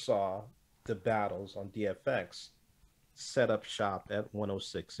oversaw the battles on DFX set up shop at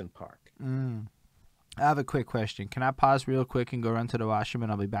 106 in Park. I have a quick question. Can I pause real quick and go run to the washroom,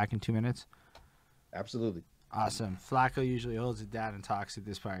 and I'll be back in 2 minutes? Absolutely. Awesome. Flacco usually holds it down and talks at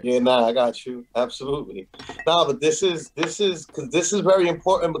this part. Yeah, nah, I got you. Absolutely. Nah, but this is because this is very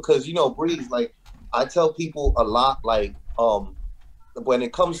important because Breeze, like I tell people a lot, like when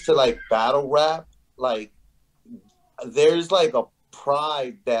it comes to like battle rap, like there's like a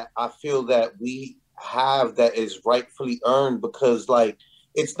pride that I feel that we have that is rightfully earned because like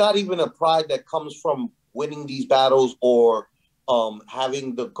it's not even a pride that comes from winning these battles or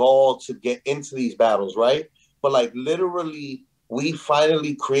having the gall to get into these battles, right? But like literally we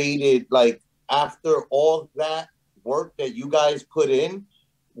finally created like after all that work that you guys put in,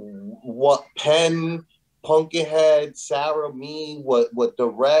 what Penn, Pumpkinhead, Sarah, me, what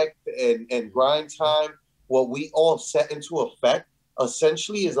Direct and Grind Time, what we all set into effect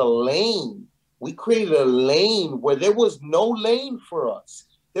essentially is a lane. We created a lane where there was no lane for us.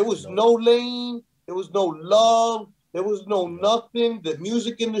 There was no lane. There was no love. There was no nothing. The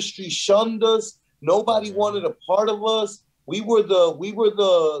music industry shunned us. Nobody wanted a part of us. We were the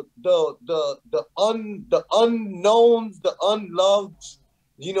unknowns, the unloved,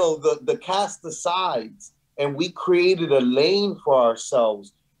 the cast asides. And we created a lane for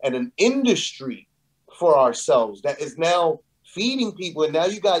ourselves and an industry for ourselves that is now feeding people. And now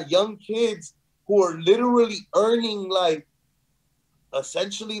you got young kids who are literally earning like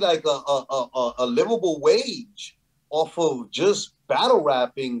essentially like a livable wage off of just battle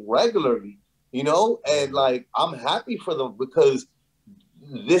rapping regularly, and like I'm happy for them because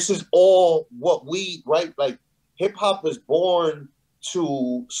this is all what we right, like hip hop was born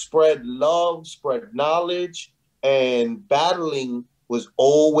to spread love, spread knowledge, and battling was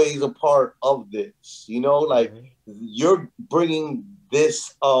always a part of this, like you're bringing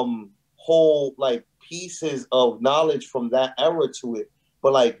this whole like pieces of knowledge from that era to it.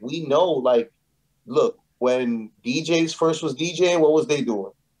 But like we know, like, look, when DJs first was DJing, what was they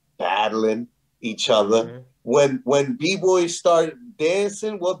doing? Battling each other. When B-boys started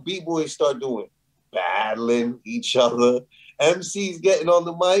dancing, what B-boys start doing? Battling each other. MCs getting on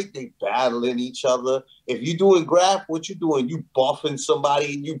the mic, they battling each other. If you doing graph, what you doing? You buffing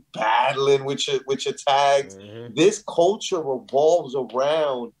somebody and you battling with your tags. This culture revolves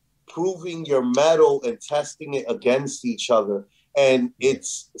around proving your metal and testing it against each other. And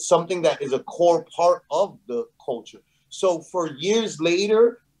it's something that is a core part of the culture. So for years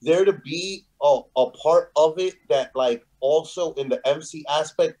later, there to be a part of it that like also in the MC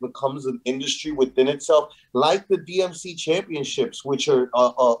aspect becomes an industry within itself, like the DMC championships, which are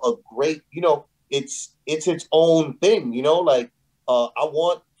a great, it's its own thing, like I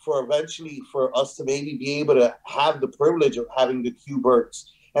want for eventually for us to maybe be able to have the privilege of having the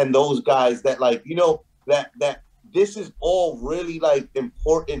Q-Berts and those guys that like, that this is all really like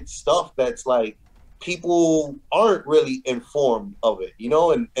important stuff that's like people aren't really informed of it,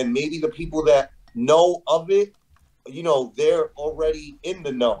 and maybe the people that know of it, they're already in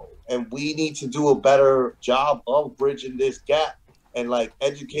the know. And we need to do a better job of bridging this gap and like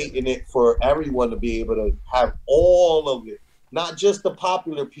educating it for everyone to be able to have all of it, not just the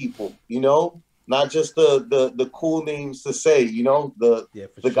popular people, not just the cool names to say,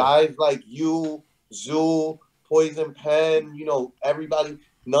 the guys like you, Zoo, Poison Pen, everybody,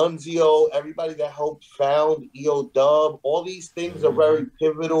 Nunzio, everybody that helped found EO Dub, all these things are very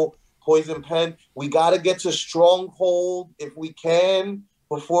pivotal. Poison Pen, we got to get to Stronghold if we can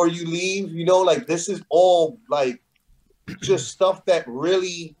before you leave. Like this is all like just stuff that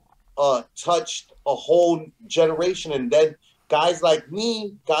really touched a whole generation. And then guys like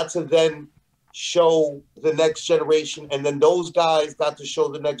me got to then show the next generation. And then those guys got to show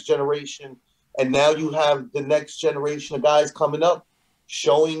the next generation. And now you have the next generation of guys coming up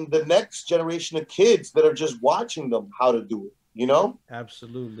showing the next generation of kids that are just watching them how to do it,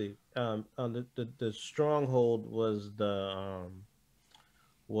 Absolutely. The stronghold was the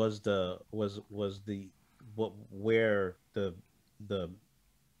what where the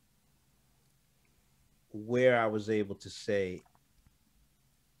where I was able to say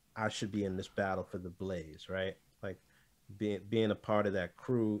I should be in this battle for the Blaze, right? Like being a part of that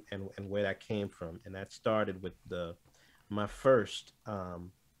crew and where that came from. And that started with my first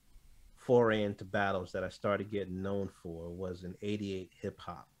foray into battles that I started getting known for was in 88 hip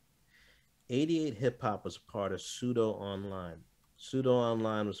hop. 88 hip hop was part of Pseudo Online. Pseudo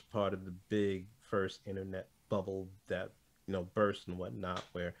Online was part of the big first internet bubble that burst and whatnot,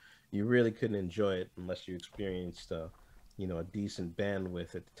 where you really couldn't enjoy it unless you experienced a decent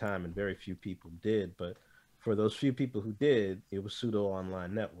bandwidth at the time, and very few people did. But for those few people who did, it was Pseudo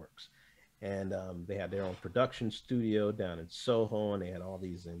Online Networks, and they had their own production studio down in Soho, and they had all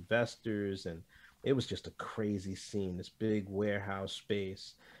these investors, and it was just a crazy scene. This big warehouse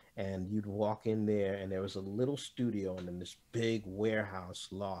space, and you'd walk in there, and there was a little studio, and then this big warehouse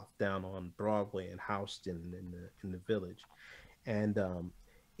loft down on Broadway in Houston in the village. And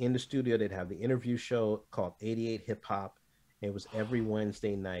in the studio, they'd have the interview show called 88 Hip Hop. It was every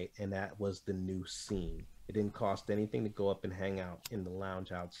Wednesday night, and that was the new scene. It didn't cost anything to go up and hang out in the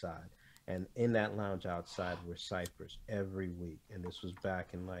lounge outside. And in that lounge outside were ciphers every week. And this was back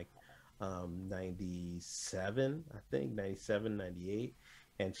in like 97, I think, 97, 98.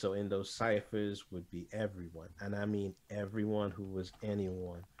 And so in those ciphers would be everyone. And I mean everyone who was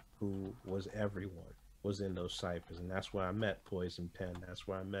anyone who was everyone was in those ciphers. And that's where I met Poison Pen. That's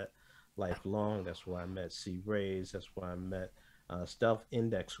where I met Lifelong. That's where I met C Rays. That's where I met Stealth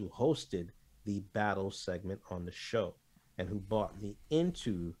Index, who hosted the battle segment on the show and who brought me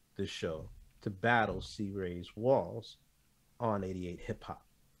into the show to battle C Ray's Walls on 88 Hip Hop.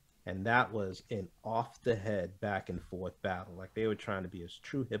 And that was an off the head back and forth battle. Like they were trying to be as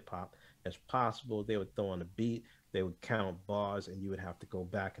true hip hop as possible. They would throw on a beat, they would count bars, and you would have to go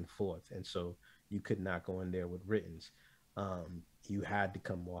back and forth. And so you could not go in there with writtens. You had to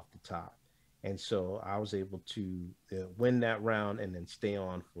come off the top. And so I was able to win that round and then stay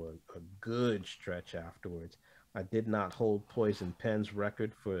on for a good stretch afterwards. I did not hold Poison Pen's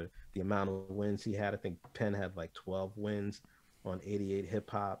record for the amount of wins he had. I think Penn had like 12 wins on 88 Hip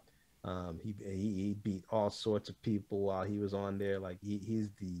Hop. He beat all sorts of people while he was on there. Like he's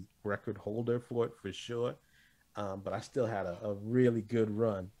the record holder for it for sure. But I still had a really good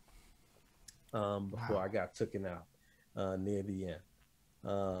run before I got taken out near the end.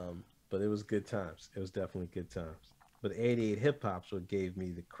 But it was good times. It was definitely good times. But 88 Hip Hop's what gave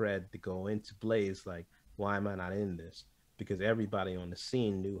me the cred to go into Blaze. Like, why am I not in this? Because everybody on the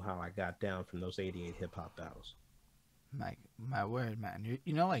scene knew how I got down from those 88 Hip Hop battles. My word, man.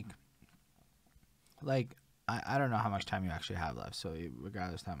 You know, like I don't know how much time you actually have left. So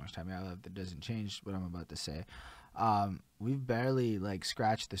regardless of how much time you have left, it doesn't change what I'm about to say. We've barely like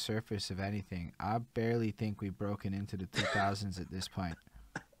scratched the surface of anything. I barely think we've broken into the 2000s at this point.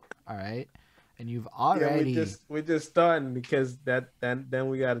 All right, and you've already we're just starting because then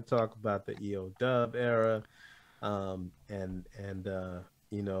we got to talk about the EO Dub era, and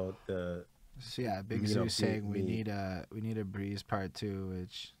you know the so yeah, Big Zoo saying we need a Breez part 2,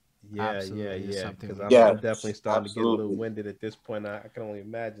 which yeah because I'm definitely starting to get a little winded at this point. I can only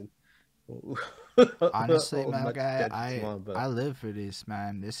imagine. Honestly, man, guy, I live for this,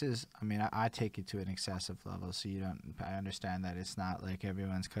 man. This is, I mean, I take it to an excessive level, so I understand that it's not like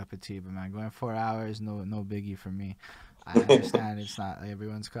everyone's cup of tea, but man, going 4 hours, no biggie for me. I understand it's not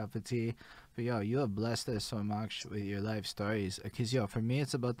everyone's cup of tea, but yo, you have blessed us so much with your life stories, because yo, for me,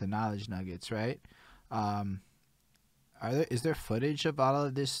 it's about the knowledge nuggets, right? Is there footage of all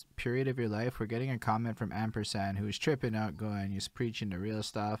of this period of your life? We're getting a comment from Ampersand, who's tripping out, going, "You're preaching the real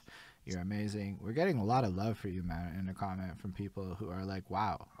stuff. You're amazing." We're getting a lot of love for you, man, in a comment from people who are like,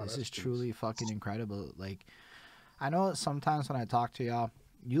 "Wow, this is truly fucking incredible." Like, I know sometimes when I talk to y'all,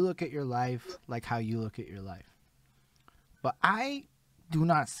 you look at your life like how you look at your life, but I do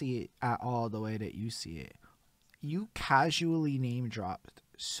not see it at all the way that you see it. You casually name dropped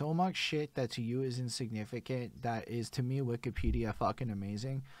so much shit that to you is insignificant, that is to me Wikipedia fucking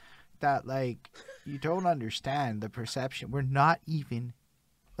amazing, that like you don't understand the perception. We're not even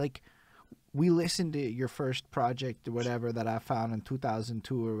like, we listened to your first project or whatever that I found in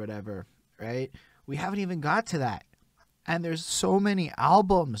 2002 or whatever, right? We haven't even got to that, and there's so many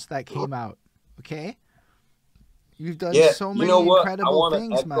albums that came out. Okay, you've done so many incredible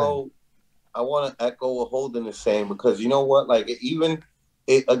things, man. I want to echo what Holden is saying, because you know what, like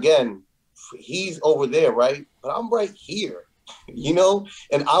again, he's over there, right? But I'm right here, you know.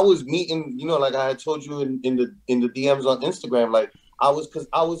 And I was meeting, you know, like I had told you in the DMs on Instagram, like I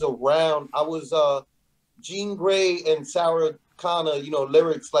was around. I was Jean Grey and Sarah Connor, you know,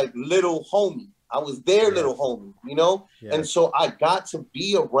 lyrics like little homie. I was their little homie, you know. And so I got to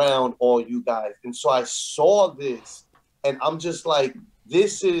be around all you guys, and so I saw this, and I'm just like,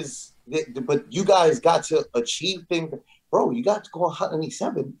 this is. But you guys got to achieve things. Bro, you got to go on Hot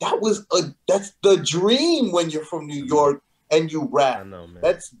 97. That's the dream when you're from New York and you rap. I know, man.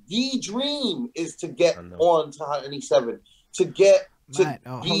 That's the dream, is to get on to Hot 97, to get to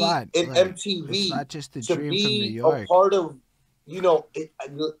be in MTV. It's not just the to dream be from New York. A part of, you know,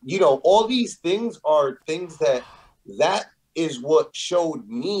 all these things are things that is what showed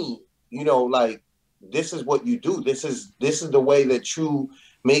me, you know, like, this is what you do. This is the way that you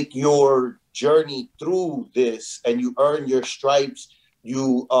make your journey through this, and you earn your stripes.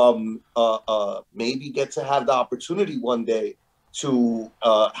 You maybe get to have the opportunity one day to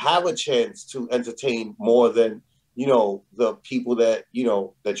have a chance to entertain more than, you know, the people that, you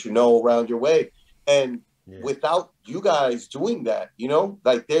know, that you know around your way. And Yeah. without you guys doing that, you know,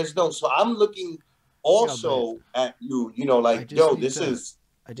 like there's no, so I'm looking Yeah, but also at you, you know, I like, just yo, need this to is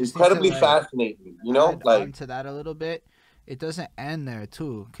I just need to incredibly like fascinating, you know, add on like, to that a little bit. It doesn't end there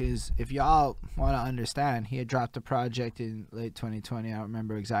too, because if y'all want to understand, he had dropped a project in late 2020. I don't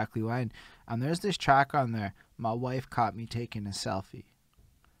remember exactly when. And there's this track on there. My wife caught me taking a selfie,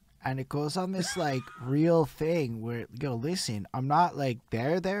 and it goes on this like real thing where, yo, listen, I'm not like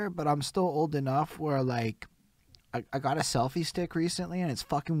there, but I'm still old enough where like I got a selfie stick recently, and it's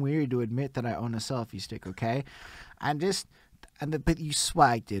fucking weird to admit that I own a selfie stick. Okay, and just but you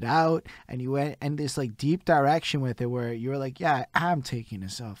swagged it out, and you went in this like deep direction with it where you were like, yeah, I'm taking a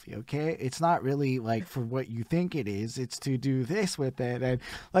selfie. Okay, it's not really like for what you think it is. It's to do this with it. And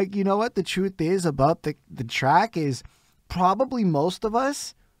like, you know what the truth is about the track is, probably most of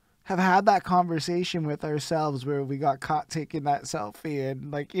us have had that conversation with ourselves where we got caught taking that selfie,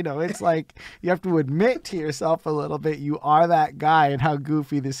 and like, you know, it's like you have to admit to yourself a little bit you are that guy and how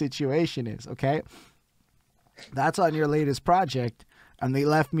goofy the situation is. Okay, that's on your latest project, and they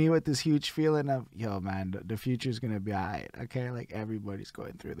left me with this huge feeling of, yo, man, the future's gonna be alright. Okay, like everybody's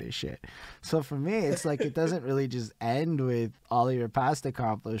going through this shit. So for me, it's like it doesn't really just end with all of your past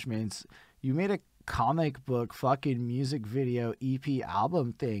accomplishments. You made a comic book fucking music video EP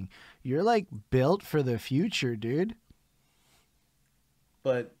album thing. You're like built for the future, dude.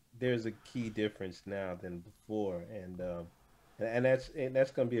 But there's a key difference now than before, and that's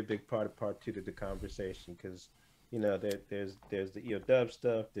going to be a big part of part two of the conversation because there's the EOW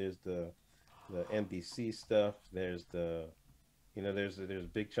stuff, there's the NBC stuff, there's the there's a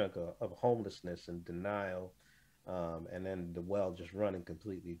big chunk of homelessness and denial, and then the well just running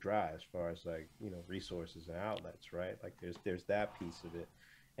completely dry as far as like resources and outlets, right? Like there's that piece of it,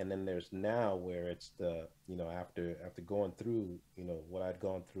 and then there's now where it's the after going through what I'd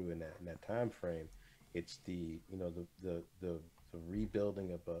gone through in that time frame, it's the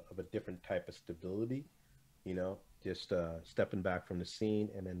rebuilding of a different type of stability, just stepping back from the scene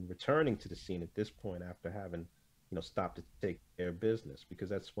and then returning to the scene at this point after having stopped to take care of business, because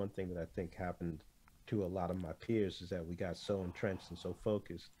that's one thing that I think happened to a lot of my peers is that we got so entrenched and so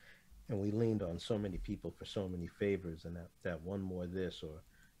focused, and we leaned on so many people for so many favors, and that one more this, or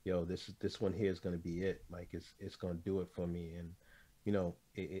this one here is going to be it, like it's going to do it for me. And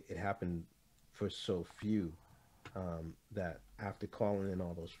it happened for so few, that after calling in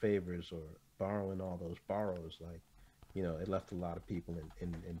all those favors or borrowing all those borrows, like it left a lot of people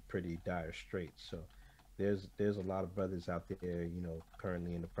in pretty dire straits. So there's a lot of brothers out there,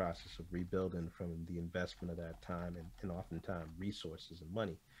 currently in the process of rebuilding from the investment of that time and oftentimes resources and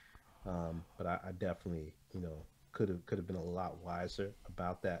money. But I definitely, could have been a lot wiser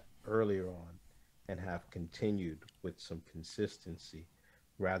about that earlier on, and have continued with some consistency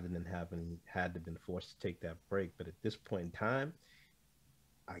rather than having had to been forced to take that break. But at this point in time,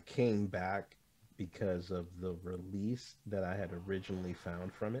 I came back because of the release that I had originally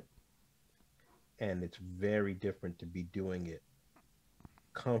found from it, and it's very different to be doing it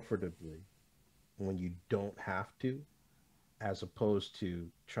comfortably when you don't have to, as opposed to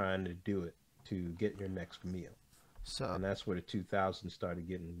trying to do it to get your next meal. So And that's where the 2000s started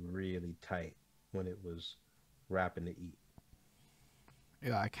getting really tight, when it was rapping to eat.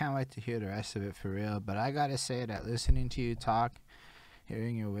 yeah, I can't wait to hear the rest of it for real. But I gotta say that listening to you talk,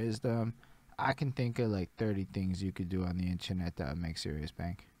 hearing your wisdom, I can think of like 30 things you could do on the internet that would make serious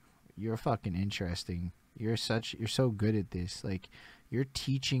bank. You're fucking interesting. You're so good at this. Like, you're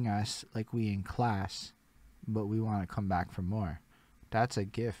teaching us like we in class, but we want to come back for more. That's a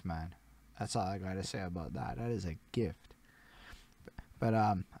gift, man. That's all I gotta say about that. That is a gift. But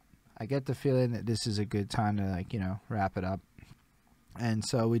I get the feeling that this is a good time to like wrap it up. And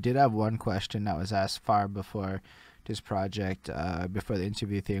so we did have one question that was asked far before this project, before the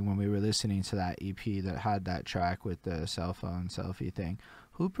interview thing, when we were listening to that EP that had that track with the cell phone selfie thing.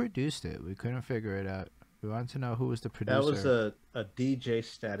 Who produced it? We couldn't figure it out. We wanted to know who was the That was producer. a DJ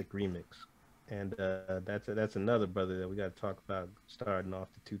Static remix, and that's another brother that we got to talk about starting off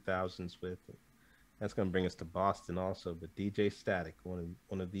the 2000s with. That's gonna bring us to Boston also. But DJ Static, one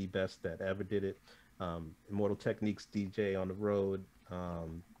of the best that ever did it. Immortal Techniques DJ on the road,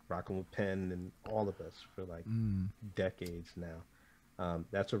 rocking with Penn and all of us for like Mm. decades now.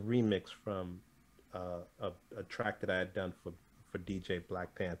 That's a remix from a track that I had done for DJ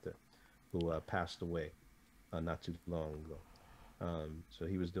Black Panther, who passed away not too long ago. So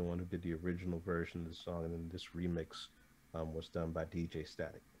he was the one who did the original version of the song, and then this remix was done by DJ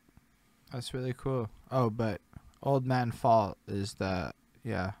Static. That's really cool. Oh, but Old Man Fall is the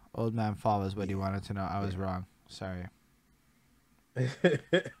yeah. Old Man Fall is what he Yeah, wanted to know. I was yeah. wrong. Sorry.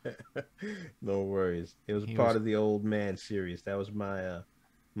 No worries. It was He part was of the Old Man series. That was my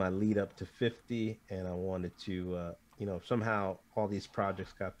lead up to 50, and I wanted to somehow all these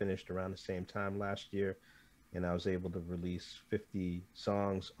projects got finished around the same time last year, and I was able to release 50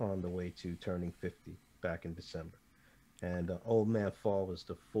 songs on the way to turning 50 back in December. And Old Man Fall was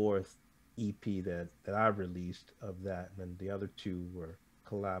the fourth EP that I released of that, and then the other two were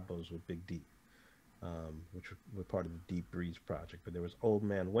collabos with Big Deep, which were part of the Deep Breeze project. But there was Old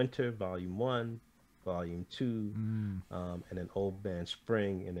Man Winter, Volume 1, Volume 2, mm, and then Old Man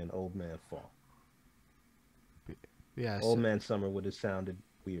Spring, and then Old Man Fall. yeah. Old So Man Summer would have sounded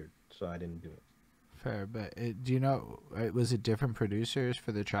weird, so I didn't do it. fair, but do you know? Was it different producers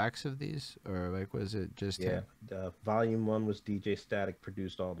for the tracks of these, or like was it just Yeah, him? Volume 1 was DJ Static,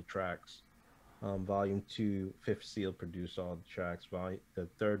 produced all the tracks. Volume 2, Fifth Seal produced all the tracks. The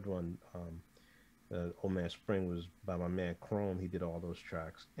third one, Old Man Spring, was by my man Chrome. He did all those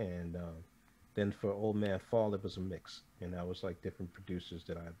tracks. And then for Old Man Fall, it was a mix, and that was like different producers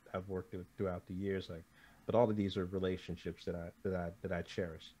that I've worked with throughout the years. Like, but all of these are relationships that I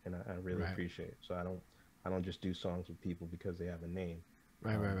cherish, and I really Right, appreciate. So I don't just do songs with people because they have a name.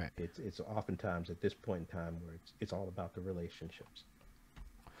 right, right, right. It's oftentimes at this point in time where it's all about the relationships.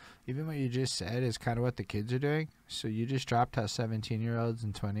 Even what you just said is kind of what the kids are doing. So you just dropped how 17-year-olds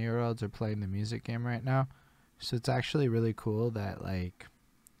and 20-year-olds are playing the music game right now. So it's actually really cool that like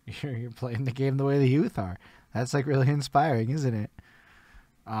you're playing the game the way the youth are. That's like really inspiring, isn't it?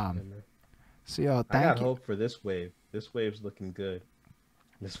 Yeah, Um. man. So yo, I got thank you. hope for this wave. This wave's looking good.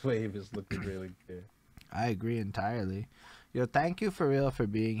 This wave is looking really good. I agree entirely. Yo, thank you for real for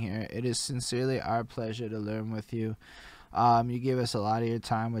being here. It is sincerely our pleasure to learn with you. You gave us a lot of your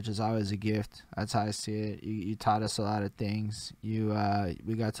time, which is always a gift. That's how I see it. You taught us a lot of things.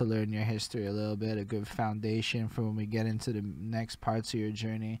 We got to learn your history a little bit, a good foundation for when we get into the next parts of your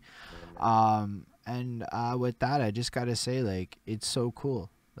journey. Yeah, man. And with that, I just gotta say, like, it's so cool.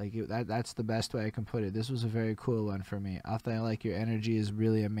 Like that's the best way I can put it. This was a very cool one for me. I feel like your energy is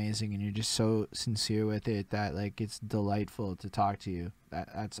really amazing, and you're just so sincere with it that like it's delightful to talk to you.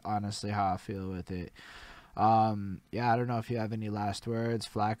 That's honestly how I feel with it. Yeah, I don't know if you have any last words,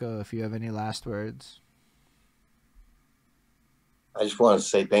 Flacco. If you have any last words. I just want to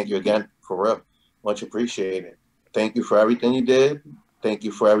say thank you again, for real. Much appreciated. Thank you for everything you did. Thank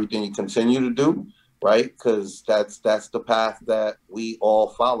you for everything you continue to do, right? Because that's the path that we all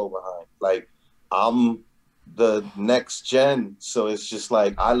follow behind. Like, I'm the next gen, so it's just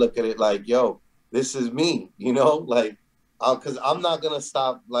like I look at it like, yo, this is me, like, because I'm not gonna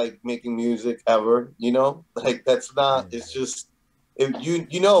stop like making music ever, like that's not. Yeah, It's man. just if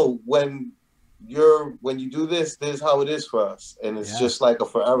when you do this is how it is for us, and it's Yeah. just like a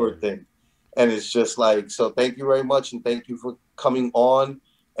forever Yeah. thing. And it's just like, so thank you very much, and thank you for coming on.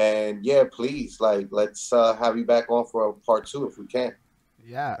 And yeah, please, like, let's have you back on for a part two if we can.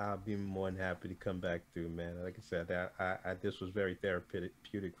 Yeah. I'll be more than happy to come back through, man. Like I said, this was very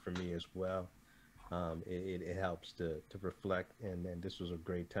therapeutic for me as well. It helps to reflect, and this was a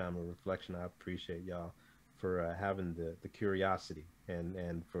great time of reflection. I appreciate y'all for having the curiosity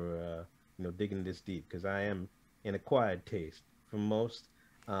and for digging this deep, because I am an acquired taste for most.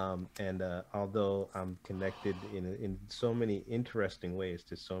 And although I'm connected in so many interesting ways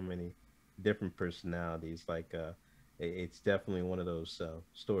to so many different personalities, like it's definitely one of those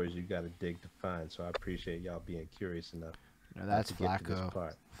stories you got to dig to find. So I appreciate y'all being curious enough No, that's to get to this Flacco.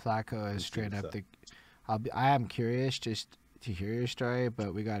 part. Flacco Let is me see straight what's up up. the. I am curious just to hear your story,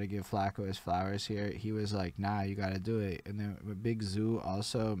 but we got to give Flacco his flowers here. He was like, "Nah, you got to do it." And then with Big Zoo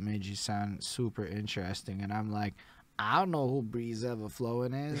also made you sound super interesting, and I'm like, I don't know who Breez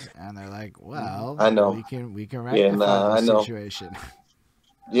Evahflowin is, and they're like, Hmm. well, I know. we can Yeah, rectify nah, I this know. situation.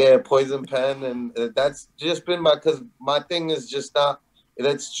 Yeah, Poison Pen, and that's just been because my thing is just not.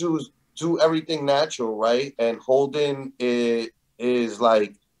 Let's choose do everything natural, right? And Holden is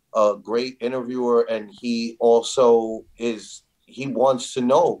like a great interviewer, and he also is. He wants to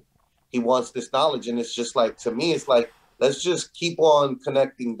know. He wants this knowledge, and it's just like, to me, it's like, let's just keep on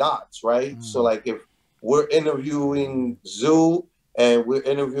connecting dots, right? So Mm, like, if we're interviewing Zoo and we're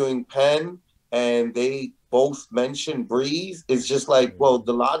interviewing Penn, and they both mention Breeze, it's just like, well, Hmm.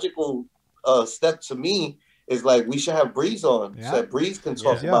 the logical step to me is like, we should have Breeze on so yeah, that Breeze can cause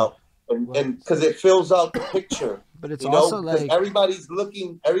talk Yeah. yo, about, and Well, and because it fills out the picture, but it's also because like, everybody's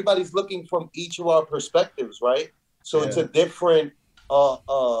looking from each of our perspectives, right? So it's yeah. a different uh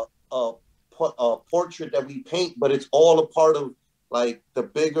uh uh, portrait that we paint, but it's all a part of like the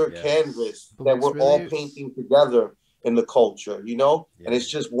bigger canvas But that what's we're all really- painting together in the culture, you know? Yeah. And it's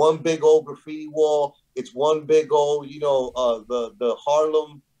just one big old graffiti wall. It's one big old, you know, the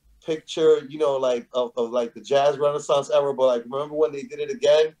Harlem picture, you know, like of like the jazz renaissance era. But like, remember when they did it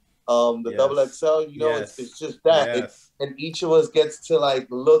again? The double XL, you know, it's just that. And each of us gets to like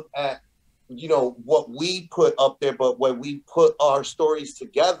look at, you know, what we put up there, but when we put our stories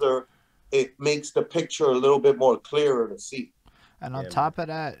together, it makes the picture a little bit more clearer to see. And on top of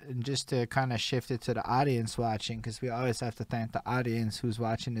that, and just to kind of shift it to the audience watching, because we always have to thank the audience who's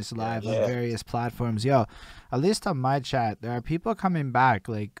watching this live on various platforms. Yo, at least on my chat, there are people coming back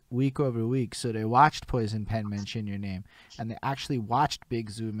like week over week. So they watched Poison Pen mention your name, and they actually watched Big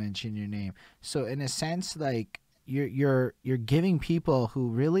Zoo mention your name. So in a sense, like you're giving people who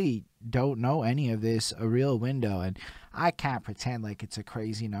really don't know any of this a real window. And I can't pretend like it's a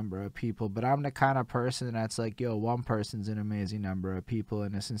crazy number of people, but I'm the kind of person that's like, yo, one person's an amazing number of people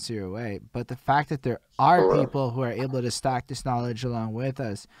in a sincere way. But the fact that there are people who are able to stack this knowledge along with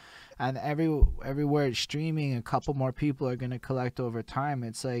us, and everywhere it's streaming, a couple more people are going to collect over time.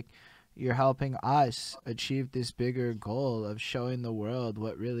 It's like you're helping us achieve this bigger goal of showing the world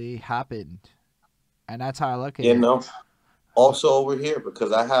what really happened. And that's how I look at it. You know, also over here,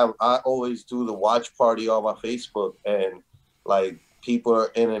 because I always do the watch party on my Facebook, and like people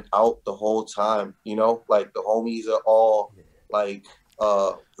are in and out the whole time, you know, like the homies are all like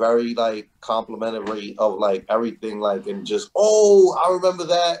very like complimentary of like everything, like, and just, oh, I remember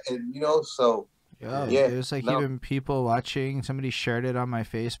that. And you know, so there's like even people watching. Somebody shared it on my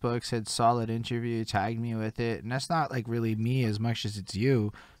Facebook, said solid interview, tagged me with it. And that's not like really me as much as it's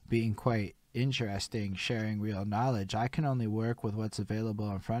you being quite interesting, sharing real knowledge. I can only work with what's available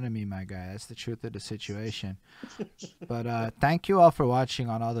in front of me, my guy. That's the truth of the situation. But thank you all for watching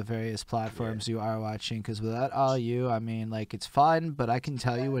on all the various platforms you are watching, because without all you, I mean, like, it's fun, but I can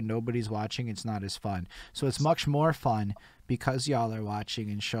tell you when nobody's watching, it's not as fun. So it's much more fun because y'all are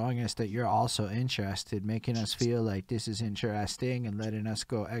watching and showing us that you're also interested, making us feel like this is interesting and letting us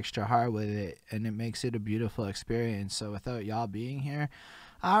go extra hard with it, and it makes it a beautiful experience. So without y'all being here,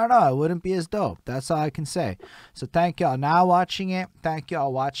 I don't know, it wouldn't be as dope. That's all I can say. So thank y'all now watching it. Thank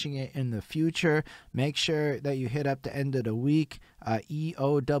y'all watching it in the future. Make sure that you hit up the end of the week,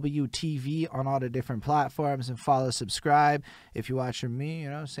 EOWTV on all the different platforms, and follow, subscribe. If you're watching me, you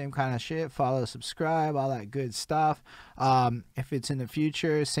know, same kind of shit. Follow, subscribe, all that good stuff. If it's in the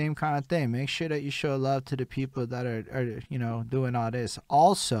future, same kind of thing. Make sure that you show love to the people that are you know, doing all this.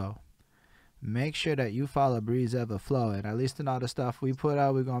 Also, make sure that you follow Breez Evahflowin. At least in all the stuff we put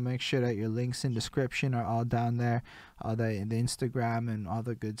out, we're going to make sure that your links in description are all down there. All the Instagram and all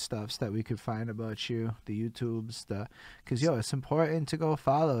the good stuffs that we could find about you. The YouTubes. Because, yo, it's important to go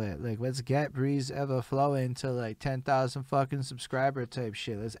follow it. Like, let's get Breez Evahflowin to, like, 10,000 fucking subscriber type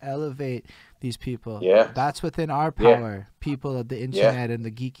shit. Let's elevate these people. Yeah. That's within our power. People of the internet and the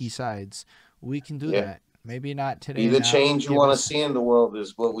geeky sides. We can do that. Maybe not today. Be the change you want to see in the world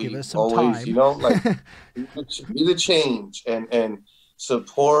is what we always, you know, like be the change and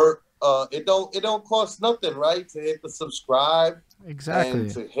support. It don't cost nothing, right? To hit the subscribe, exactly,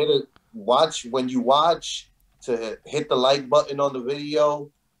 and to hit it, watch when you watch, to hit the like button on the video,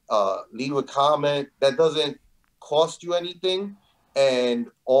 leave a comment. That doesn't cost you anything, and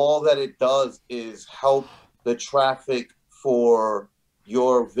all that it does is help the traffic for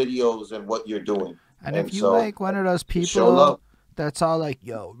your videos and what you're doing. And if you like one of those people that's all like,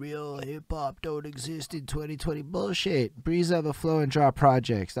 yo, real hip-hop don't exist in 2020 bullshit, Breez Evahflowin drop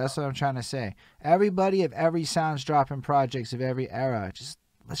projects. That's what I'm trying to say. Everybody of every sound's dropping projects of every era. Just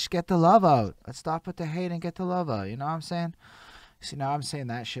let's get the love out. Let's stop with the hate and get the love out. You know what I'm saying? See, now I'm saying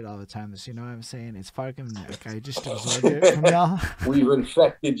that shit all the time. You know what I'm saying? It's fucking like I just absorbed it from y'all. We've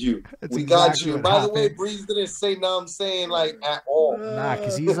infected you. We got you. By the way, Breez didn't say "now I'm saying" like at all. Nah,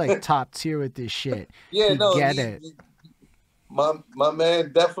 because he's like top tier with this shit. Yeah, Get it. My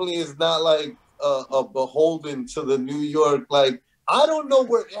man definitely is not like a beholden to the New York. Like, I don't know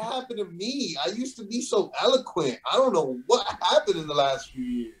what happened to me. I used to be so eloquent. I don't know what happened in the last few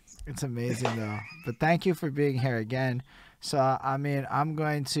years. It's amazing though. But thank you for being here again. So, I mean,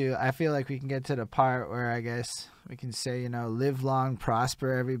 I feel like we can get to the part where I guess we can say, you know, live long,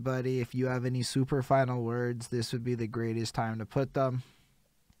 prosper, everybody. If you have any super final words, this would be the greatest time to put them.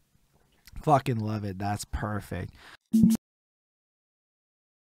 Fucking love it. That's perfect.